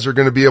the guys are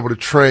going to be able to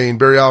train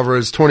Barry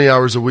Alvarez 20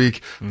 hours a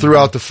week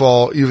throughout the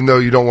fall, even though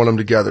you don't want them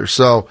together.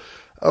 So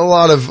a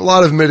lot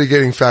of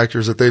mitigating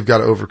factors that they've got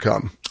to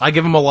overcome. I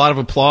give him a lot of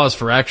applause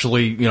for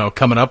actually,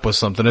 coming up with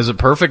something. Is it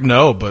perfect?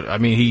 No, but I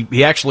mean,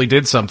 he actually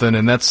did something,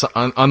 and that's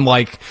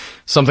unlike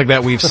something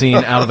that we've seen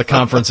out of the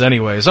conference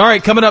anyways. All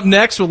right, coming up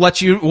next, we'll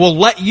let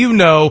you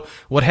know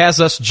what has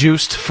us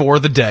juiced for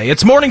the day.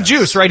 It's Morning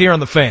Juice right here on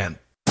The Fan.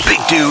 Big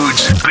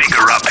dudes,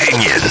 bigger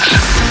opinions.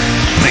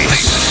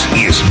 This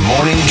is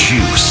Morning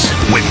Juice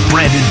with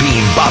Brandon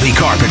Beam, Bobby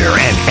Carpenter,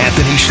 and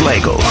Anthony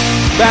Schlegel.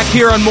 Back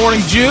here on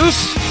Morning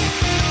Juice.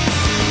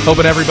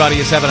 Hoping everybody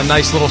is having a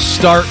nice little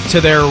start to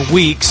their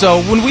week.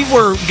 So when we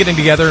were getting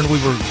together and we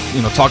were,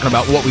 talking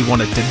about what we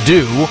wanted to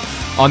do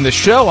on the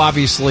show,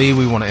 obviously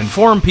we want to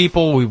inform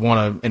people, we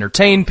want to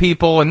entertain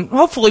people, and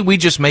hopefully we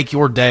just make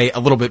your day a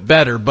little bit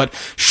better. But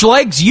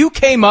Schlegs, you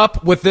came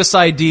up with this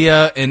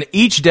idea, and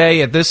each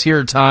day at this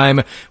here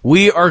time,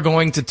 we are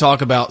going to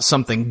talk about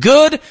something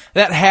good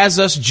that has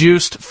us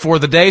juiced for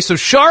the day. So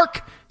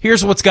Shark,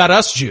 here's what's got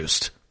us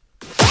juiced.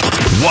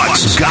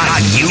 What's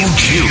got you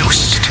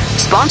juiced?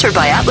 Sponsored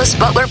by Atlas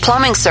Butler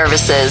Plumbing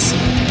Services.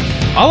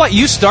 I'll let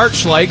you start,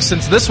 Schleich,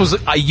 since this was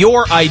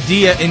your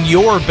idea and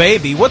your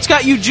baby. What's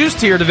got you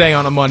juiced here today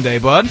on a Monday,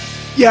 bud?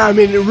 Yeah, I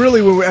mean,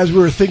 really, as we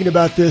were thinking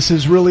about this,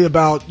 is really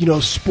about,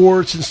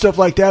 sports and stuff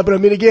like that. But I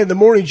mean, again, the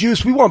Morning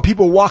Juice, we want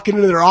people walking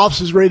into their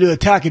offices ready to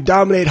attack and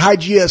dominate. High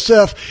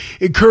GSF,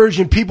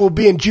 encouraging people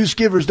being juice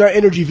givers, not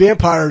energy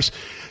vampires.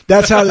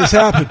 That's how this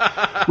happened,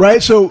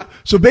 right? So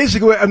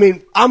basically, I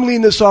mean, I'm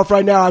leading this off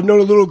right now. I've known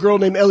a little girl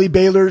named Ellie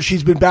Baylor.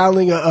 She's been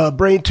battling a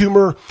brain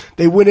tumor.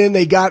 They went in,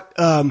 they got,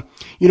 a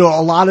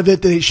lot of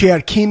it. She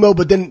had chemo,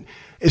 but then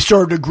it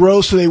started to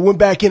grow. So they went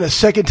back in a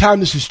second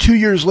time. This is 2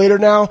 years later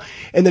now.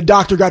 And the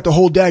doctor got the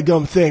whole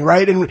dadgum thing,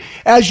 right? And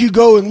as you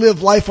go and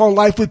live life on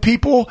life with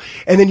people,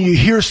 and then you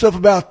hear stuff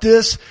about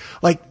this,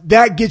 like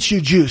that gets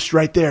you juiced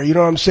right there. You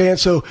know what I'm saying?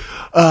 So,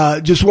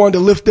 just wanted to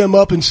lift them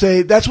up and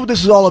say, that's what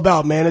this is all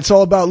about, man. It's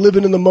all about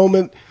living in the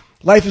moment.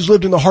 Life is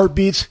lived in the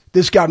heartbeats.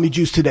 This got me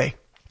juiced today.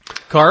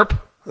 Carp?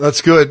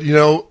 That's good.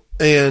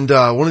 And,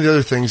 one of the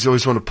other things you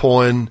always want to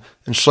pull in,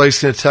 and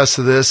Schleich's going to attest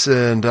to this,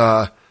 and,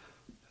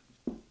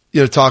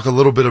 talk a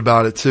little bit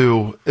about it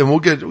too. And we'll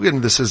get into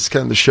this as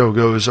kind of the show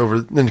goes over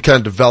and kind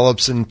of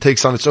develops and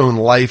takes on its own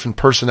life and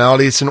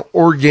personality. It's an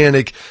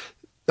organic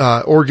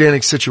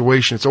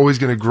situation. It's always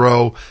going to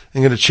grow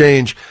and going to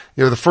change.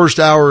 The first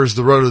hour is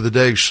the road of the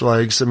day,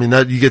 Schlegs. I mean,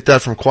 you get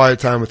that from Quiet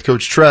Time with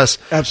Coach Tress.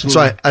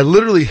 Absolutely. So I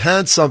literally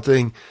had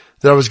something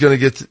that I was going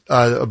to get,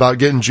 about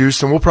getting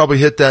juiced, and we'll probably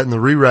hit that in the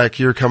re-rack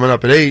here coming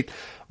up at 8.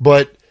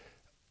 But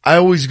I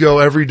always go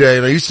every day,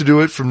 and I used to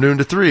do it from noon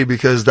to 3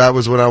 because that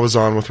was when I was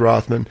on with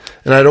Rothman.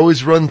 And I'd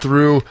always run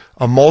through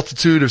a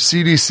multitude of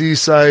CDC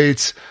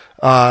sites,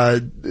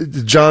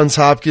 the Johns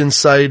Hopkins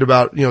site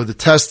about, the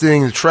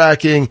testing, the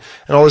tracking,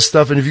 and all this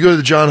stuff. And if you go to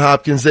the Johns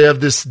Hopkins, they have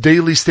this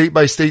daily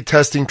state-by-state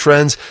testing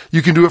trends.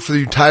 You can do it for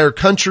the entire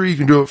country. You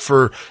can do it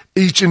for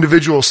each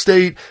individual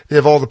state. They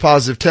have all the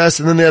positive tests,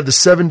 and then they have the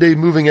 7-day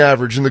moving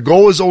average. And the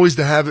goal is always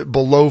to have it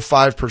below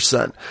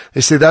 5%.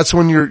 They say that's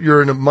when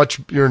you're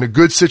in a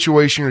good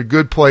situation, you're in a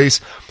good place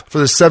for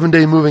the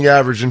 7-day moving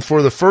average. And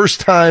for the first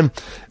time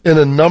in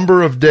a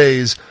number of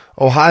days,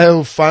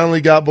 Ohio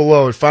finally got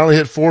below. It finally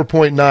hit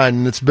 4.9,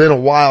 and it's been a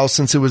while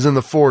since it was in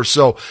the 4.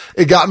 So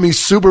it got me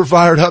super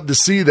fired up to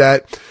see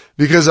that,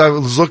 because I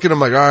was looking, I'm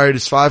like, all right,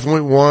 it's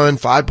 5.1,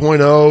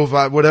 5.0,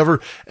 5, whatever.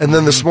 And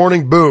then this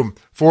morning, boom,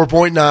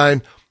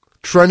 4.9,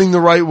 trending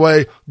the right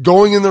way,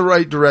 going in the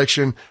right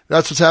direction.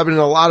 That's what's happening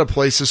in a lot of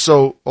places.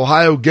 So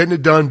Ohio getting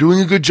it done, doing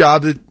a good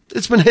job.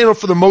 It's been handled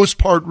for the most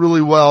part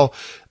really well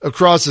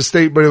across the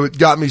state, but it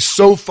got me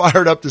so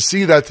fired up to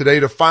see that today,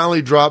 to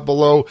finally drop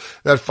below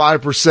that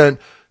 5%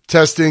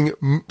 testing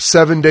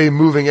 7-day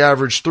moving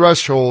average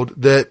threshold,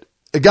 that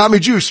it got me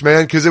juiced,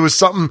 man, because it was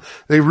something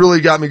they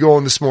really got me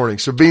going this morning.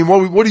 So, Beam,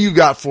 what do you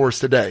got for us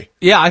today?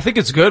 Yeah, I think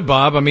it's good,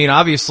 Bob. I mean,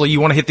 obviously you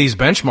want to hit these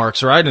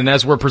benchmarks, right? And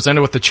as we're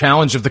presented with the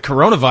challenge of the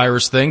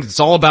coronavirus thing, it's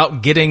all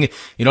about getting,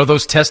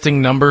 those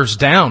testing numbers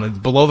down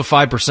and below the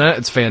 5%.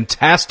 It's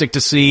fantastic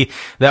to see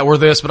that we're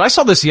this. But I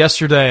saw this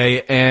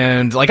yesterday,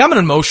 and I'm an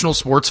emotional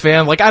sports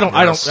fan. It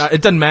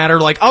doesn't matter.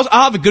 I'll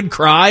have a good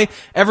cry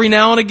every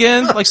now and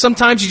again.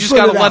 Sometimes you just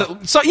gotta let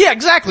it. So yeah,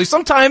 exactly.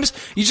 Sometimes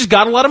you just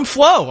gotta let them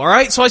flow. All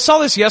right. So I saw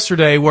this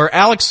yesterday where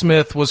Alex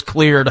Smith was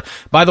cleared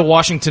by the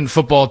Washington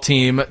football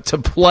team to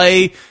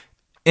play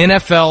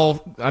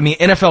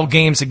NFL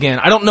games again.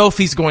 I don't know if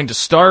he's going to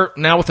start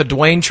now with a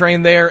Dwayne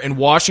train there in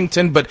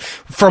Washington, but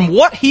from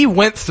what he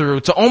went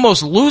through to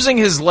almost losing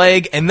his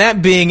leg and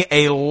that being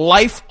a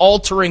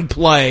life-altering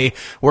play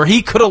where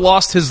he could have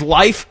lost his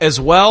life as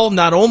well,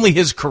 not only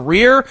his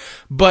career,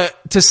 but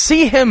to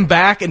see him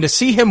back and to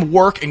see him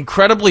work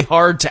incredibly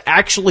hard to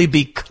actually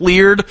be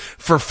cleared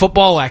for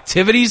football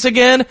activities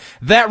again,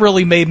 that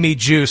really made me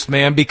juiced,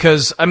 man,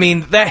 because,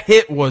 that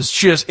hit was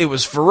it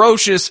was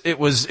ferocious, it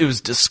was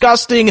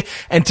disgusting.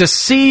 And to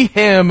see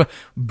him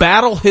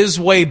battle his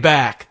way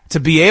back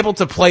to be able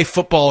to play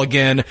football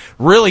again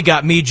really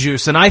got me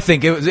juiced, and I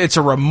think it's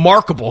a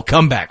remarkable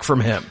comeback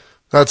from him.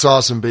 That's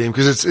awesome, Beam,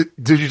 because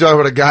did you talk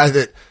about a guy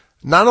that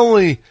not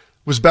only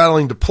was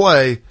battling to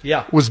play,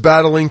 was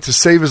battling to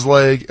save his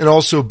leg, and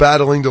also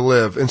battling to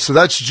live. And so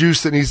that's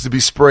juice that needs to be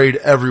sprayed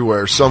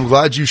everywhere. So I'm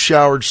glad you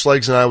showered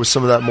Schlegs and I with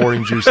some of that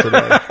morning juice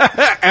today.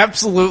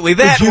 Absolutely.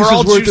 We're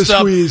all juiced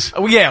up.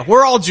 Yeah,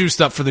 we're all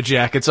juiced up for the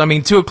Jackets.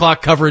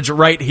 2:00 coverage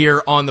right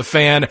here on the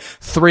Fan,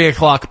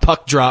 3:00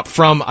 puck drop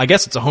from, I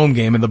guess it's a home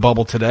game in the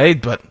bubble today,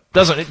 but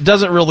it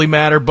doesn't really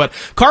matter. But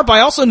Carp,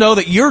 I also know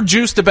that you're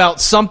juiced about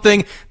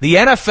something the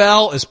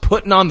NFL is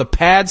putting on the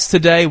pads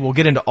today. We'll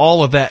get into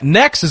all of that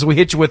next as we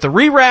hit you with the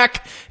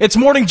re-rack. It's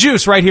Morning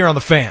Juice right here on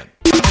the Fan.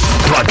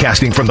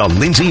 Broadcasting from the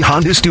Lindsay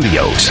Honda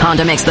Studios.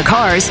 Honda makes the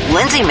cars.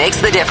 Lindsay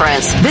makes the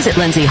difference. Visit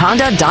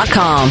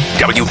lindsayhonda.com.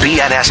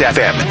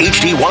 WBNS-FM,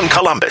 HD1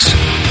 Columbus.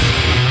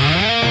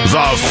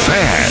 The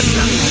Fan.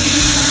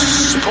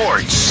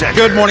 Sports Center.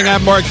 Good morning,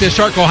 I'm Mark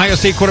Dishark. Ohio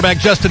State quarterback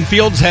Justin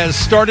Fields has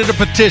started a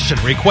petition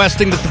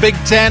requesting that the Big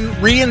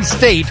Ten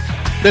reinstate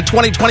the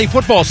 2020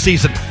 football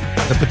season.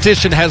 The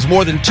petition has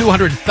more than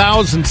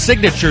 200,000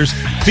 signatures.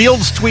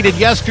 Fields tweeted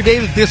yesterday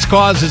that this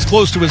cause is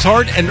close to his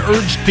heart and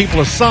urged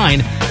people to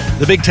sign.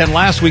 The Big Ten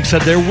last week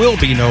said there will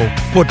be no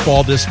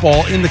football this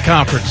fall in the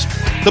conference.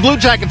 The Blue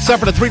Jackets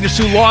suffered a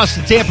 3-2 loss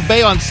to Tampa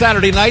Bay on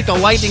Saturday night. The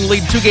Lightning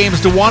lead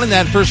 2-1 in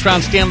that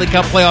first-round Stanley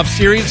Cup playoff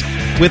series.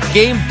 With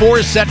Game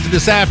 4 set for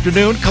this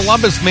afternoon,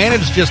 Columbus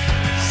managed just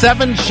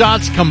 7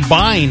 shots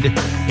combined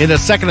in the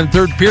second and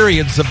third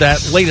periods of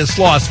that latest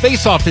loss.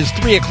 Face-off is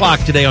 3 o'clock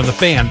today on the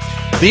Fan.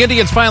 The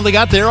Indians finally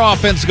got their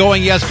offense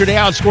going yesterday,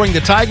 outscoring the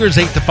Tigers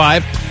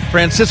 8-5.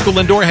 Francisco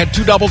Lindor had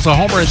 2 doubles, a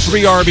homer, and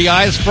 3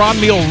 RBIs.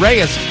 Franmil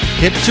Reyes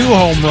hit 2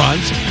 home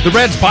runs. The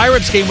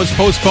Reds-Pirates game was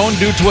postponed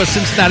due to a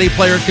Cincinnati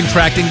player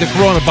contracting the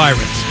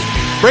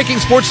coronavirus. Breaking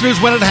sports news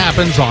when it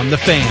happens on the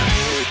Fan.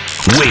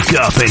 Wake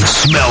up and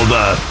smell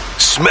the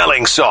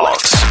smelling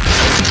salts.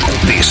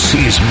 This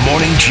is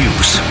Morning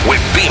Juice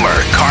with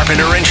Beamer,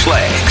 Carpenter, and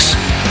Schlegs.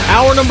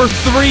 Hour number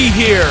 3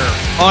 here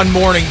on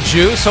Morning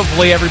Juice.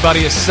 Hopefully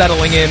everybody is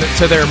settling in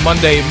to their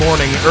Monday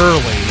morning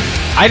early.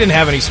 I didn't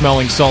have any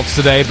smelling salts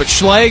today, but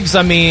Schlegs,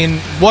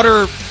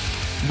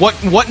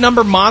 what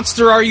number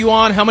monster are you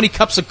on? How many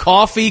cups of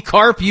coffee?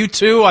 Carp, you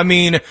too?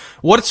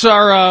 What's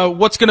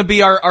going to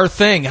be our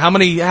thing? How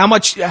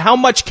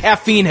much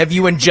caffeine have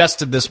you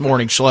ingested this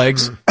morning,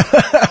 Schlegs?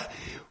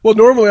 Well,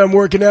 normally I'm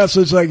working out,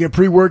 so it's like a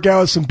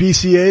pre-workout, some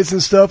BCAAs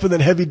and stuff, and then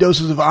heavy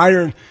doses of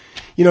iron.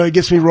 It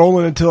gets me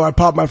rolling until I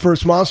pop my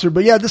first monster.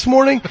 But yeah, this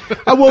morning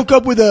I woke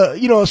up with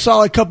a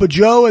solid cup of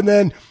Joe, and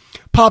then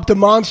popped a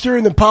monster,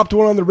 and then popped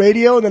one on the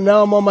radio, and then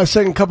now I'm on my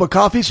second cup of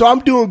coffee. So I'm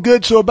doing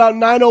good. So about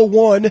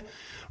 9:01,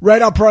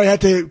 right, I'll probably have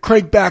to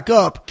crank back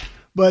up.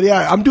 But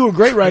yeah, I'm doing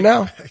great right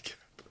now.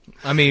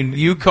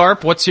 You,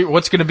 Carp, what's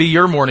going to be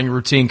your morning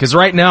routine? Because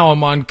right now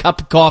I'm on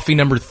cup of coffee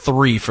number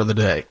 3 for the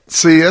day.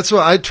 See, that's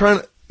what I try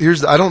to.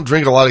 I don't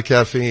drink a lot of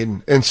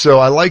caffeine, and so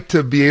I like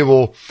to be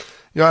able,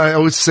 I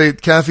always say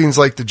caffeine's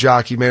like the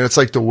jockey, man. It's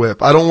like the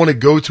whip. I don't want to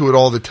go to it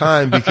all the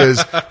time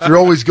because if you're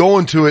always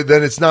going to it,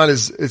 then it's not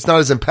as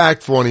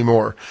impactful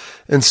anymore.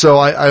 And so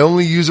I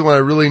only use it when I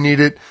really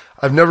need it.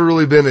 I've never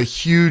really been a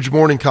huge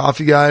morning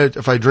coffee guy.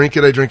 If I drink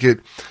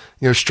it,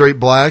 straight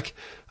black.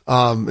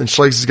 And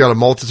Schlegs has got a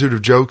multitude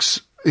of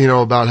jokes,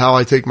 about how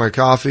I take my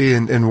coffee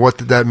and what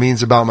that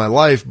means about my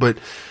life. But,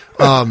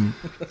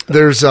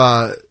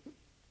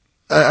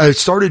 I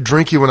started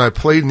drinking when I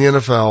played in the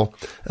NFL,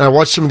 and I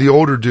watched some of the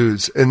older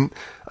dudes, and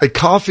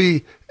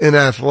coffee and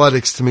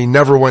athletics to me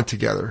never went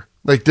together.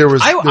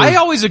 I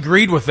always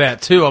agreed with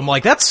that too. I'm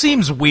like, that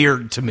seems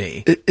weird to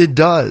me. It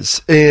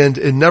does, and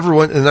it never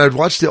went. And I'd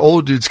watch the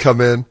old dudes come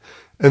in,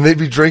 and they'd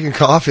be drinking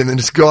coffee, and then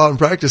just go out and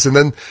practice. And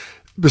then,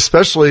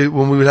 especially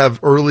when we would have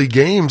early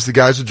games, the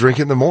guys would drink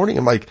it in the morning.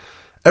 I'm like,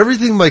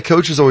 everything my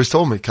coaches always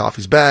told me,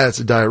 coffee's bad, it's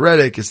a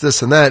diuretic, it's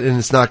this and that, and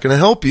it's not going to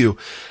help you.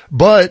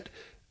 But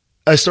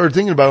I started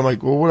thinking about it. I'm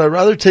like, well, would I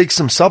rather take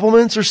some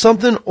supplements or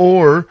something,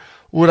 or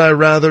would I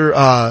rather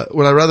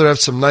have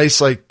some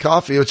nice like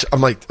coffee, which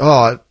I'm like,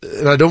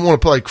 and I don't want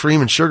to put like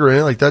cream and sugar in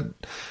it like that.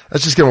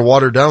 That's just going to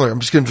water it down. Like,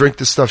 I'm just going to drink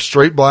this stuff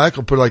straight black.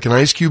 I'll put like an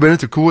ice cube in it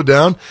to cool it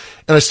down.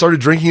 And I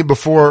started drinking it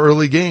before our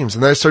early games.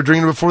 And then I started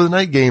drinking it before the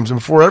night games and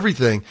before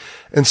everything.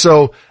 And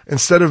so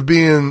instead of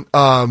being,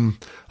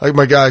 like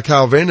my guy,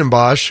 Kyle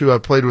Vandenbosch, who I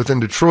played with in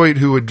Detroit,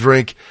 who would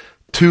drink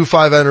 2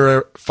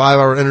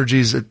 5-hour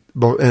energies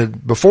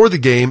before the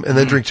game and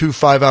then drink 2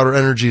 5-hour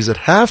energies at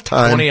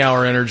halftime.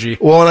 20-hour energy.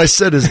 Well, and I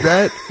said, does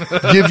that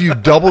give you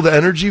double the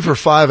energy for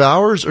 5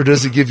 hours, or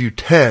does it give you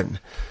 10?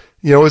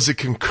 You know, is it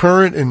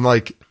concurrent and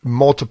like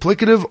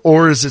multiplicative,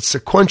 or is it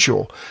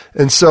sequential?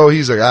 And so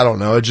he's like, I don't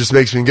know. It just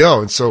makes me go.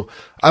 And so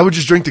I would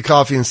just drink the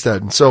coffee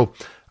instead. And so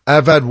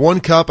I've had 1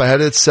 cup. I had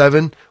it at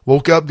 7.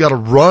 Woke up, got a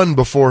run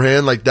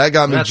beforehand. Like that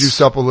got me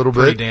juiced up a little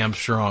bit. Pretty damn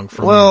strong.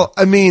 Well,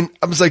 I mean,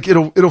 I was like,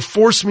 it'll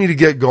force me to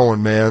get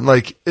going, man.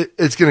 Like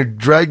it's going to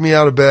drag me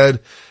out of bed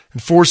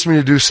and force me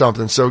to do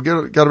something. So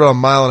got about a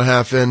mile and a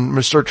half in. I'm going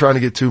to start trying to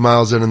get 2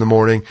 miles in the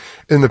morning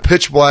in the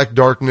pitch black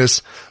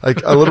darkness.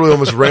 Like I literally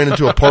almost ran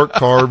into a parked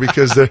car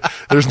because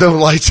there's no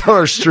lights on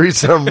our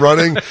streets and I'm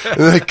running and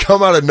they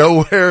come out of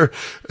nowhere.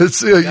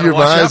 It's your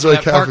eyes are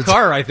like that parked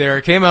car right there.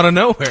 It came out of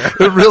nowhere.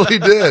 It really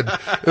did.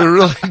 It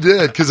really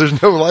did, because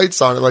there's no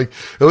lights on it. Like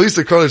at least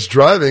the car that's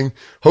driving,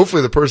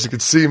 hopefully the person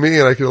could see me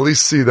and I could at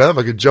least see them.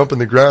 I could jump in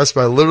the grass,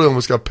 but I literally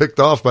almost got picked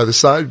off by the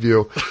side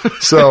view.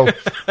 So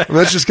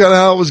that's just kind of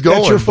how it was going.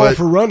 That's your fault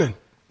for running.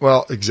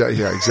 Well, exactly.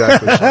 Yeah,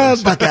 exactly.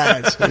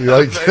 Buckeyes. You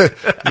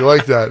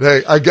like that.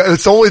 Hey,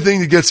 it's the only thing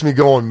that gets me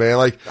going, man.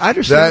 Like I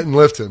understand. That and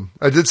lifting.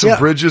 I did some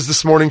bridges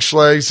this morning,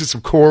 Schlegs, did some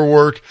core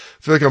work.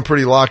 I feel like I'm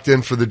pretty locked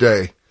in for the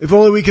day. If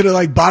only we could have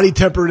like body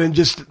tempered and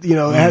just,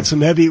 had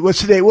some heavy, what's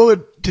today? What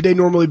would today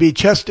normally be?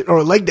 Chest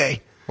or leg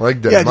day?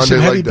 Leg day. Yeah, just Monday,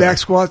 some heavy leg day. back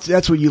squats.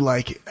 That's what you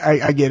like.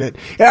 I get it.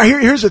 Yeah,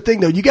 here's the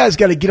thing though. You guys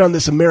got to get on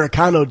this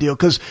Americano deal,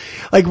 because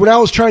like when I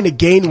was trying to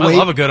gain weight. I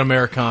love a good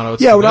Americano.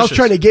 It's delicious. When I was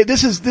trying to get,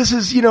 this is,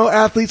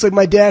 athletes like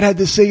my dad had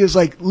this thing is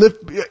like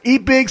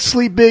eat big,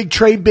 sleep big,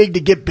 train big to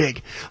get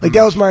big. Like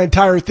that was my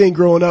entire thing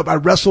growing up. I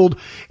wrestled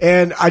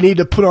and I needed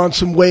to put on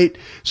some weight.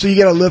 So you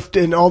got to lift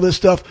and all this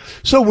stuff.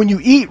 So when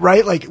you eat,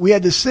 right? Like we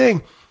had this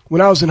thing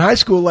when I was in high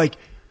school, like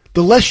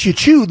the less you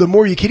chew, the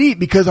more you can eat,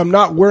 because I'm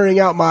not wearing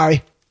out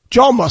my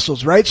jaw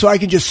muscles, right? So I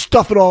can just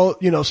stuff it all,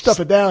 stuff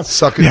it down.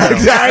 Suck it down.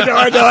 Exactly.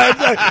 I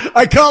know.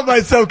 I caught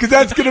myself because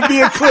that's going to be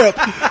a clip.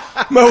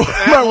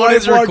 My one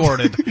is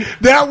recorded.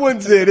 That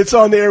one's it. It's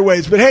on the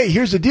airwaves. But hey,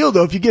 here's the deal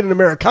though. If you get an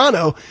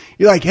Americano,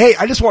 you're like, hey,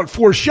 I just want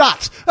 4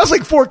 shots. That's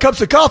like 4 cups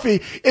of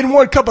coffee in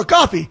 1 cup of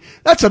coffee.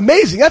 That's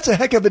amazing. That's a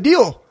heck of a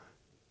deal.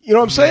 You know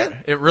what I'm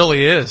saying? It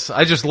really is.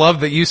 I just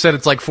love that you said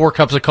it's like 4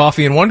 cups of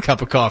coffee and 1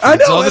 cup of coffee. I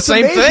know, it's all the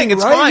same amazing, thing.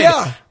 It's right? fine.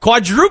 Yeah.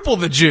 Quadruple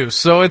the juice.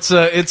 So it's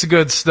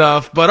good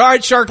stuff. But all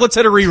right, Shark, let's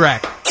hit a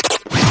re-rack.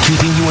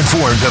 Keeping you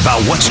informed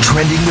about what's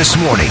trending this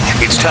morning.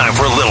 It's time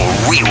for a little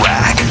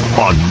re-rack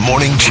on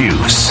Morning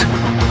Juice.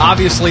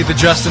 Obviously, the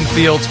Justin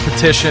Fields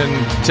petition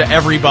to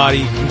everybody,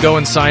 you can go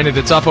and sign it.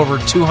 It's up over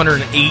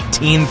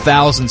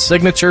 218,000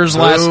 signatures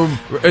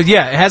it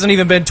hasn't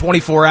even been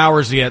 24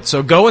 hours yet.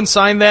 So go and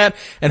sign that,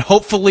 and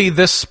hopefully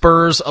this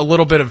spurs a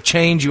little bit of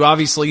change. You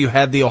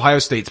had the Ohio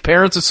State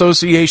Parents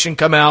Association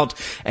come out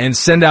and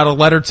send out a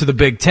letter to the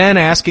Big Ten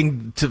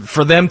asking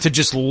for them to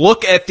just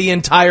look at the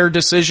entire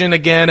decision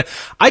again.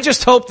 I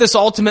just hope this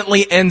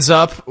ultimately ends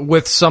up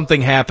with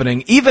something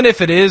happening, even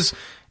if it is,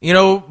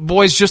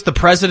 boys, just the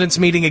president's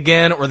meeting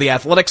again, or the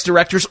athletics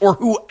directors, or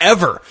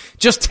whoever,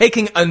 just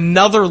taking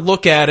another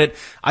look at it.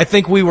 I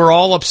think we were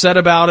all upset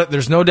about it.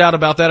 There's no doubt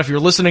about that. If you're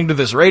listening to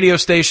this radio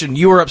station,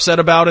 you were upset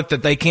about it,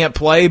 that they can't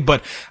play,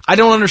 but I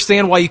don't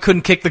understand why you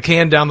couldn't kick the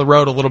can down the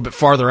road a little bit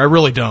farther. I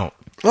really don't.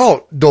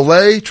 Oh,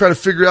 delay, try to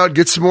figure out,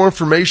 get some more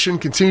information,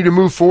 continue to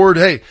move forward.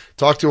 Hey,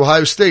 talk to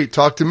Ohio State,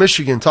 talk to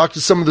Michigan, talk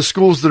to some of the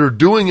schools that are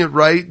doing it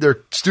right. Their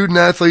student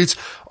athletes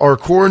are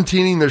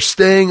quarantining. They're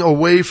staying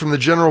away from the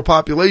general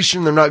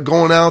population. They're not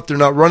going out. They're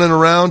not running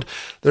around.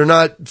 They're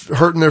not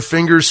hurting their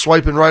fingers,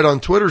 swiping right on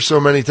Twitter so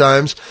many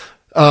times.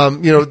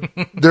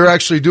 They're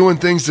actually doing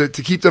things to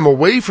keep them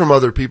away from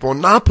other people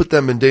and not put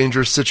them in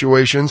dangerous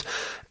situations.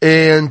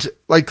 And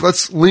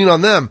let's lean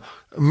on them.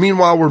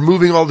 Meanwhile, we're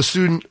moving all the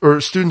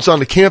students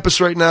onto campus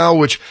right now,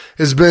 which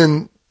has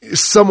been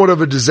somewhat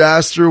of a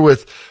disaster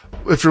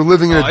if you're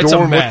living in a dorm. It's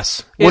a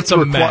mess. It's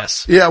a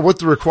mess. Yeah, what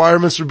the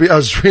requirements would be. I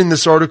was reading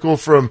this article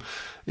from,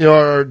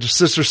 our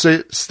sister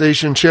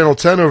station, Channel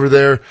 10 over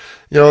there.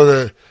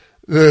 The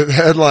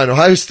headline,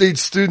 Ohio State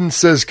student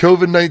says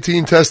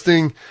COVID-19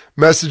 testing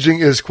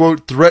messaging is,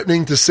 quote,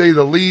 threatening to say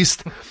the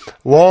least.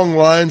 Long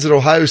lines at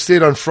Ohio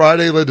State on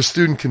Friday led to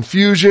student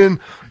confusion.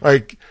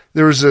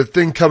 there was a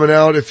thing coming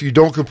out. If you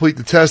don't complete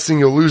the testing,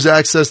 you'll lose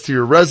access to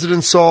your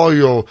residence hall.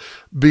 You'll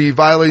be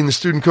violating the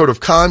student code of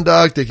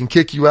conduct. They can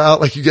kick you out,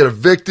 like you get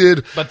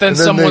evicted. But then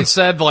someone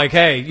said, like,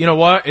 hey, you know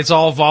what? It's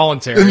all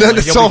voluntary. And then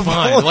like, it's all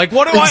fine. Like,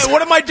 what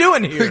am I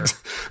doing here?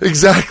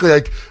 Exactly.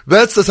 Like,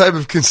 that's the type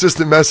of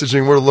consistent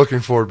messaging we're looking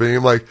for,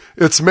 being like,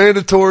 it's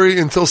mandatory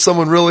until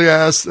someone really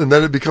asks, and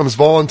then it becomes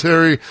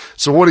voluntary.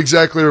 So what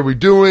exactly are we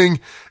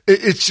doing?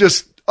 It's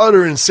just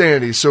utter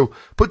insanity. So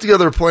put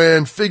together a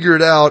plan, figure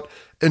it out,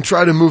 and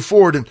try to move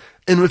forward. And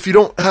if you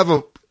don't have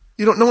no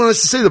one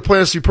has to say the plan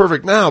has to be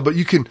perfect now, but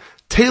you can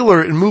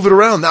tailor it and move it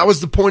around. That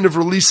was the point of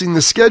releasing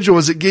the schedule,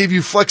 is it gave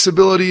you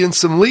flexibility and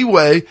some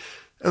leeway.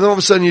 And then all of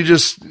a sudden you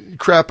just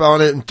crap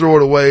on it and throw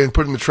it away and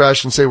put it in the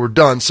trash and say we're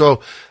done.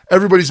 So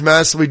everybody's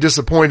massively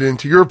disappointed. And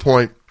to your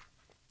point,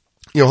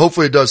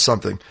 hopefully it does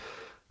something.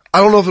 I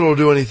don't know if it'll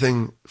do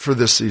anything for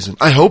this season.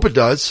 I hope it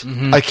does.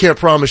 Mm-hmm. I can't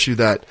promise you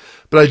that.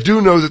 But I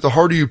do know that the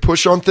harder you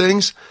push on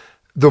things,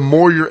 the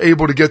more you're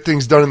able to get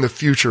things done in the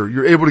future.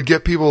 You're able to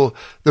get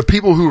the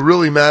people who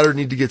really matter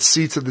need to get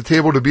seats at the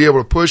table to be able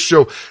to push.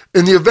 So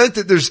in the event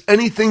that there's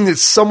anything that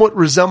somewhat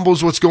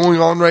resembles what's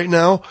going on right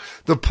now,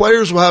 the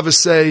players will have a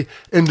say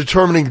in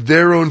determining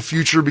their own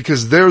future,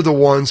 because they're the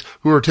ones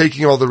who are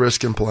taking all the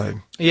risk in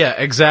playing. Yeah,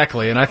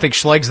 exactly. And I think,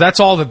 Schlegs, that's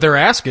all that they're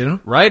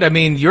asking, right? I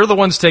mean, you're the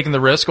ones taking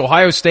the risk.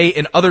 Ohio State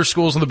and other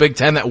schools in the Big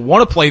Ten that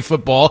want to play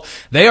football,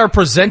 they are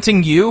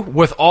presenting you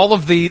with all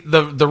of the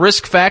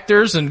risk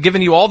factors and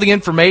giving you all the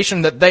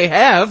information that they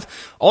have.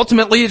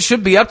 Ultimately, it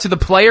should be up to the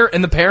player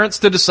and the parents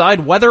to decide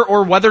whether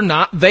or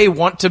not they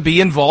want to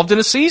be involved in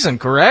a season,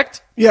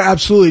 correct? Yeah,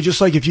 absolutely. Just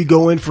like if you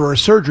go in for a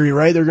surgery,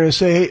 right? They're going to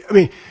say, hey, I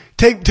mean,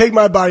 take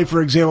my body,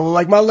 for example.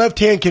 Like, my left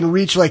hand can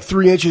reach like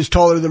 3 inches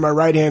taller than my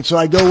right hand. So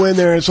I go in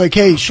there and it's like,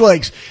 hey,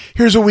 Schlegs,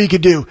 here's what we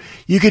could do.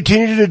 You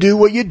continue to do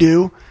what you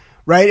do,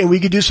 right? And we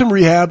could do some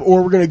rehab,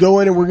 or we're going to go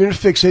in and we're going to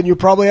fix it. And you'll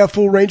probably have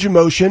full range of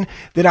motion.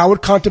 Then I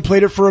would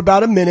contemplate it for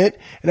about a minute.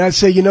 And I'd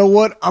say, you know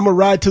what? I'm going to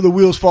ride till the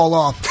wheels fall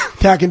off.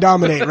 Tack and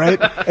dominate, right?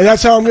 And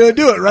that's how I'm going to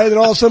do it, right? And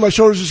all of a sudden my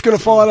shoulder's just going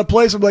to fall out of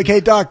place. I'm like, hey,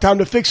 doc, time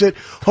to fix it.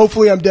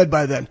 Hopefully I'm dead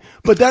by then.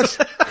 But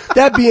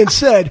that being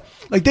said,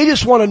 like, they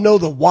just want to know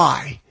the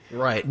why.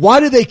 Right.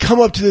 Why did they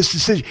come up to this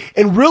decision?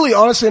 And really,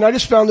 honestly, and I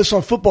just found this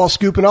on Football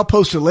Scoop, and I'll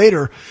post it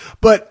later.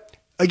 But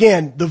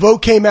again, the vote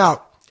came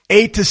out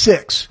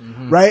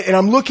 8-6, right? And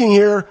I'm looking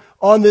here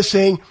on this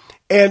thing.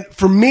 And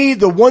for me,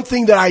 the one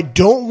thing that I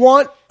don't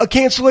want a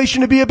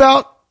cancellation to be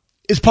about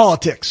is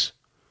politics.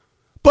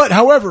 But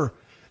however,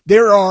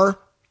 there are,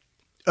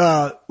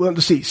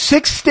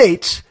 6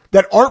 states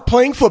that aren't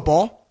playing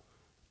football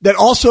that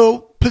also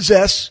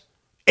possess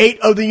 8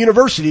 of the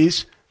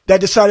universities that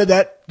decided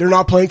that they're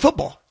not playing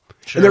football.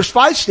 Sure. And there's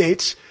 5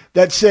 states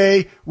that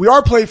say we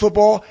are playing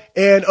football,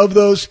 and of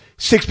those,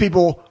 6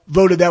 people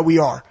voted that we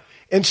are.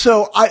 And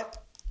so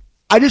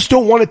I just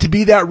don't want it to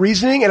be that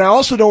reasoning, and I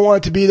also don't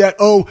want it to be that,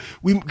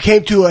 we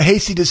came to a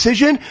hasty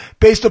decision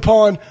based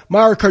upon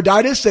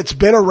myocarditis that's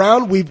been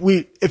around.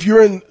 If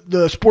you're in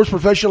the sports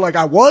profession like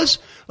I was,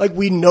 like,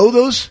 we know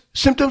those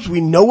symptoms. We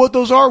know what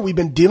those are. We've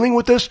been dealing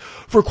with this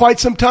for quite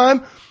some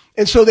time.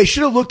 And so they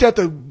should have looked at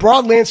the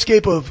broad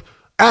landscape of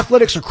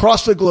athletics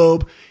across the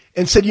globe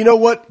and said, you know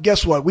what?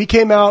 Guess what? We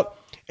came out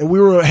and we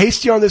were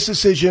hasty on this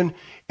decision,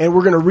 and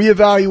we're going to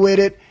reevaluate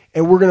it,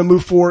 and we're going to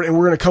move forward, and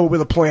we're going to come up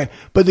with a plan.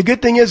 But the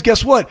good thing is,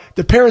 guess what?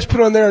 The parents put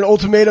on there an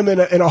ultimatum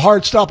and a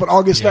hard stop on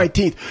August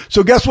 19th.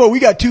 So guess what? We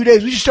got 2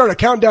 days. We just start a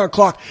countdown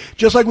clock,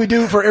 just like we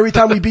do for every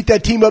time we beat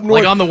that team up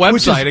north. Like on the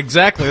website,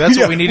 exactly. That's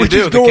what we need to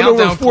do. The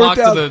countdown clock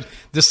to the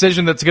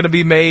decision that's going to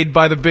be made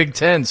by the Big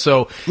Ten.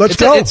 So let's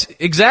go.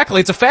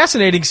 It's a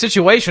fascinating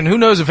situation. Who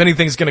knows if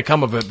anything's going to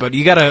come of it, but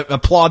you got to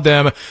applaud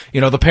them,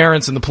 the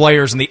parents and the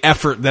players, and the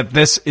effort that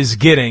this is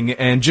getting,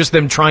 and just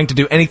them trying to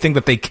do anything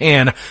that they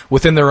can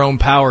within their own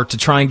power to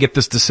try and get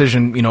this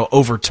decision,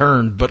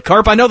 overturned. But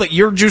Carp, I know that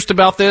you're juiced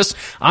about this.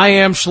 I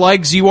am.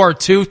 Schlegs, you are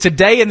too.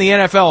 Today in the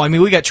NFL, I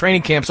mean, we got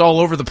training camps all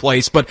over the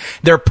place, but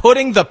they're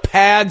putting the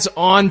pads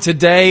on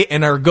today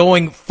and are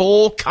going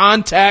full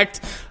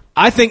contact.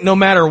 I think no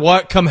matter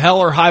what, come hell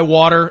or high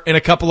water, in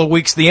a couple of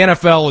weeks, the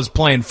NFL is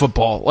playing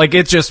football. Like,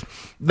 that's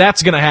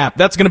going to happen.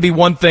 That's going to be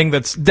one thing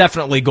that's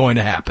definitely going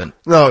to happen.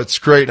 No, it's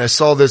great. And I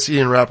saw this.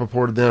 Ian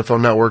Rappaport of the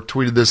NFL Network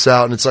tweeted this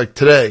out, and it's like,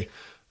 today,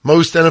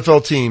 most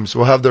NFL teams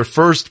will have their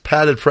first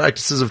padded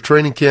practices of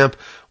training camp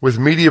with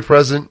media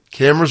present,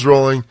 cameras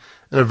rolling.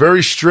 In a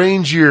very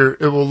strange year,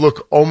 it will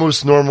look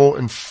almost normal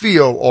and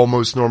feel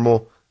almost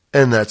normal,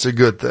 and that's a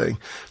good thing.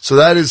 So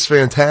that is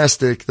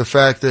fantastic, the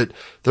fact that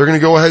they're going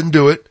to go ahead and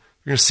do it.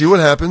 You're going to see what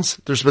happens.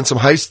 There's been some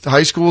high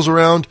schools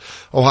around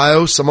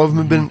Ohio. Some of them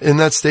have been in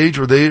that stage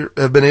where they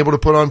have been able to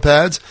put on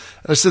pads.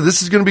 And I said,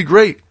 this is going to be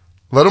great.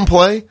 Let them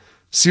play.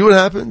 See what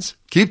happens.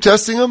 Keep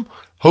testing them.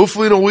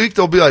 Hopefully in a week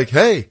they'll be like,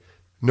 hey,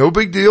 no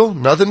big deal.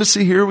 Nothing to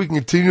see here. We can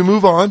continue to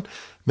move on.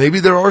 Maybe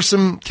there are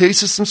some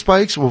cases, some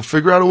spikes. We'll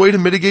figure out a way to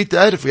mitigate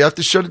that. If we have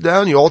to shut it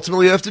down, you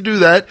ultimately have to do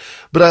that.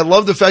 But I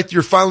love the fact that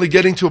you're finally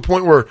getting to a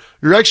point where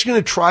you're actually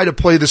going to try to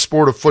play the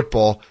sport of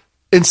football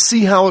and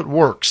see how it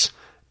works,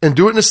 and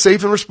do it in a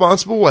safe and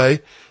responsible way.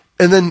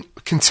 and then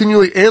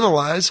continually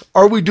analyze,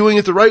 are we doing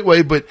it the right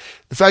way? But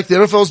the fact the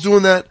NFL is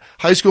doing that,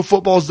 high school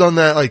football has done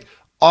that, like,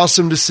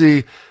 awesome to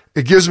see.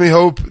 It gives me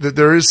hope that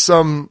there is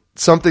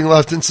something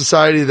left in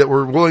society, that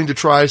we're willing to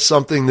try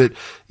something that,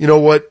 you know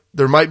what,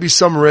 there might be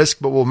some risk,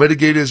 but we'll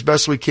mitigate it as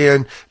best we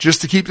can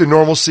just to keep the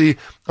normalcy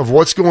of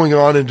what's going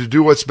on and to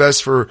do what's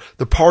best for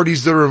the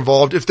parties that are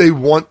involved if they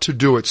want to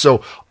do it.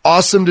 So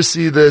awesome to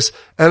see this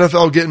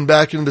NFL getting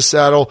back into the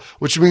saddle,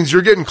 which means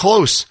you're getting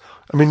close.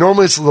 I mean,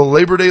 normally it's the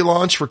Labor Day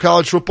launch for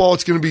college football.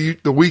 It's going to be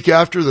the week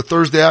after, the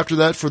Thursday after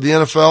that for the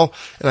NFL.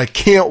 And I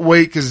can't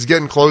wait because it's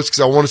getting close because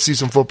I want to see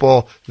some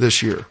football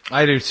this year.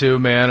 I do too,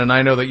 man. And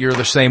I know that you're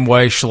the same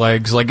way,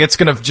 Schlegs. Like, it's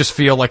going to just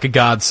feel like a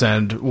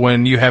godsend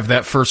when you have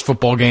that first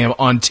football game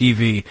on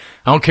TV.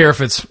 I don't care if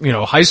it's,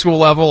 high school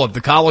level, at the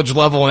college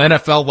level, and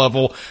NFL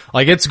level.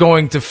 Like, it's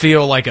going to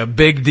feel like a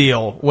big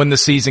deal when the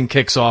season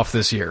kicks off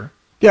this year.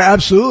 Yeah,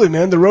 absolutely,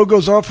 man. The road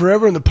goes on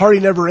forever and the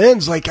party never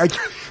ends. Like,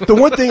 the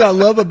one thing I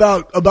love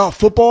about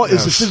football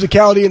is the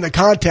physicality and the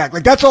contact.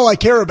 Like, that's all I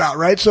care about,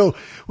 right? So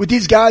with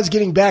these guys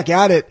getting back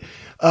at it,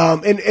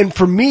 and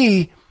for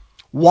me,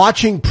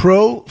 watching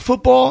pro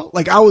football,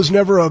 like, I was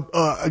never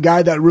a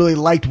guy that really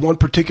liked one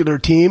particular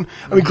team.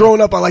 I mean,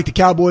 growing up, I liked the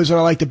Cowboys and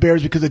I liked the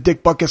Bears because of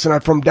Dick Butkus and I'm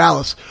from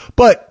Dallas.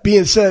 But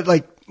being said,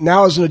 like,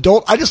 now as an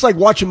adult, I just like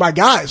watching my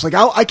guys. Like,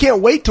 I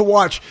can't wait to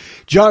watch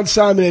John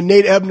Simon and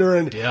Nate Ebner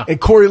and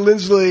Corey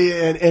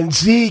Linsley and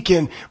Zeke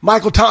and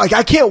Michael Thomas. Like,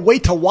 I can't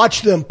wait to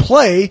watch them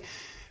play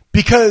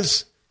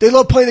because they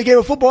love playing the game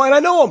of football and I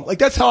know them. Like,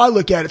 that's how I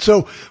look at it.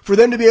 So for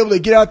them to be able to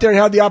get out there and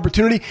have the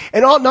opportunity,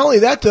 and not only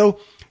that though,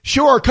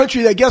 show our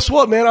country that, guess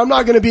what, man, I'm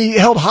not going to be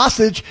held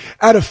hostage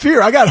out of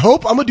fear. I got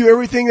hope. I'm going to do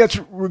everything that's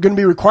going to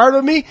be required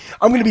of me.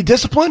 I'm going to be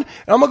disciplined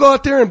and I'm going to go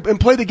out there and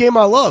play the game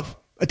I love.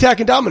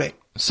 Attack and dominate.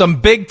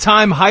 Some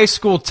big-time high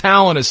school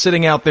talent is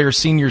sitting out their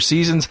senior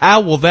seasons.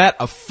 How will that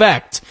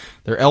affect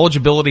their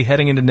eligibility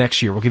heading into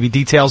next year? We'll give you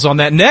details on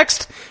that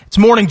next. It's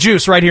Morning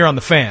Juice right here on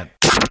The Fan.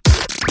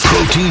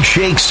 Protein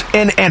shakes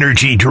and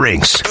energy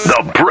drinks.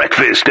 The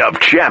breakfast of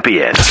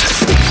champions.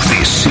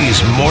 This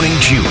is Morning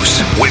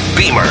Juice with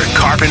Beamer,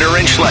 Carpenter,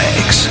 and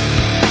Schlegs.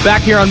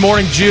 Back here on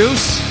Morning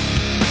Juice.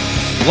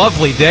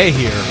 Lovely day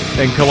here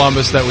in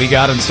Columbus that we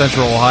got in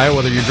Central Ohio,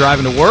 whether you're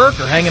driving to work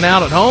or hanging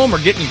out at home or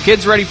getting your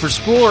kids ready for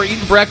school or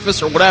eating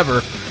breakfast or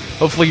whatever.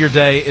 Hopefully your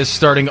day is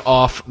starting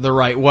off the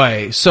right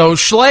way. So,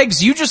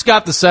 Schlegs, you just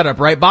got the setup,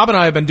 right? Bob and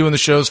I have been doing the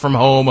shows from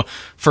home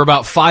for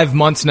about 5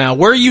 months now.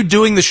 Where are you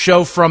doing the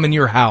show from in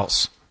your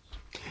house?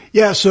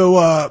 Yeah,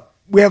 so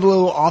we have a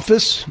little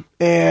office,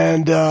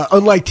 and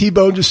unlike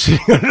T-Bone just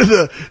sitting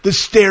under the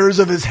stairs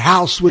of his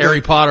house with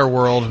Harry Potter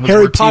world.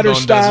 Harry Potter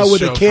style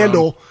with a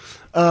candle.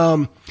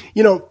 I'm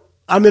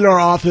in our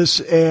office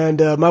and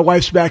my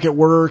wife's back at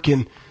work,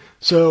 and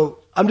so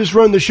I'm just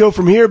running the show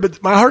from here.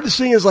 But my hardest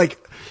thing is, like,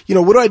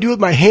 what do I do with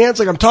my hands?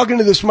 Like, I'm talking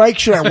to this mic.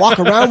 Should I walk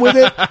around with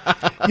it?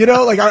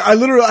 Like,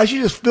 I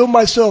should just film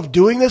myself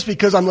doing this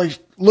because I'm like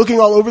looking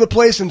all over the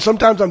place, and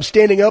sometimes I'm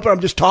standing up and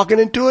I'm just talking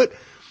into it,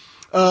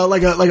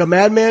 like a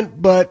madman.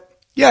 But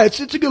yeah, it's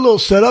a good little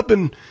setup,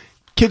 and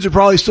kids are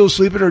probably still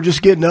sleeping or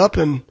just getting up,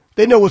 and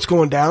they know what's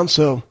going down.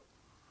 So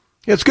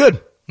yeah, it's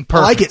good. Perfect.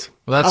 I like it.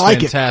 Well,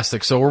 that's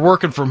fantastic. So we're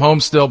working from home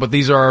still, but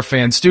these are our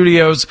fan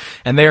studios,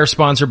 and they are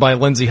sponsored by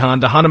Lindsay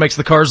Honda. Honda makes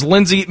the cars.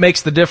 Lindsay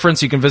makes the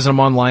difference. You can visit them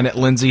online at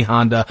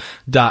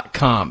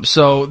lindsayhonda.com.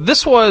 So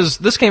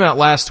this came out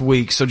last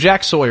week. So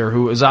Jack Sawyer,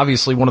 who is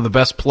obviously one of the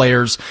best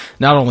players,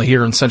 not only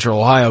here in Central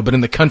Ohio, but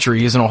in the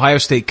country, he's an Ohio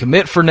State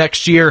commit for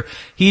next year.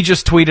 He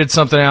just tweeted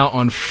something out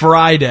on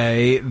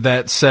Friday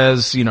that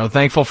says,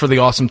 thankful for the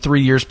awesome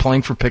 3 years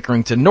playing for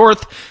Pickerington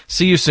North.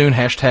 See you soon.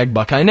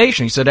 #Buckeye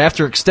Nation. He said,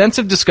 after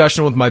extensive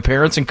discussion with my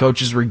parents and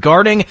coaches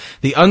regarding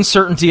the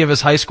uncertainty of his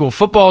high school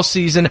football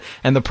season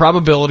and the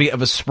probability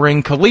of a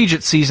spring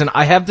collegiate season,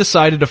 I have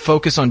decided to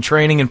focus on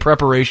training and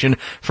preparation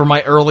for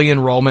my early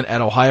enrollment at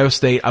Ohio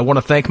State. I want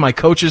to thank my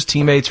coaches,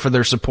 teammates for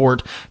their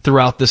support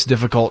throughout this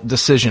difficult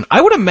decision.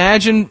 I would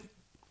imagine,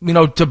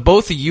 to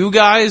both of you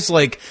guys,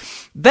 like,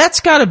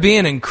 that's got to be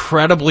an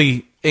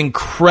incredibly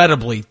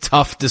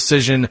tough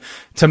decision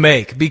to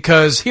make,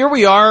 because here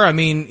we are. I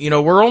mean,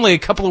 we're only a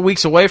couple of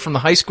weeks away from the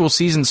high school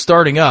season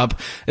starting up.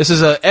 This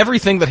is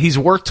everything that he's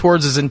worked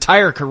towards his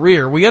entire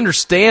career. We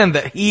understand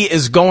that he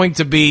is going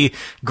to be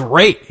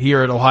great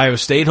here at Ohio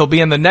State. He'll be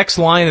in the next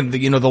line in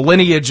the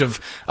lineage of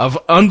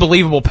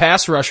unbelievable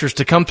pass rushers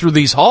to come through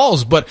these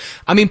halls. But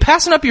I mean,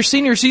 passing up your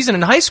senior season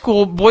in high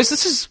school, boys,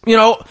 this is,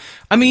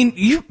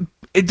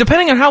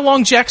 depending on how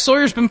long Jack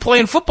Sawyer's been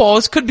playing football,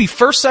 this could be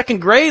first, second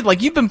grade.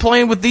 Like, you've been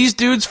playing with these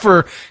dudes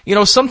for,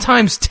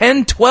 sometimes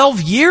 10,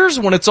 12 years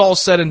when it's all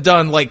said and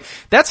done. Like,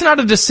 that's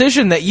not a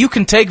decision that you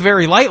can take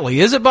very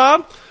lightly, is it,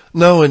 Bob?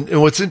 No,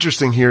 and what's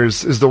interesting here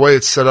is the way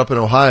it's set up in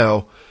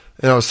Ohio.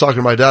 And I was talking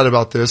to my dad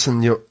about this,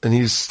 and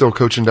he's still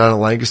coaching down in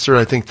Lancaster.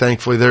 I think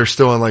thankfully they're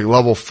still in like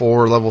level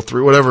 4, level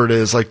 3, whatever it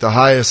is, like the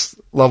highest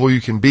level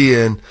you can be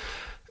in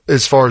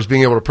as far as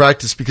being able to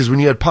practice. Because when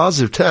you had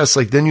positive tests,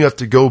 like, then you have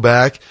to go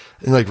back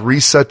and like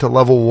reset to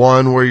level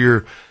 1 where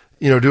you're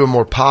doing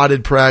more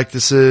potted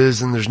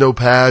practices and there's no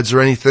pads or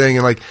anything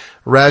and like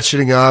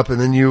ratcheting up. And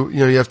then you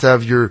have to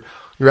have your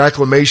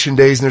acclimation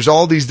days and there's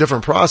all these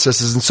different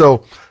processes. And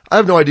so I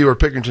have no idea where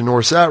Pickerington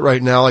North's at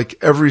right now. Like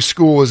every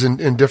school is in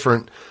a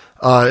different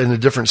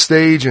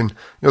stage. And,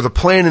 the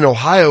plan in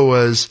Ohio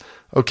was,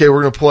 okay,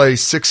 we're going to play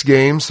 6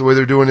 games the way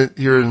they're doing it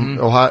here in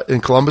Ohio, in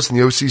Columbus and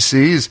the OCC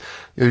is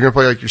you're going to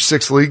play like your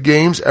 6 league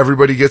games.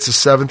 Everybody gets a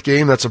 7th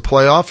game. That's a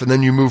playoff. And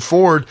then you move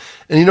forward.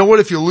 And you know what?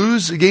 If you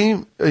lose a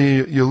game,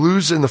 you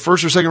lose in the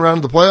first or second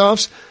round of the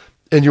playoffs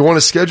and you want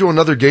to schedule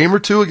another game or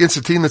two against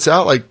a team that's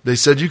out, like they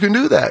said, you can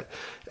do that.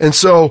 And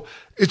so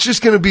it's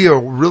just going to be a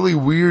really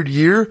weird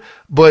year.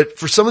 But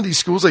for some of these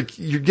schools, like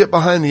you get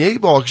behind the 8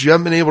 ball because you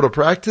haven't been able to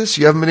practice.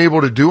 You haven't been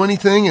able to do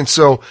anything. And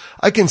so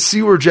I can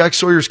see where Jack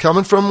Sawyer's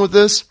coming from with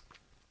this,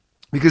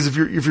 because if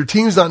your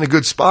team's not in a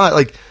good spot,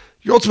 like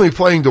you're ultimately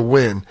playing to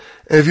win.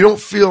 And if you don't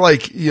feel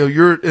like,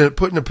 you're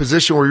put in a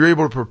position where you're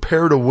able to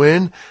prepare to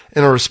win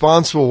in a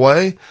responsible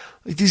way,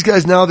 like these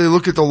guys now, they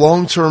look at the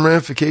long-term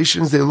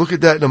ramifications. They look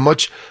at that in a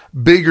much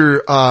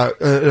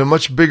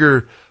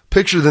bigger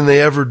picture than they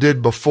ever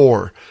did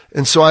before.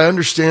 And so I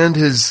understand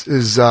his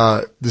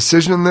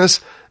decision in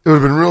this. It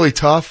would have been really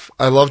tough.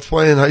 I loved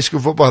playing high school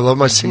football. I loved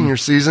my senior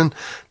season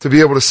to be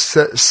able to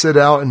sit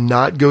out and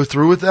not go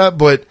through with that.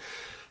 But,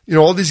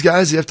 all these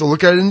guys, you have to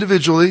look at it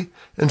individually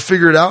and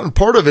figure it out. And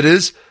part of it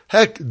is,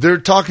 heck, they're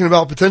talking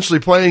about potentially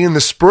playing in the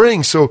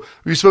spring. So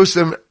are you supposed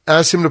to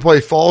ask him to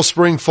play fall,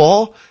 spring,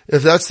 fall?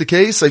 If that's the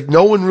case, like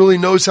no one really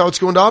knows how it's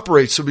going to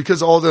operate. So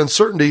because of all the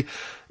uncertainty,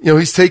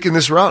 he's taking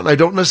this route, and I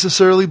don't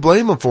necessarily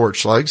blame him for it,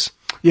 Schlegs.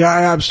 Yeah,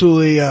 I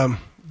absolutely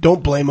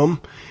don't blame him.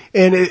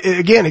 And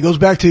again, it goes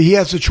back to he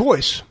has a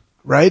choice,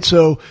 right?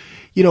 So,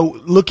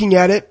 looking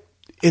at it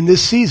in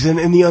this season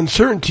and the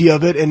uncertainty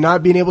of it and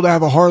not being able to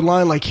have a hard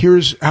line, like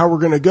here's how we're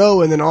going to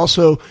go, and then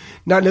also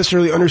not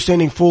necessarily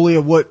understanding fully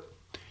of what,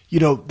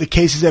 the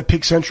cases that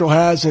Pick Central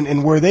has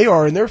and where they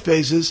are in their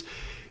phases,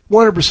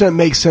 100%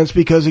 makes sense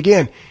because,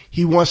 again,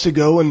 he wants to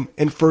go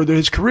and further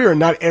his career. And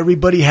not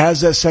everybody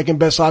has that second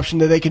best option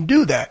that they can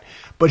do that.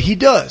 But he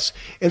does.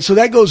 And so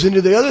that goes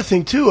into the other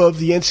thing, too, of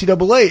the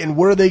NCAA and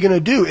what are they going to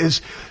do is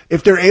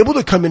if they're able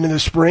to come in the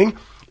spring,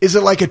 is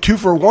it like a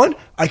 2-for-1?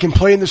 I can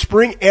play in the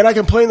spring and I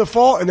can play in the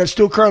fall and that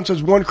still counts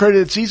as one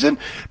credited season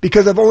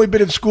because I've only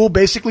been in school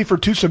basically for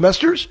 2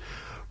 semesters?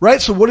 Right?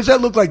 So what does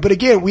that look like? But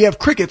again, we have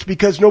crickets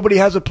because nobody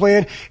has a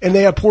plan and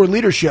they have poor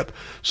leadership.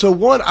 So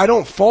 1, I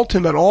don't fault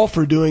him at all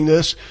for doing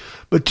this.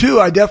 But 2,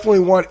 I definitely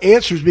want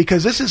answers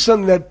because this is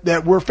something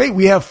that we're facing.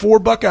 We have 4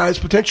 Buckeyes,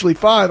 potentially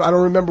 5. I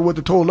don't remember what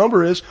the total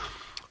number is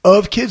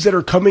of kids that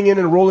are coming in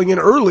and rolling in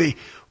early.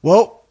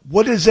 Well,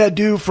 what does that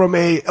do from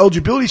a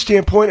eligibility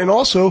standpoint and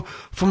also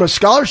from a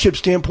scholarship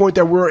standpoint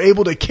that we're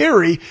able to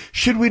carry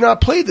should we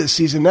not play this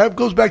season? That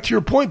goes back to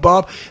your point,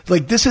 Bob.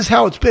 Like this is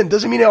how it's been.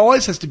 Doesn't mean it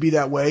always has to be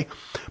that way.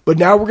 But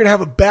now we're going to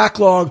have a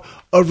backlog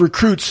of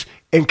recruits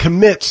and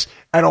commits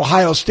at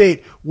Ohio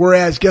State.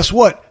 Whereas guess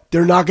what?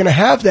 They're not going to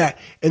have that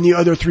in the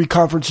other 3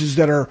 conferences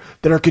that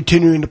are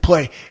continuing to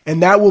play.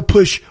 And that will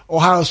push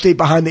Ohio State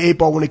behind the 8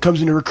 ball when it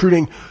comes into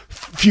recruiting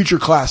future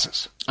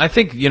classes. I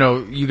think,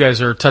 you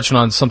guys are touching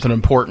on something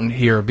important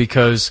here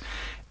because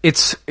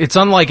it's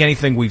unlike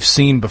anything we've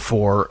seen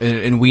before,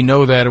 and we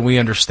know that and we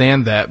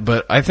understand that.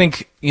 But I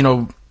think,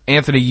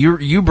 Anthony,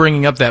 you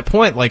bringing up that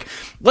point, like,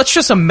 let's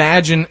just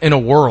imagine in a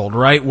world,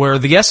 right, where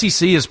the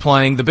SEC is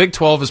playing, the Big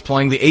 12 is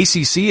playing, the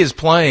ACC is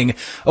playing.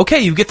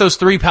 Okay, you get those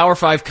 3 Power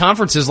 5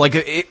 conferences. Like,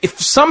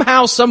 if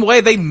somehow, some way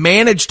they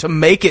manage to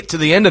make it to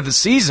the end of the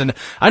season,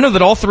 I know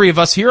that all 3 of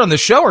us here on the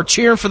show are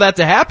cheering for that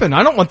to happen.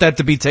 I don't want that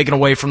to be taken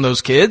away from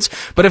those kids.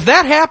 But if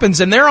that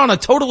happens and they're on a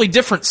totally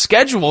different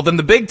schedule than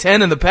the Big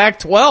 10 and the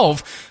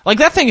Pac-12, like,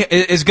 that thing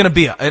is going to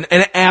be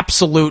an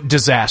absolute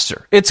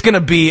disaster. It's going to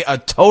be a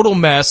total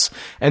mess.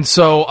 And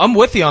so I'm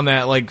with you on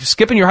that. Like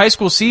skipping your high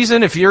school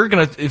season,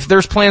 if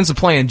there's plans to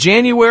play in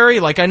January,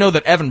 like I know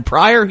that Evan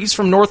Pryor, he's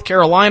from North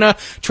Carolina,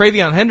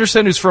 Travion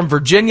Henderson, who's from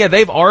Virginia,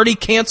 they've already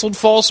canceled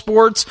fall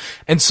sports.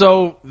 And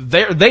so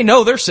they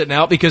know they're sitting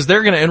out because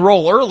they're going to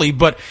enroll early.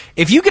 But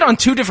if you get on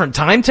 2 different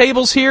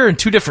timetables here and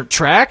 2 different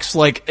tracks,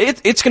 like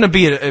it's going to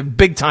be a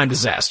big time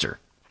disaster.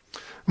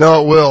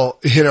 No, it will,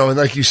 and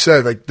like you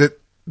said, like that,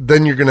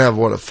 then you're going to have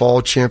a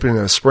fall champion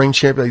and a spring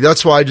champion. Like,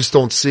 that's why I just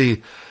don't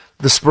see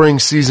the spring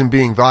season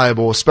being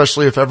viable,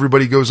 especially if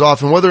everybody goes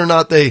off and whether or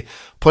not they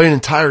play an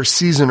entire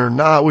season or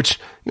not, which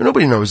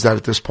nobody knows that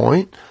at this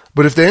point.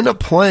 But if they end up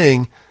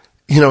playing,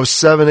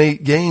 7,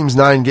 8 games,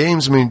 9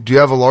 games, I mean, do you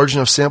have a large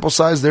enough sample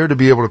size there to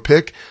be able to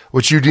pick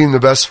what you deem the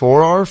best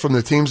 4 are from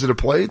the teams that have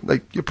played?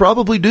 Like, you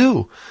probably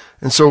do.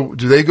 And so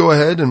do they go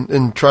ahead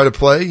and try to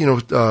play,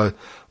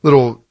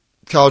 little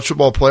college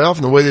football playoff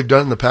in the way they've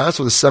done in the past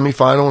with a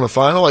semifinal and a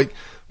final? Like,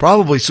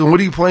 probably. So what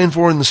are you playing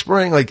for in the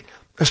spring? Like,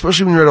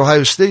 especially when you're at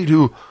Ohio State,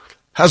 who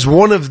has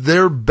one of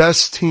their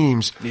best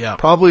teams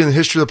probably in the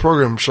history of the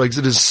program. Like,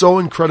 it is so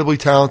incredibly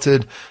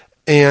talented,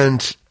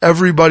 and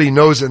everybody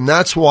knows it, and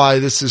that's why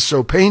this is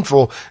so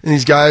painful, and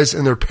these guys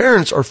and their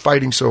parents are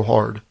fighting so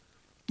hard.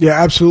 Yeah,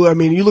 absolutely. I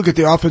mean, you look at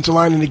the offensive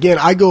line, and again,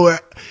 I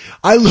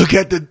look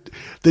at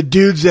the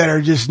dudes that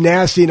are just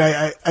nasty, and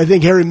I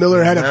think Harry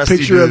Miller had a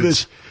picture of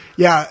his,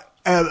 had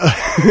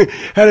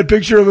a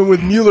picture of him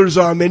with Mueller's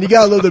on, man. You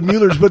gotta love the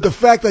Muellers, but the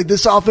fact like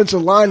this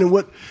offensive line and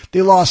what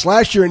they lost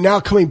last year and now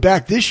coming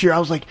back this year, I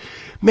was like,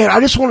 man,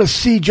 I just want to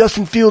see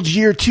Justin Fields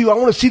year 2. I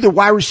want to see the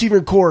wide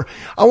receiver core.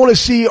 I want to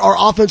see our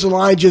offensive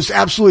line just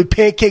absolutely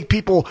pancake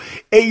people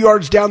 8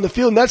 yards down the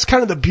field. And that's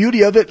kind of the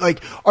beauty of it.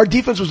 Like, our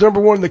defense was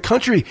number 1 in the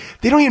country.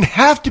 They don't even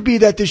have to be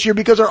that this year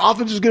because our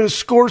offense is going to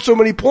score so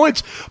many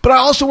points. But I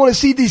also want to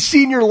see these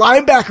senior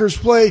linebackers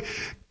play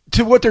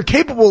to what they're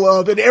capable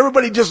of, and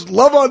everybody just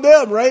love on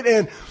them, right?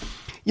 And,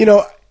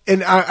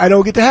 and I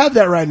don't get to have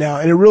that right now,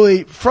 and it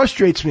really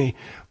frustrates me.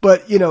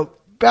 But,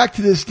 back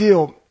to this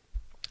deal,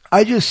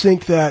 I just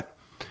think that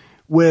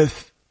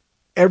with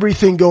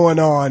everything going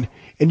on,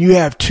 and you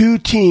have 2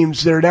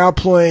 teams that are now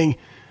playing,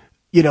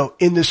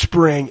 in the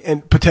spring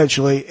and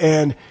potentially,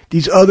 and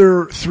these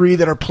other 3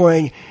 that are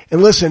playing.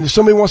 And listen, if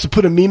somebody wants to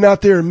put a meme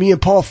out there, me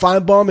and Paul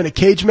Feinbaum in a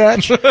cage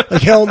match,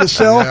 like Hell in the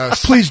Cell,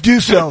 yes, please do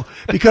so,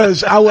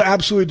 because I will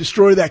absolutely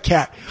destroy that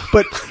cat.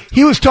 But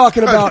he was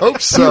talking about. I hope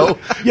so.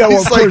 He's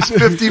of course.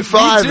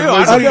 55.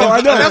 I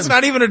know. That's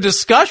not even a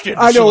discussion.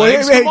 I know.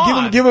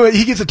 Hey, give him.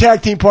 He gets a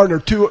tag team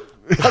partner too.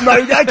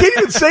 I can't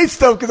even say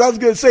stuff because I was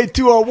going to say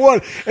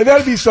 2-on-1, and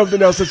that'd be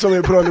something else that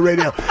somebody put on the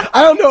radio.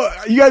 I don't know.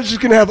 You guys are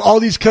just going to have all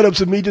these cut-ups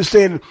of me just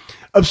saying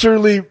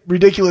absurdly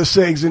ridiculous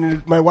things,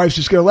 and my wife's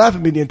just going to laugh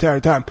at me the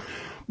entire time.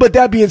 But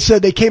that being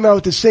said, they came out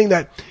with this thing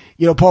that,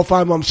 Paul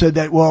Feinbaum said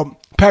that, well,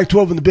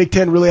 Pac-12 and the Big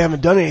Ten really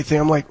haven't done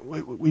anything. I'm like,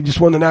 we just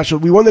won the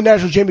national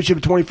championship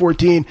in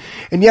 2014,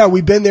 and yeah,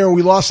 we've been there and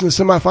we lost in the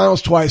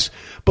semifinals twice,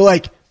 but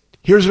like,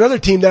 here's another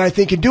team that I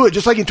think can do it.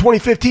 Just like in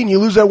 2015, you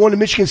lose that one to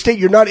Michigan State,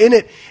 you're not in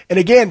it. And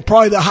again,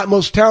 probably the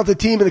most talented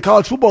team in the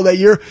college football that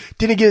year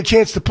didn't get a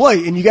chance to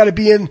play. And you got to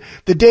be in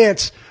the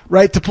dance,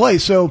 right, to play.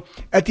 So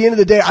at the end of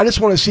the day, I just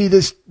want to see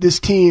this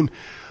team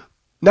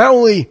not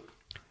only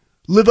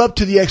live up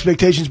to the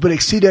expectations, but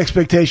exceed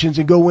expectations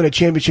and go win a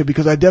championship,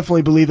 because I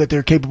definitely believe that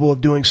they're capable of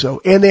doing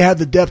so. And they have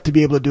the depth to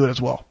be able to do it as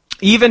well.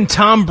 Even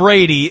Tom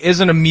Brady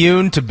isn't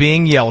immune to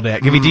being yelled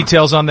at. Give you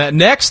details on that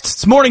next.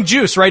 It's Morning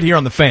Juice right here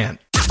on The Fan.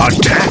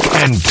 Attack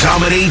and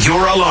dominate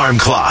your alarm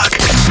clock.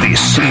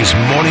 This is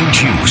Morning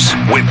Juice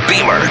with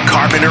Beamer,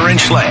 Carpenter, and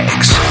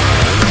Schlegs.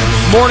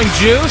 Morning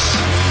Juice.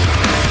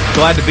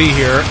 Glad to be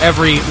here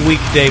every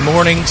weekday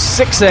morning,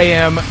 6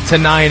 a.m. to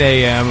 9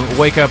 a.m.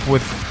 Wake up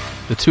with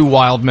the 2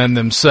 wild men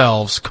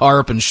themselves,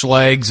 Carp and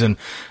Schlegs. And,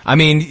 I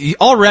mean,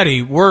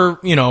 already we're,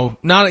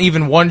 not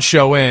even one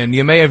show in.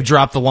 You may have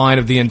dropped the line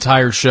of the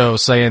entire show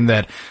saying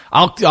that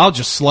I'll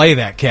just slay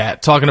that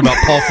cat, talking about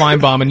Paul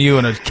Feinbaum and you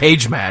in a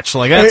cage match.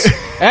 Like,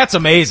 that's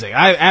amazing.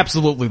 I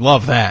absolutely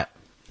love that.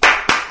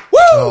 Woo!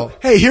 Oh.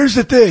 Hey, here's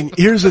the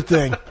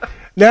thing.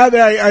 Now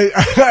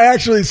that I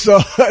actually saw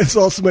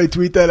somebody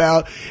tweet that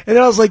out, and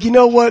I was like, you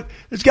know what?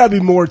 There's got to be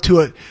more to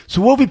it.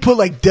 So we'll be put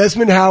like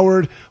Desmond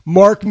Howard,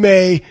 Mark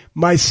May,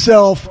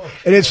 myself,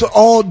 and it's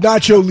all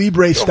Nacho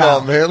Libre style.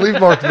 Come on, man, leave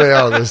Mark May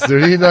out of this,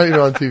 dude. He's not even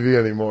on TV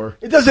anymore.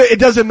 It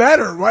doesn't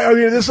matter, right? I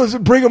mean, this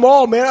doesn't bring them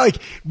all, man.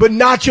 But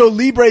Nacho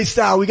Libre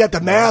style. We got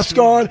the mask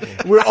on.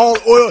 We're all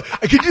oil.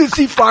 Could you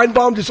see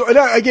Feinbaum just? And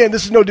again,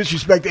 this is no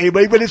disrespect to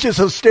anybody, but it's just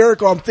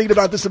hysterical. I'm thinking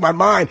about this in my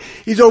mind.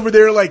 He's over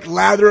there like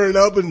lathering it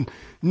up and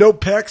no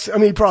pecs. I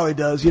mean, he probably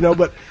does,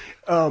 but.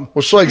 Well,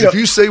 Schlegs, if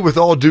you say with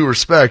all due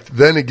respect,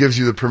 then it gives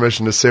you the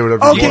permission to say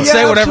whatever you want.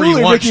 Say whatever you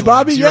want, Ricky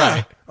Bobby. Yeah,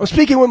 right. I'm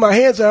speaking with my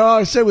hands.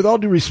 I say with all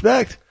due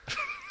respect. I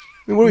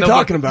mean, what are we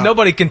talking about?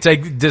 Nobody can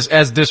take this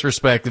as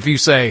disrespect if you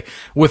say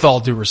with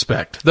all due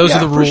respect. Those are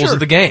the rules of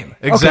the game.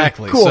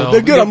 Exactly. Okay, cool. So,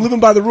 they're good. I'm living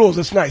by the rules.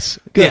 That's nice.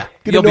 Good. Yeah,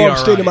 good to know I'm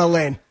staying in my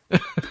lane.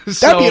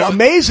 That'd be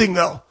amazing,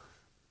 though.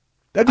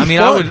 That'd be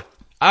fun.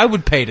 I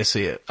would pay to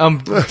see it. I'm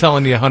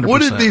telling you 100%.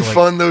 Would it be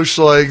fun, though,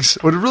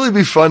 Schlegs? Would it really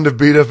be fun to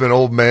beat up an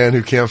old man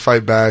who can't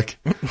fight back?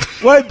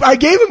 Well, I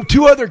gave him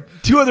two other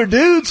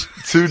dudes.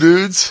 2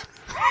 dudes?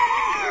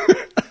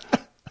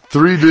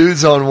 3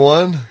 dudes on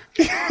one?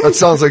 That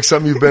sounds like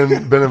something you've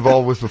been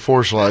involved with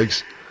before,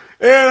 Schlegs.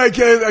 And I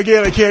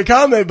can't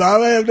comment,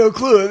 Bob. I have no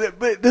clue.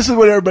 But this is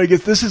what everybody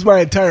gets. This is my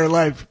entire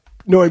life,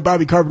 knowing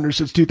Bobby Carpenter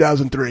since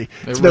 2003.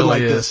 It's been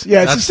like this.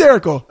 Yeah, it's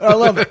hysterical. I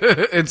love it.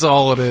 It's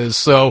all it is.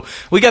 So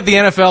we got the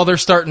NFL. They're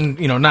starting,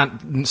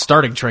 not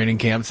starting training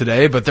camp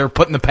today, but they're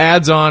putting the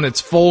pads on.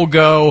 It's full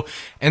go.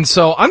 And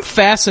so I'm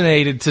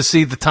fascinated to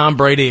see the Tom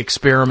Brady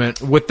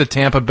experiment with the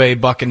Tampa Bay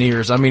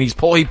Buccaneers. I mean,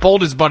 he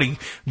pulled his buddy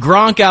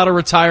Gronk out of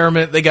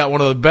retirement. They got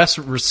one of the best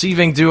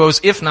receiving duos,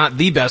 if not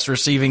the best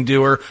receiving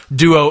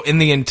duo in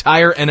the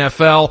entire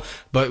NFL.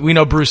 But we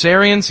know Bruce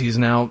Arians, he's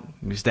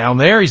down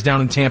there, he's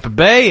down in Tampa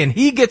Bay, and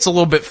he gets a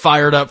little bit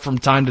fired up from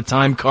time to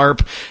time,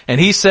 Carp. And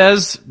he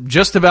says,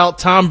 just about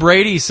Tom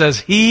Brady, he says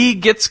he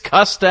gets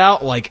cussed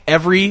out like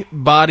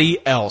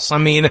everybody else. I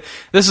mean,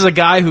 this is a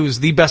guy who's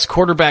the best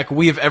quarterback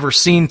we have ever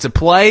seen seen to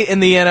play in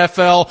the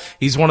NFL.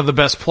 He's one of the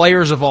best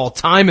players of all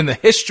time in the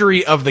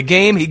history of the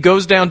game. He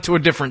goes down to a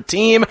different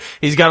team.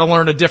 He's got to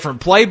learn a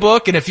different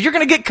playbook. And if you're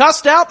going to get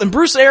cussed out, then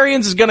Bruce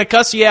Arians is going to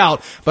cuss you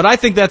out. But I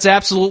think that's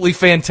absolutely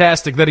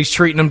fantastic that he's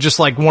treating him just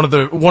like one of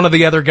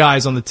the other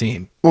guys on the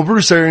team. Well,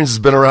 Bruce Arians has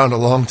been around a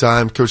long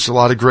time, coached a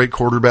lot of great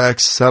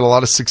quarterbacks, had a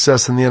lot of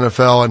success in the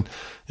NFL, and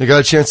you got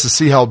a chance to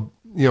see how,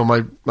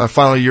 my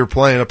final year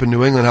playing up in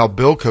New England, how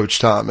Bill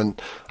coached Tom.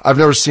 And I've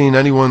never seen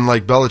anyone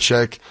like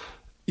Belichick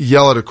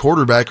yell at a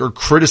quarterback or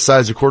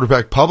criticize a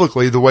quarterback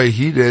publicly the way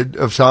he did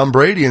of Tom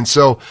Brady. And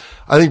so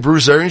I think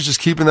Bruce Arians just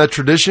keeping that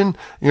tradition.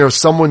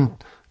 Someone,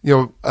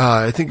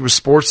 I think it was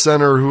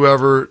SportsCenter or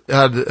whoever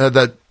had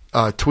that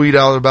tweet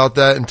out about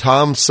that, and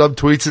Tom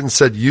subtweets it and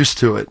said used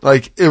to it.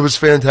 Like, it was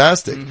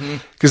fantastic.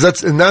 Because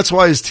that's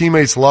why his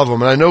teammates love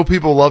him. And I know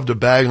people love to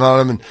bag on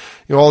him and,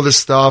 all this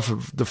stuff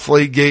of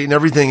Deflategate and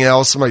everything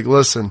else. I'm like,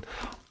 listen,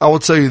 I will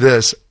tell you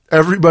this.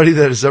 Everybody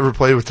that has ever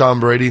played with Tom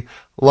Brady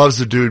loves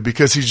the dude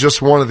because he's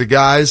just one of the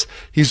guys.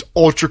 He's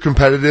ultra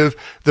competitive.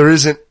 There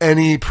isn't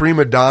any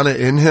prima donna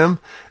in him.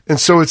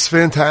 And so it's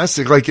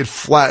fantastic. Like, it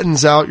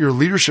flattens out your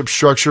leadership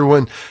structure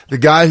when the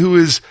guy who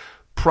is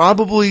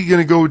probably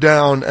going to go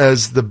down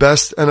as the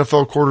best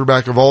NFL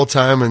quarterback of all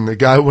time and the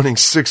guy winning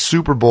 6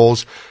 Super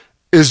Bowls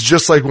is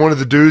just like one of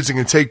the dudes and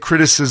can take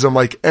criticism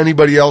like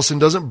anybody else and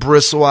doesn't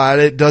bristle at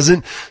it,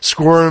 doesn't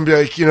squirm and be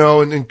like,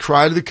 and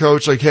cry to the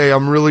coach like, hey,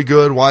 I'm really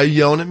good. Why are you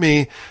yelling at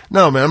me?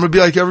 No, man, I'm going to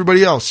be like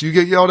everybody else. You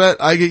get yelled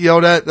at, I get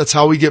yelled at. That's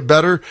how we get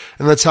better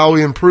and that's how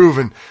we improve.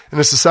 And in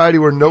a society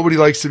where nobody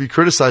likes to be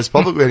criticized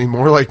publicly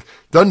anymore, like,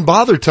 doesn't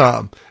bother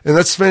Tom. And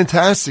that's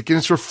fantastic. And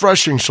it's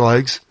refreshing,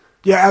 Schlegs.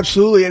 Yeah,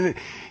 absolutely. And,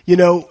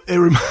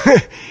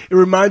 it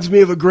reminds me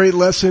of a great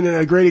lesson and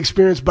a great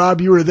experience. Bob,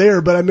 you were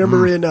there, but I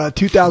remember in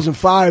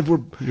 2005,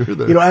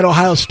 we're, at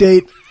Ohio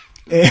State.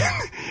 And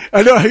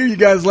I know I hear you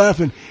guys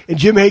laughing. And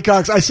Jim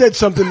Haycock, I said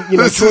something,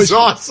 this is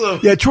awesome.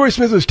 Yeah, Troy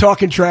Smith was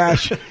talking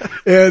trash.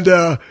 And,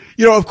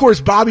 of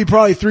course, Bobby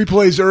probably 3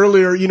 plays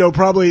earlier,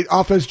 probably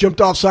offense jumped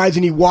off sides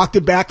and he walked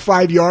it back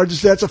 5 yards.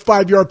 So that's a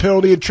 5-yard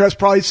penalty. And Tress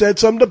probably said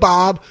something to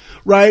Bob,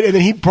 right? And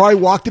then he probably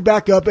walked it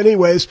back up.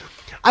 Anyways,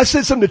 I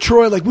said something to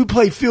Troy, like, we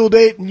play field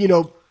 8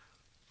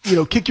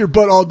 and, kick your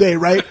butt all day,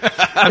 right?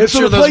 I'm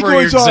sure those were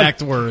your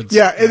exact words.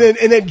 Yeah,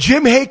 and then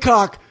Jim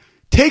Haycock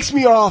takes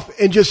me off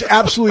and just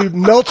absolutely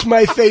melts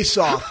my face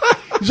off.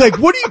 He's like,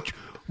 what,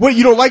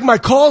 you don't like my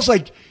calls?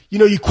 Like,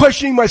 you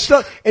questioning my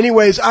stuff.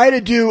 Anyways, I had to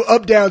do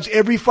up downs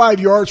every 5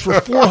 yards for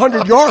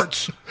 400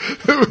 yards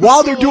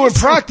while they're doing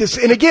practice.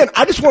 And again,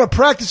 I just want to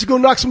practice to go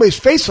knock somebody's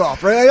face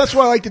off, right? That's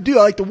what I like to do.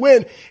 I like to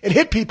win and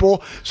hit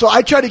people. So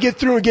I try to get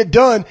through and get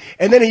done.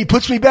 And then he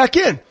puts me back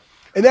in.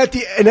 And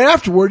and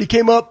afterward, he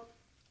came up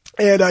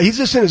and he's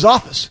just in his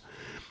office.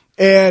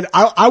 And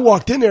I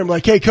walked in there. I'm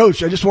like, hey,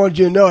 coach, I just wanted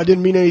you to know I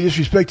didn't mean any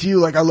disrespect to you.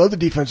 Like, I love the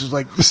defenses.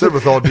 Like, I said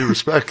with all due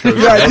respect, coach.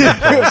 Yeah,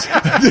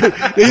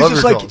 he's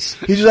just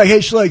like, hey,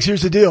 Schlegs,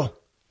 here's the deal.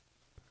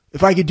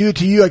 If I could do it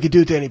to you, I could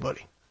do it to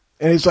anybody.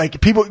 And it's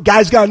like,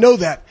 guys got to know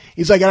that.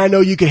 He's like, and I know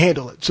you can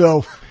handle it.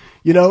 So,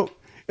 and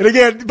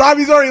again,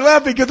 Bobby's already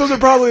laughing because those are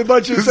probably a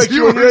bunch of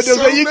sexual innuendos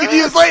that you can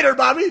use later,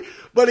 Bobby.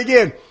 But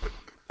again,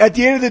 at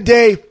the end of the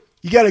day,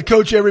 you got to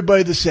coach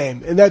everybody the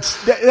same. And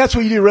that's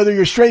what you do, whether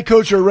you're a strength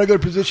coach or a regular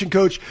position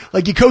coach.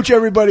 Like, you coach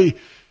everybody.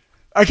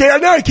 I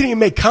can't even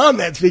make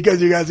comments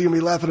because you guys are going to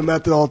be laughing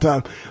about that all the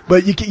time.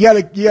 But you got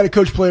to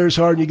coach players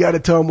hard and you got to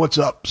tell them what's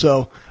up.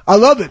 So I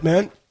love it,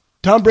 man.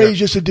 Tom Brady's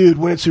just a dude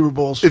winning Super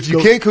Bowls. If you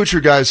can't coach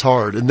your guys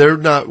hard and they're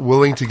not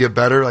willing to get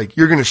better, like,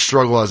 you're going to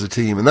struggle as a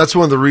team. And that's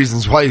one of the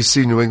reasons why you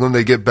see New England,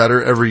 they get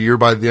better every year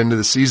by the end of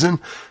the season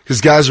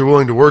because guys are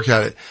willing to work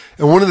at it.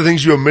 And one of the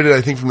things you omitted,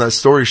 I think, from that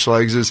story,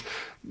 Schlegs, is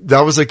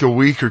that was like a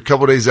week or a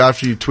couple of days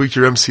after you tweaked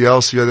your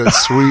MCL, so you had that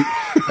sweet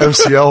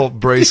MCL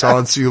brace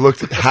on, so you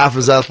looked half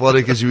as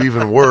athletic as you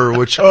even were,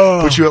 which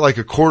put you at like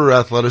a quarter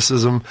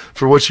athleticism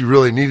for what you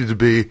really needed to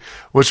be,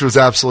 which was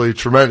absolutely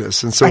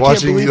tremendous. And so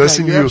listening to you,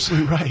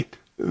 absolutely right.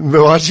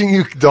 Watching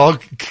you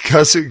dog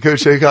cuss at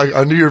Coach Haycock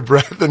under your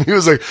breath, and he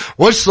was like,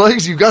 "What,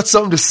 Schlegs? You got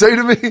something to say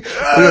to me?" You're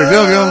like,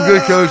 "No, I'm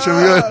good, Coach.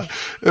 I'm good."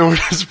 And we're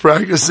just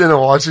practicing and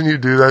watching you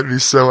do that and be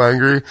so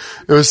angry.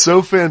 It was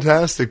so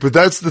fantastic. But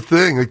that's the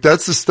thing. Like,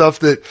 that's the stuff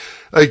that,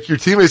 like, your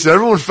teammates and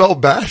everyone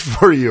felt bad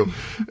for you.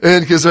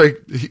 And cause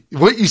like,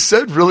 what you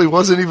said really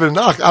wasn't even a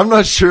knock. I'm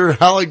not sure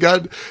how it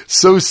got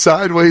so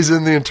sideways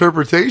in the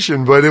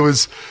interpretation, but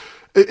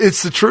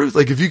it's the truth.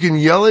 Like, if you can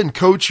yell and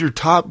coach your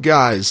top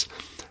guys,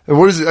 and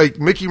what is it, like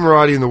Mickey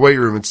Marotti in the weight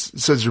room, it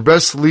says your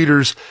best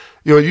leaders,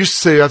 it used to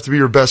say you have to be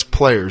your best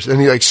players. And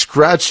he like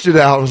scratched it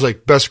out and was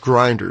like best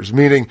grinders,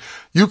 meaning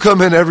you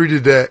come in every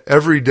day,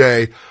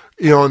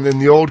 and then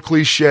the old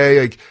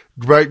cliche, like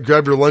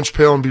grab your lunch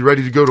pail and be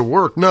ready to go to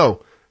work.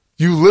 No,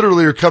 you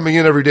literally are coming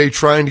in every day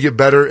trying to get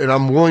better, and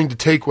I'm willing to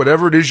take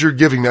whatever it is you're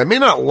giving me. I may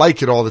not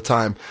like it all the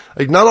time.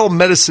 Like, not all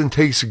medicine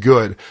tastes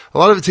good. A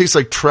lot of it tastes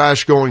like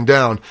trash going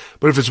down.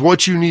 But if it's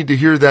what you need to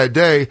hear that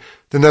day,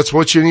 then that's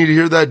what you need to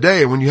hear that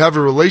day. And when you have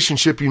a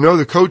relationship, you know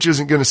the coach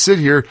isn't going to sit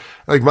here.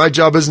 Like, my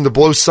job isn't to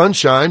blow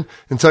sunshine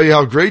and tell you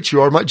how great you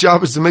are. My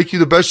job is to make you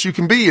the best you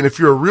can be. And if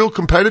you're a real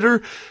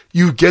competitor,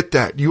 you get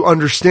that. You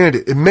understand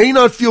it. It may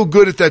not feel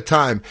good at that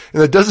time.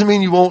 And that doesn't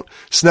mean you won't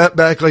snap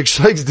back like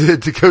Schlegel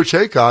did to Coach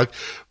Haycock,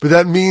 but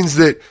that means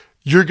that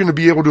you're going to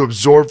be able to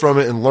absorb from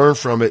it and learn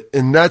from it.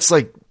 And that's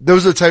like,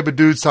 those are the type of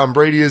dudes Tom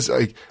Brady is,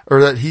 like,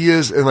 or that he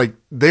is. And like,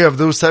 they have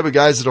those type of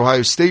guys at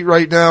Ohio State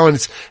right now.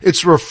 And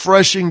it's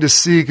refreshing to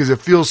see because it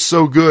feels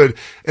so good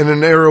in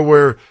an era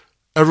where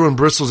everyone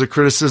bristles at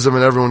criticism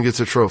and everyone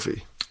gets a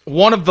trophy.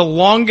 One of the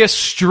longest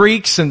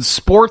streaks in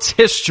sports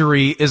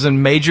history is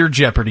in Major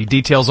Jeopardy.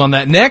 Details on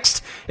that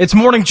next. It's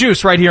Morning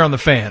Juice right here on The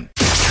Fan.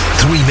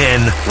 3 men,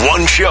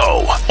 1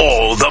 show,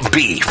 all the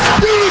beef.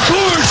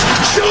 Unicorns,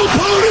 show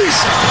ponies,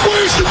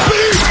 where's the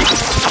beef?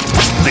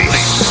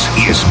 This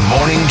is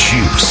Morning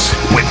Juice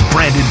with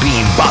Brandon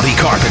Beam, Bobby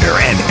Carpenter,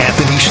 and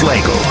Anthony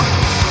Schlegel.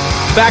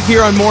 Back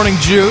here on Morning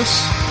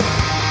Juice,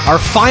 our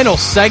final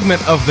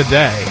segment of the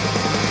day.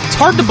 It's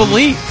hard to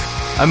believe.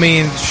 I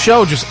mean, the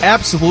show just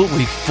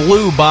absolutely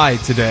flew by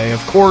today.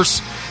 Of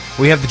course,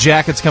 we have the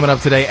Jackets coming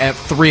up today at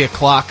 3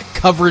 o'clock.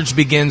 Coverage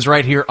begins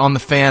right here on The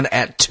Fan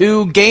at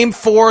 2. Game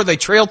 4, they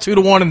trail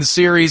 2-1 in the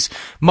series.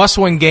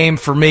 Must-win game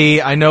for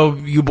me. I know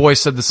you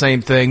boys said the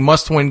same thing.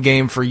 Must-win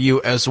game for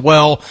you as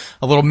well.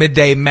 A little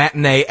midday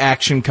matinee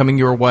action coming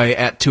your way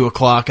at 2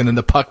 o'clock, and then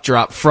the puck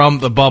drop from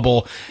the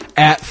bubble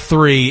at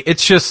 3.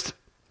 It's just...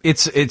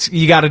 It's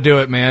you got to do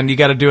it, man. You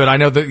got to do it. I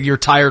know that you're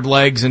tired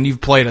legs and you've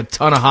played a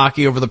ton of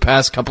hockey over the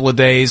past couple of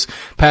days,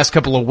 past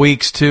couple of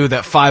weeks too.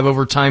 That 5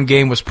 overtime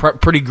game was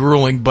pretty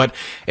grueling, but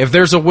if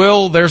there's a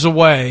will, there's a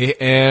way,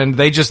 and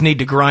they just need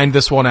to grind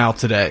this one out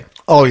today.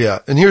 Oh yeah.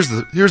 And here's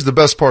the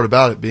best part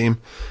about it,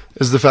 Beam,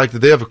 is the fact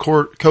that they have a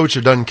coach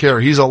that doesn't care.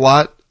 He's a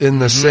lot in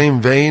the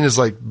same vein as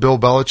like Bill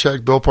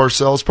Belichick, Bill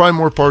Parcells, probably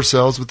more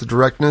Parcells with the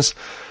directness,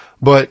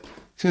 but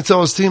he's going to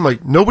tell his team,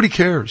 like, nobody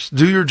cares.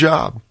 Do your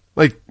job.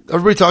 Like,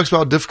 everybody talks about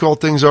how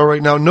difficult things are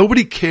right now.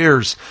 Nobody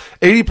cares.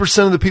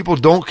 80% of the people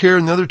don't care,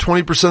 and the other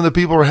 20% of the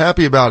people are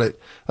happy about it.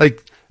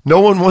 Like, no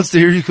one wants to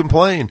hear you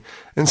complain.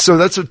 And so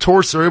that's a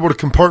torch. They're able to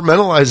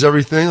compartmentalize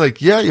everything.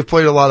 Like, yeah, you've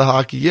played a lot of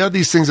hockey. Yeah,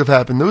 these things have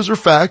happened. Those are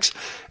facts,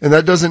 and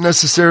that doesn't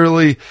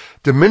necessarily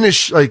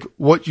diminish, like,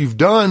 what you've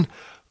done.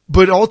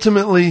 But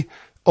ultimately,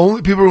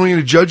 only people are going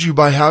to judge you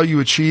by how you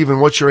achieve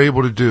and what you're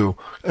able to do.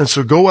 And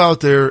so go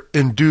out there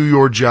and do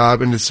your job.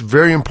 And it's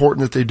very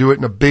important that they do it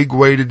in a big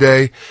way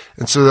today.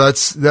 And so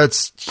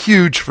that's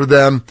huge for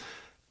them.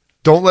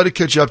 Don't let it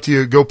catch up to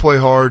you. Go play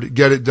hard,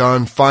 get it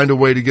done, find a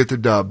way to get the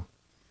dub.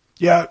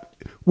 Yeah.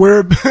 Wear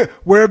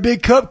a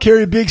big cup,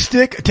 carry a big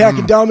stick, attack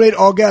and dominate,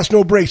 all gas,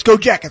 no brakes. Go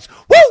Jackets.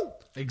 Woo!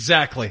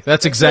 Exactly.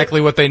 That's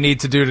exactly what they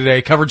need to do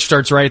today. Coverage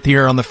starts right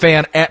here on The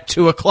Fan at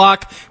 2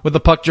 o'clock with the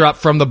puck drop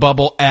from the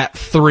bubble at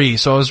 3.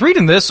 So I was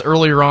reading this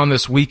earlier on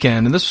this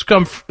weekend, and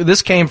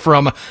this came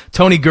from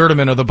Tony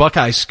Gerdeman of the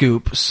Buckeye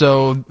Scoop.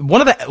 So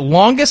one of the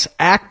longest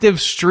active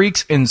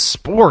streaks in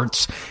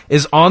sports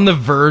is on the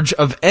verge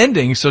of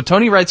ending. So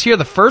Tony writes here,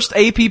 the first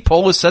AP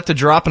poll is set to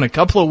drop in a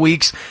couple of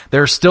weeks.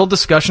 There are still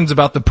discussions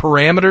about the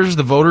parameters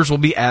the voters will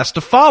be asked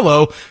to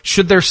follow.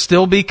 Should there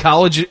still be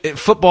college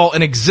football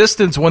in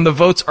existence when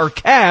the votes are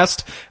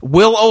cast?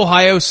 Will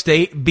Ohio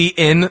State be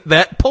in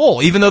that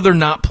poll, even though they're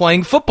not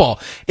playing football?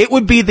 It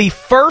would be the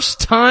first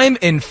time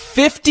in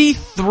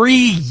 53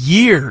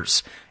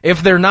 years,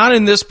 if they're not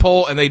in this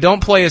poll and they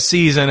don't play a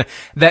season,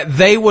 that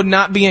they would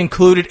not be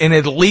included in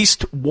at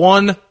least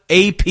one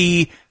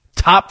AP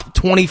top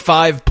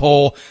 25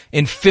 poll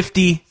in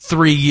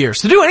 53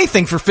 years. To do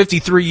anything for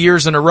 53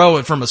 years in a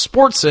row from a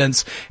sports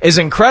sense is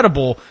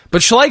incredible.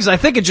 But Schlegs, I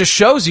think it just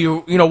shows you,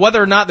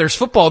 whether or not there's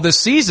football this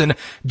season,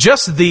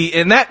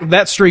 and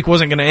that streak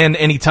wasn't going to end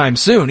anytime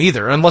soon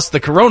either, unless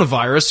the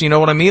coronavirus, you know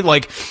what I mean?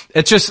 Like,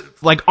 it's just,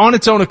 like, on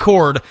its own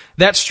accord,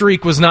 that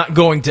streak was not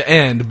going to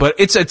end. But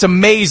it's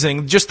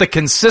amazing, just the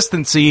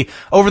consistency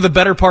over the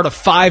better part of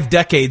 5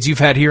 decades you've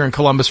had here in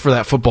Columbus for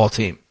that football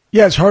team.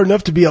 Yeah, it's hard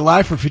enough to be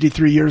alive for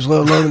 53 years, let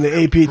alone in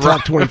the AP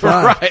top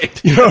 25.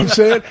 Right. You know what I'm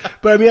saying?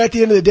 But I mean, at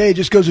the end of the day, it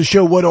just goes to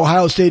show what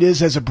Ohio State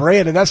is as a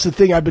brand. And that's the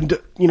thing I've been,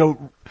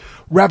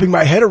 wrapping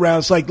my head around.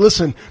 It's like,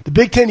 listen, the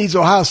Big Ten needs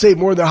Ohio State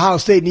more than Ohio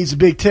State needs the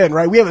Big Ten,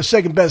 right? We have a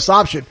second best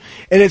option,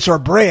 and it's our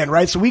brand,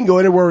 right? So we can go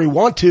anywhere we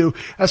want to.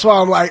 That's why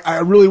I'm like, I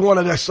really want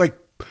to just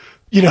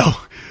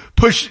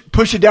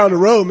push it down the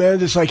road, man.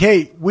 Just like,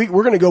 hey, we're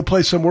going to go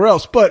play somewhere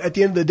else. But at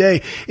the end of the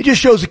day, it just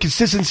shows the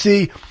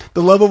consistency,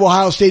 the level of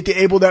Ohio State,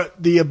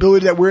 the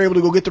ability that we're able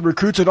to go get the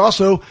recruits and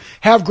also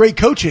have great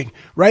coaching,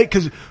 right?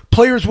 Because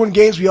players win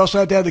games. We also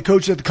have to have the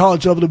coaches at the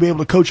college level to be able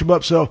to coach them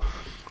up. So,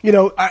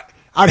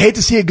 I'd hate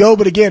to see it go,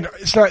 but again,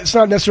 it's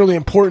not necessarily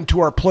important to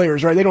our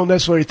players, right? They don't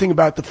necessarily think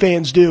about it. The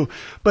fans do,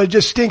 but it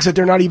just stinks that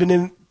they're not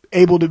even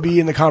able to be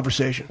in the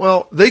conversation.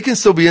 Well, they can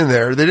still be in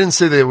there. They didn't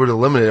say they would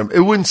eliminate them. It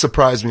wouldn't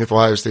surprise me if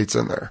Ohio State's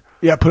in there.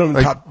 Yeah, put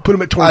them top. Put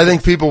them at 20. I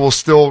think people will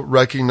still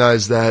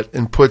recognize that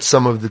and put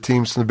some of the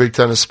teams from the Big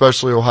Ten,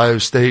 especially Ohio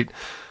State,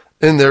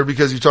 in there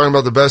because you're talking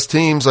about the best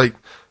teams. Like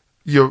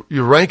you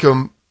rank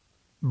them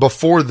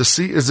before the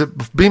season? Is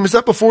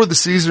that before the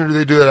season, or do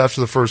they do that after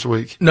the first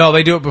week? No,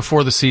 they do it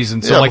before the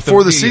season. So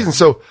before the season.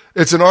 So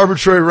it's an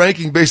arbitrary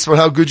ranking based on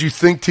how good you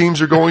think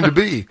teams are going to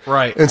be.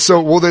 Right. And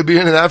so will they be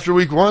in it after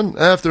week one?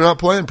 If they're not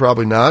playing,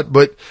 probably not.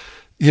 But,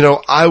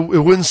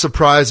 it wouldn't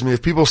surprise me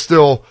if people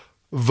still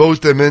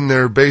vote them in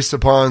there based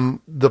upon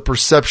the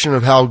perception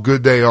of how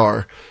good they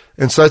are.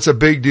 And so that's a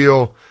big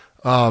deal.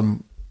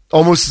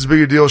 Almost as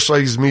big a deal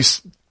as me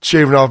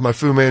shaving off my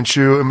Fu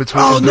Manchu in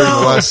between during the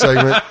last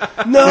segment.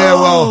 No. Yeah,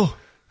 well,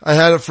 I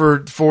had it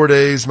for 4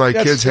 days. My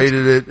kids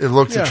hated it. It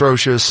looked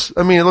atrocious.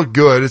 I mean, it looked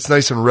good. It's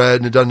nice and red,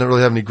 and it doesn't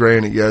really have any gray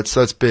in it yet, so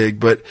that's big.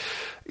 But,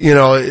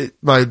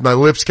 my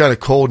lips kind of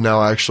cold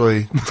now,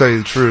 actually, to tell you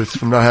the truth,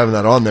 from not having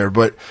that on there.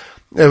 But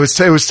it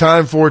was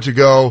time for it to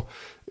go.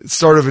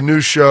 Start of a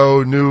new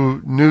show,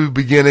 new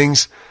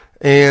beginnings.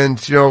 And,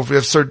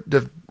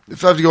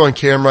 if I have to go on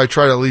camera, I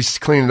try to at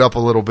least clean it up a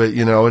little bit,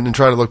 and then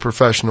try to look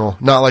professional,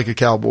 not like a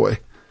cowboy.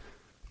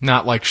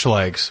 Not like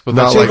Schlegs. But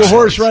not Take like a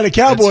horse, ride a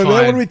cowboy, man.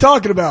 fine. What are we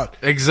talking about?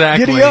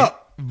 Exactly. Giddy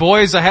up.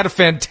 Boys, I had a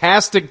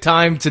fantastic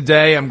time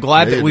today. I'm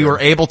glad that we were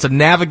able to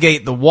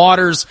navigate the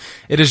waters.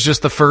 It is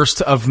just the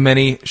first of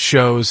many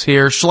shows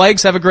here.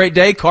 Schlegs, have a great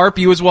day. Carp,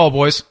 you as well,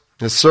 boys.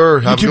 Yes, sir.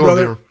 Have a good one,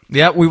 brother.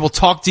 Yeah, we will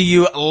talk to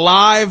you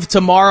live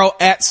tomorrow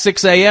at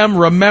 6 a.m.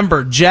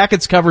 Remember,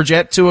 Jackets coverage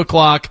at 2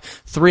 o'clock,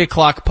 3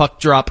 o'clock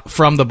puck drop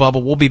from the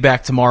bubble. We'll be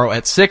back tomorrow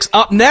at 6.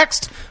 Up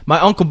next, my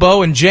Uncle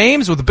Bo and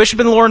James with Bishop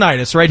and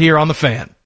Laurinaitis right here on The Fan.